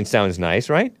last line sounds nice,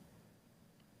 right?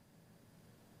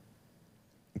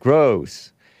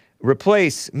 Grows.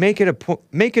 Replace. Make it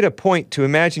a point to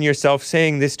imagine yourself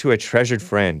saying this to a treasured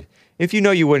friend. If you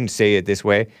know you wouldn't say it this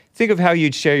way, think of how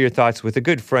you'd share your thoughts with a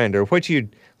good friend or what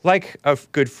you'd like a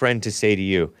good friend to say to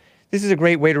you. This is a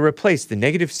great way to replace the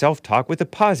negative self-talk with a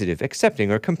positive,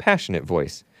 accepting, or compassionate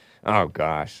voice. Oh,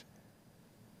 gosh.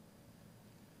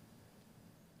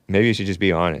 Maybe you should just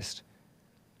be honest.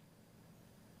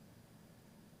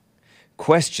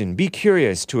 Question. Be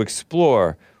curious to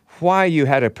explore why you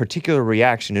had a particular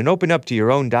reaction and open up to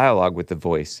your own dialogue with the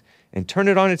voice and turn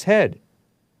it on its head.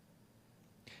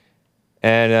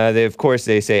 And of course,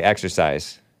 they say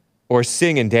exercise or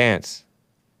sing and dance.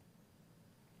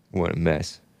 What a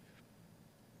mess.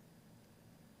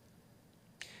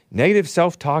 Negative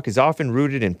self-talk is often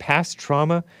rooted in past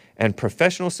trauma, and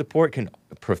professional support,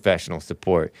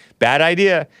 bad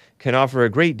idea, can offer a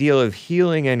great deal of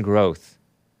healing and growth.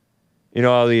 You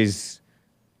know, all these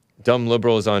dumb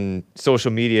liberals on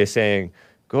social media saying,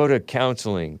 go to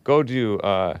counseling, go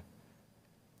to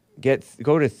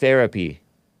therapy.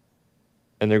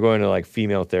 And they're going to like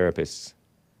female therapists.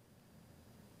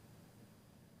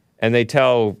 And they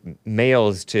tell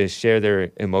males to share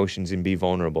their emotions and be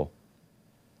vulnerable.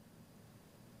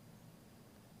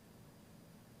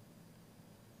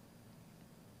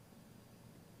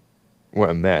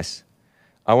 What a mess.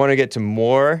 I want to get to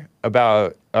more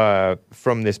about,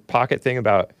 from this pocket thing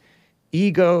about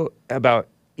ego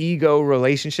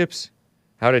relationships,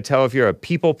 how to tell if you're a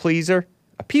people pleaser.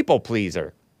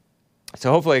 So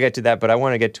hopefully I get to that, but I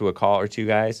want to get to a call or two,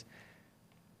 guys.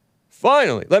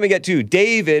 Finally, let me get to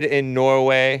David in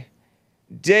Norway.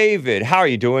 David, how are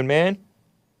you doing, man?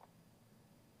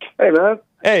 Hey, man.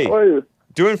 Hey. How are you?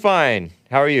 Doing fine.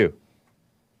 How are you?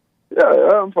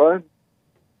 Yeah, I'm fine.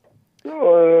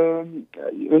 So,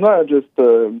 I just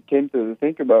came to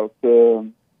think about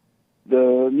the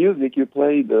music you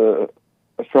played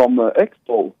from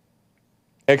Extol.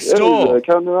 Extol? Yeah,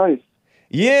 kind of nice.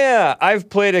 Yeah, I've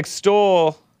played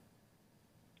Extol.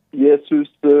 Jesus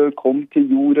kom til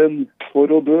jorden for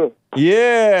å dø.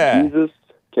 Yeah. Jesus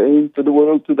came to the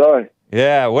world to die.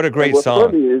 Yeah, what a great what's song.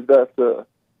 What's funny is that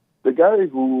the guy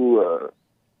who,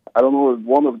 I don't know,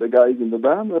 one of the guys in the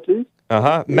band at least.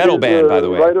 Metal band, by the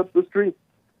way. Right up the street.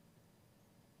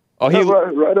 Oh,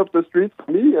 right up the street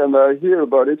from me, and I hear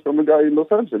about it from a guy in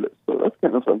Los Angeles. So that's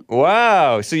kind of fun.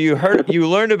 Wow. So you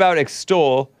learned about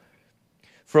Extol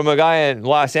from a guy in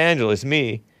Los Angeles,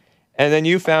 me, and then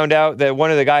you found out that one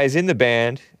of the guys in the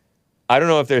band, I don't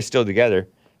know if they're still together,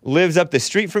 lives up the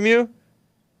street from you?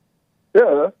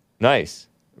 Yeah. Nice.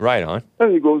 Right on.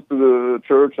 And he goes to the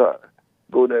church. I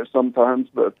go there sometimes,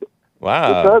 but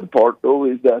wow. The sad part, though,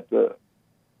 is that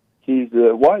his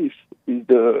wife is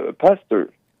the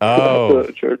pastor of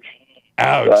the church.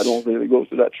 Ouch. So I don't really go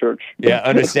to that church. Yeah,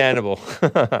 understandable.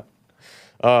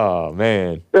 Oh,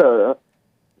 man. Yeah.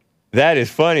 That is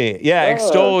funny. Yeah,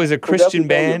 Extol is a Christian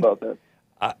band. About that.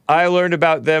 I learned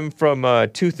about them from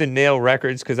Tooth and Nail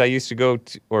Records because I used to go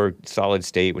to, or Solid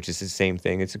State, which is the same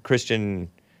thing. It's a Christian,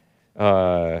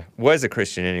 was a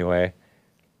Christian anyway,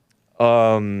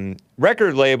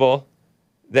 record label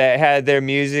that had their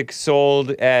music sold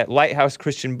at Lighthouse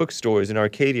Christian bookstores in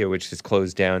Arcadia, which is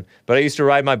closed down. But I used to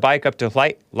ride my bike up to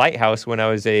Lighthouse when I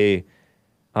was in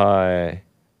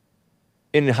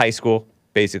high school,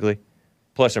 basically,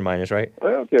 plus or minus, right?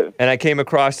 Okay. And I came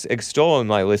across Extol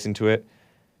and I listened to it.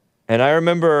 And I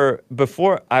remember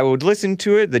before I would listen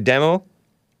to it, the demo,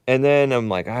 and then I'm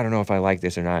like, I don't know if I like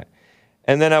this or not.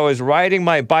 And then I was riding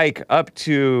my bike up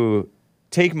to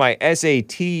take my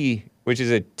SAT, which is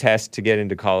a test to get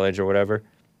into college or whatever,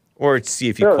 or see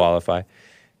if you qualify.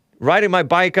 Riding my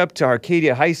bike up to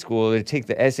Arcadia High School to take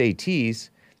the SATs,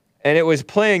 and it was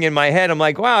playing in my head. I'm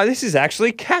like, wow, this is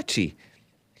actually catchy.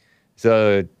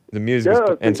 So the music,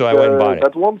 and so I went and bought it.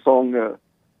 That one song,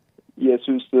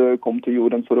 Jesus kom till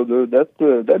jorden för att dö,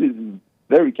 that is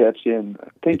very catchy, and I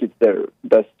think it's their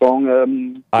best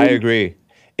song. I agree.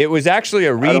 It was actually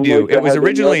a redo. It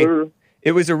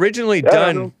was originally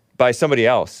done by somebody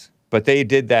else, but they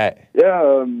did that. Yeah,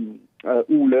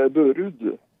 Ole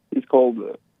Børud, he's called.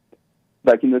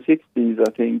 Back in the 60s,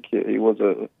 I think it was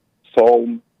a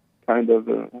psalm kind of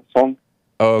song.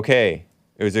 Oh, okay.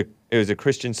 It was a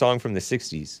Christian song from the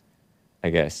 60s, I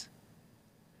guess.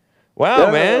 Wow,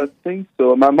 yeah, man. I think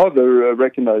so. My mother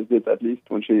recognized it, at least,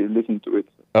 when she listened to it.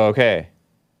 Okay.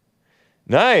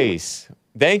 Nice.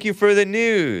 Thank you for the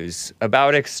news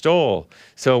about Extol.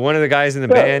 So one of the guys in the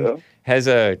band has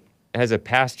a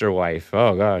pastor wife.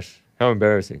 Oh, gosh. How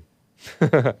embarrassing.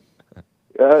 Yeah.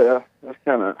 That's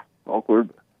kind of awkward.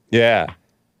 Yeah.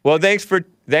 Well, thanks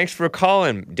for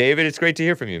calling, David. It's great to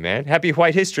hear from you, man. Happy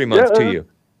White History Month to you.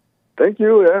 Thank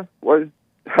you. Yeah.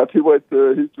 Happy White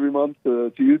History Month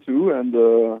to you too. And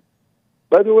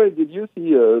by the way, did you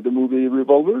see the movie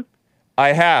Revolver?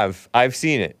 I have. I've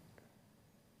seen it.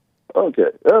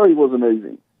 Okay. Oh, it was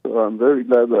amazing. So I'm very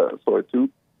glad I saw it too.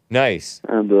 Nice.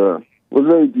 And it was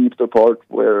very deep, the part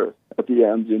where at the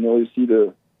end, you see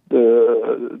the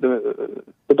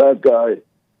bad guy.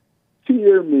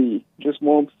 Fear me. Just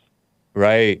wants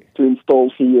to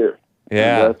install fear. Yeah.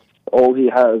 And that's all he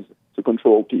has to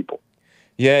control people.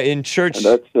 Yeah, in church. And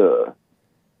that's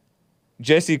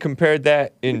Jesse compared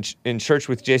that in church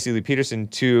with Jesse Lee Peterson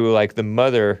to like the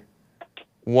mother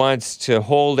wants to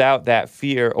hold out that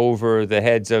fear over the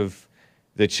heads of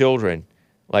the children.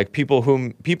 Like people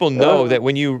know that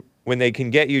when they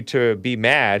can get you to be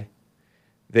mad,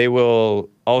 they will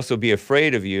also be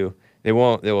afraid of you. They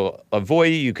will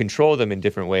avoid you. You control them in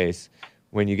different ways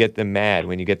when you get them mad,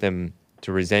 when you get them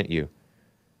to resent you.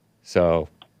 So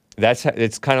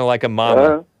it's kind of like a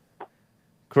mama.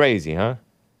 Crazy, huh?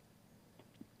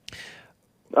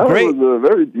 That Great. was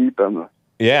very deep, and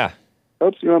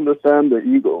helps you understand the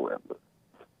ego. And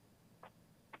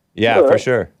for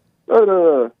sure. But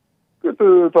good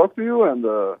to talk to you, and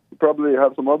probably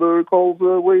have some other calls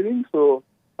waiting. So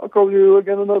I'll call you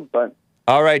again another time.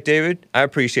 All right, David. I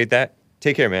appreciate that.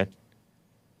 Take care, man.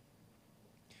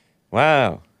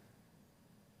 Wow.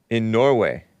 In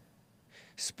Norway.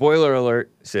 Spoiler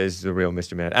alert, says the real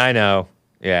Mr. Man. I know.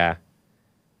 Yeah.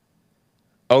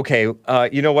 Okay,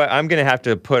 you know what? I'm going to have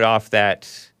to put off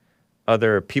that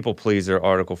other people pleaser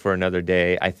article for another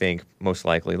day, I think, most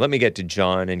likely. Let me get to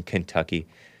John in Kentucky.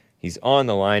 He's on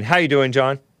the line. How you doing,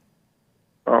 John?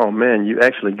 Oh, man, you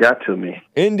actually got to me.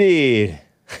 Indeed.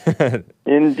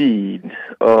 Indeed.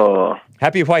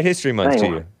 Happy White History Month to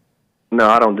you. No,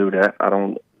 I don't do that. I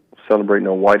don't celebrate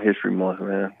no White History Month,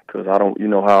 man, because you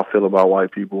know how I feel about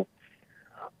white people.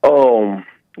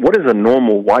 What is a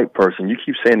normal white person? You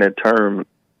keep saying that term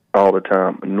all the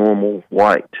time, normal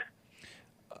white.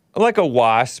 Like a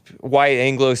WASP, white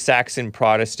Anglo-Saxon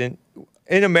Protestant.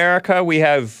 In America, we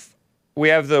have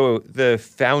the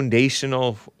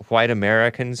foundational white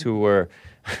Americans who were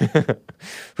the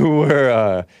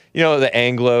Anglos.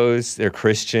 They're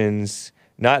Christians,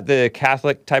 not the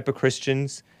Catholic type of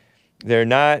Christians. They're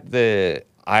not the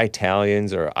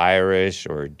Italians or Irish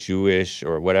or Jewish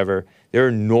or whatever. They're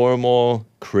normal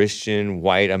Christian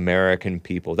white American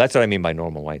people. That's what I mean by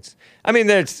normal whites. I mean,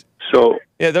 those are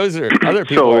other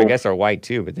people. I guess are white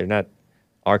too, but they're not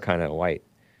our kind of white.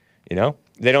 You know,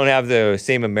 they don't have the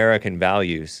same American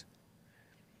values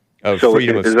of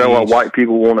freedom of speech. Is that why white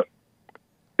people want to?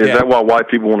 Is that why white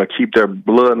people want to keep their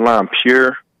bloodline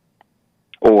pure,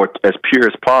 or as pure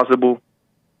as possible?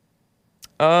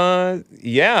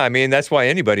 Yeah, I mean, that's why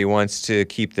anybody wants to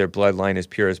keep their bloodline as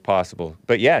pure as possible.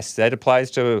 But yes, that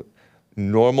applies to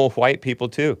normal white people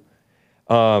too.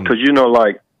 Because, you know,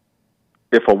 like,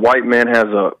 if a white man has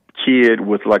a kid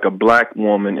with, like, a black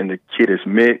woman and the kid is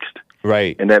mixed,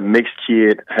 right, and that mixed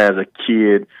kid has a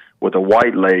kid with a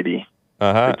white lady,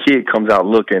 the kid comes out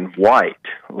looking white,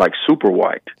 like super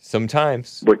white.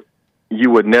 Sometimes. But you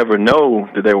would never know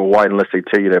that they were white unless they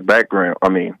tell you their background. I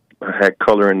mean, had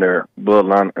color in their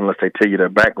bloodline unless they tell you their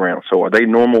background. So are they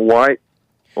normal white,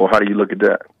 or how do you look at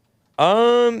that?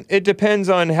 It depends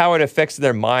on how it affects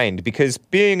their mind, because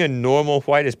being a normal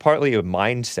white is partly a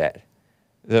mindset.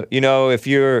 You know, if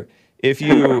you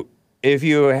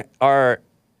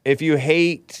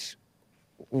hate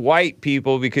white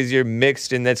people because you're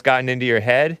mixed and that's gotten into your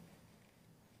head,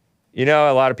 you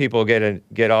know, a lot of people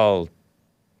get all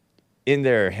in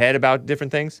their head about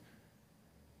different things.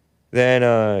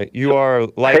 Then you are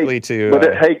likely to. But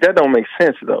that don't make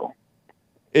sense though.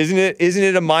 Isn't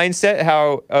it a mindset?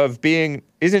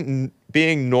 Isn't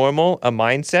being normal a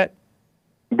mindset?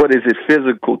 But is it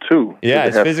physical too? Yeah,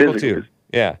 it's physical too.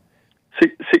 Yeah.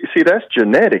 See, that's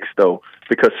genetics though,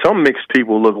 because some mixed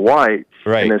people look white,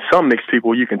 right, and then some mixed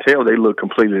people you can tell they look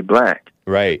completely black.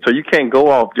 Right. So you can't go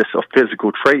off just a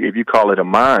physical trait if you call it a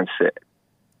mindset.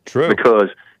 True. Because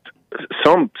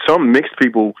some mixed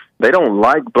people, they don't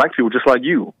like black people just like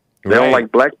you. They don't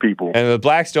like black people, and the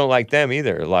blacks don't like them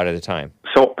either a lot of the time.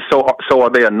 So are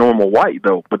they a normal white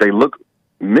though? But they look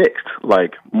mixed,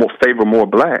 like favor more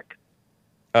black.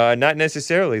 Not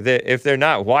necessarily. If they're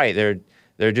not white,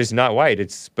 they're just not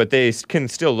white. But they can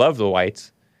still love the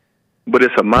whites. But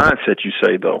it's a mindset, you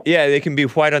say though. Yeah, they can be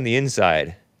white on the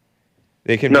inside.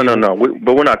 They can. No.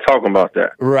 But we're not talking about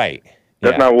that. Right.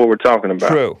 That's not what we're talking about.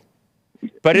 True.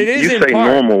 But it is. You in say part,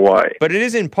 normal white. But it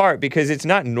is in part because it's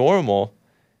not normal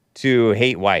to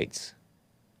hate whites.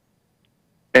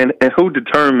 And who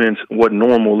determines what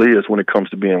normal is when it comes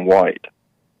to being white?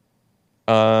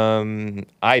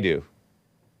 I do.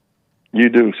 You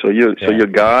do. So you're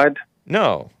God?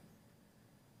 No.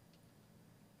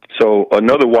 So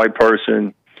another white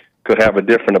person could have a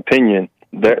different opinion.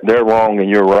 They're wrong and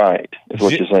you're right, is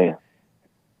what you're saying.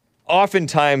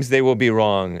 Oftentimes they will be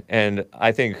wrong, and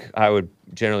I think I would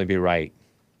generally be right.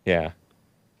 Yeah.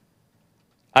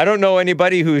 I don't know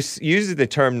anybody who uses the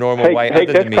term normal white other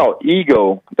than me. That's called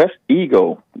ego. That's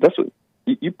ego. That's what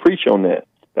you preach on that.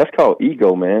 That's called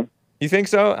ego, man. You think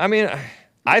so? I mean,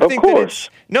 I think that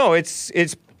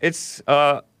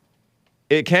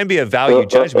it can be a value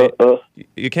judgment.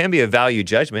 It can be a value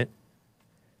judgment.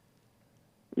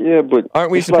 Yeah, but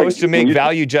aren't we supposed to make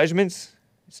value judgments?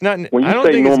 It's not. When you I don't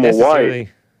say think normal it's necessarily.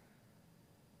 white,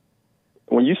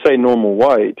 when you say normal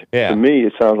white, to me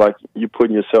it sounds like you're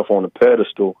putting yourself on a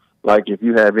pedestal. Like if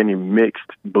you have any mixed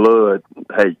blood,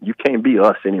 hey, you can't be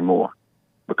us anymore.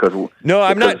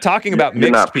 I'm not talking about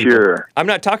mixed not people. Pure. I'm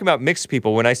not talking about mixed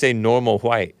people when I say normal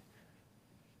white.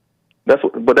 But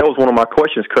that was one of my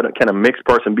questions. Can a mixed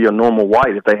person be a normal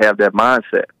white if they have that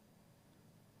mindset?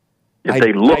 If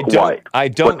they look white, I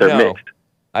don't but they're know. mixed.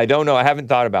 I don't know. I haven't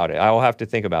thought about it. I will have to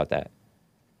think about that.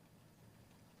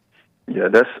 Yeah,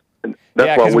 that's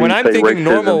yeah, why when I'm thinking racism,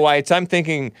 normal whites, I'm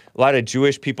thinking a lot of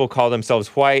Jewish people call themselves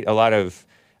white. A lot of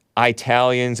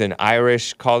Italians and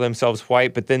Irish call themselves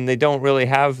white, but then they don't really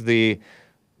have the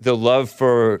love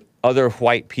for other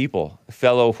white people,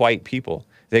 fellow white people.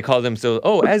 They call themselves,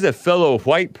 as a fellow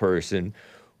white person,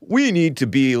 we need to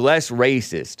be less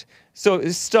racist. So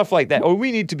stuff like that. Or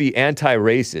we need to be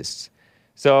anti-racist.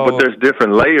 So, but there's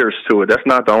different layers to it. That's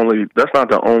not the only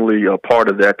part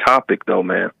of that topic, though,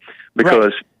 man.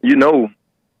 Because you know,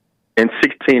 in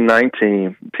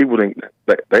 1619, people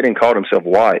didn't call themselves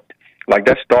white. Like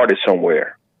that started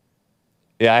somewhere.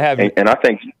 Yeah, I have, and I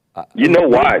think you know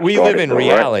why. We live in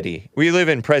reality. Right? We live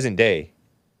in present day.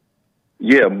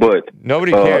 Yeah, but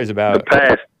nobody cares about the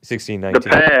past. 1619. The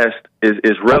past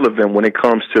is relevant when it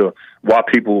comes to why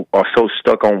people are so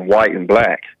stuck on white and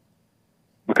black.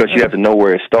 Because you have to know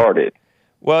where it started.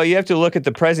 Well, you have to look at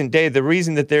the present day. The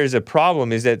reason that there's a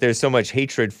problem is that there's so much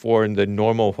hatred for the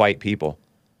normal white people.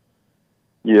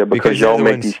 Yeah, because y'all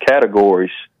make these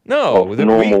categories. No,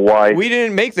 normal white. We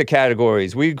didn't make the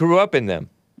categories. We grew up in them.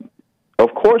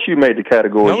 Of course, you made the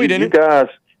categories. No, we didn't.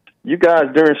 You guys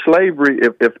during slavery,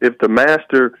 if the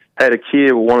master had a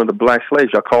kid with one of the black slaves,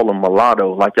 y'all call them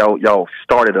mulatto. Like y'all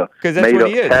started a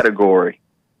made-up category.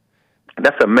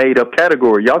 That's a made-up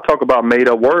category. Y'all talk about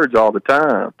made-up words all the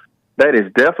time. That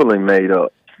is definitely made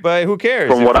up. But who cares?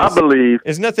 From what I believe,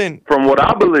 it's nothing. From what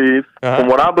I believe,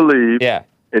 yeah,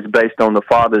 it's based on the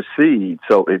father's seed.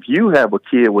 So if you have a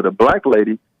kid with a black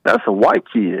lady, that's a white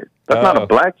kid. That's not a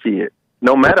black kid.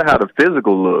 no matter how the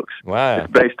physical looks,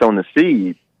 it's based on the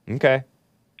seed. Okay.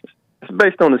 It's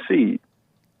based on the seed.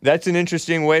 That's an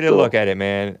interesting way to look at it,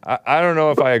 man. I don't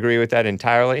know if I agree with that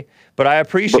entirely, but I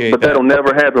appreciate but that. that'll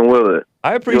never happen, will it?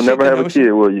 I appreciate You'll never have notion. a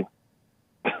kid, will you?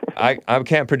 I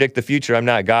can't predict the future. I'm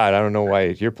not God. I don't know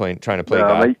why you're trying to play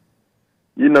God. Mate,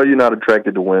 you know you're not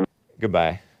attracted to women.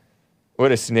 Goodbye.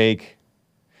 What a snake.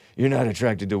 You're not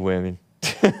attracted to women.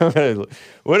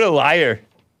 What a liar.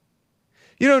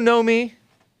 You don't know me.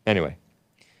 Anyway.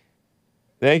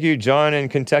 Thank you, John in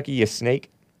Kentucky, you snake.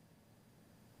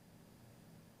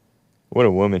 What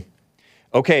a woman.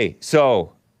 Okay,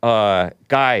 so,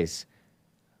 guys,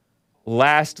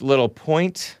 last little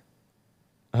point.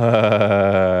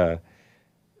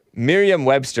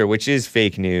 Merriam-Webster, which is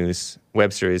fake news.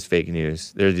 Webster is fake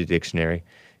news. There's the dictionary.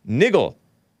 Niggle,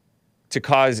 to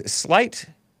cause slight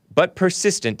but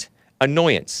persistent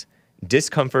annoyance,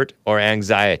 discomfort, or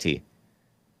anxiety.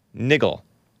 Niggle.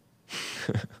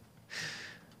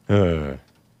 What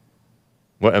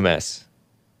a mess.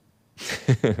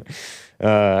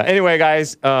 Anyway,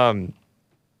 guys,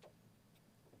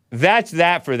 that's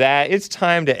that for that. It's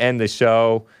time to end the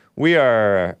show. We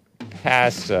are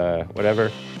past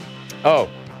whatever. Oh,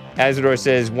 Azador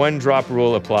says, one drop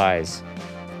rule applies.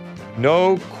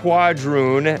 No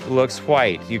quadroon looks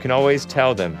white. You can always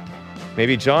tell them.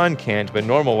 Maybe John can't, but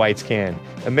normal whites can.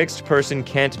 A mixed person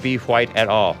can't be white at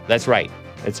all. That's right.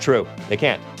 It's true. They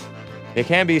can't. They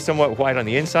can be somewhat white on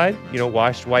the inside,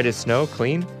 washed white as snow,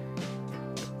 clean.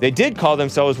 They did call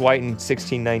themselves white in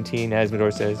 1619, as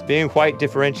Midler says. Being white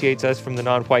differentiates us from the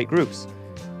non-white groups.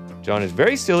 John is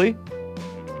very silly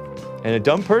and a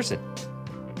dumb person.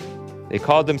 They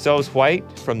called themselves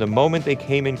white from the moment they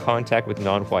came in contact with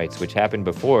non-whites, which happened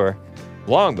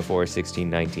long before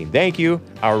 1619. Thank you,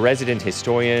 our resident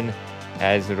historian,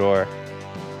 Azador.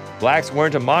 Blacks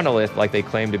weren't a monolith like they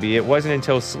claim to be. It wasn't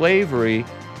until slavery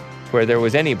where there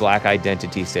was any black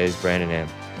identity, says Brandon M.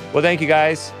 Well, thank you,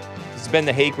 guys. This has been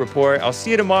the Hake Report. I'll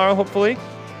see you tomorrow, hopefully,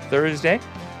 Thursday.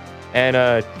 And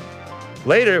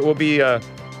later it will be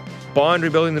Bond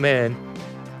Rebuilding the Man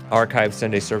Archive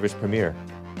Sunday Service Premiere.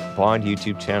 Bond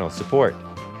YouTube channel support.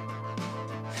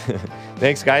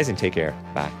 Thanks, guys, and take care.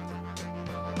 Bye.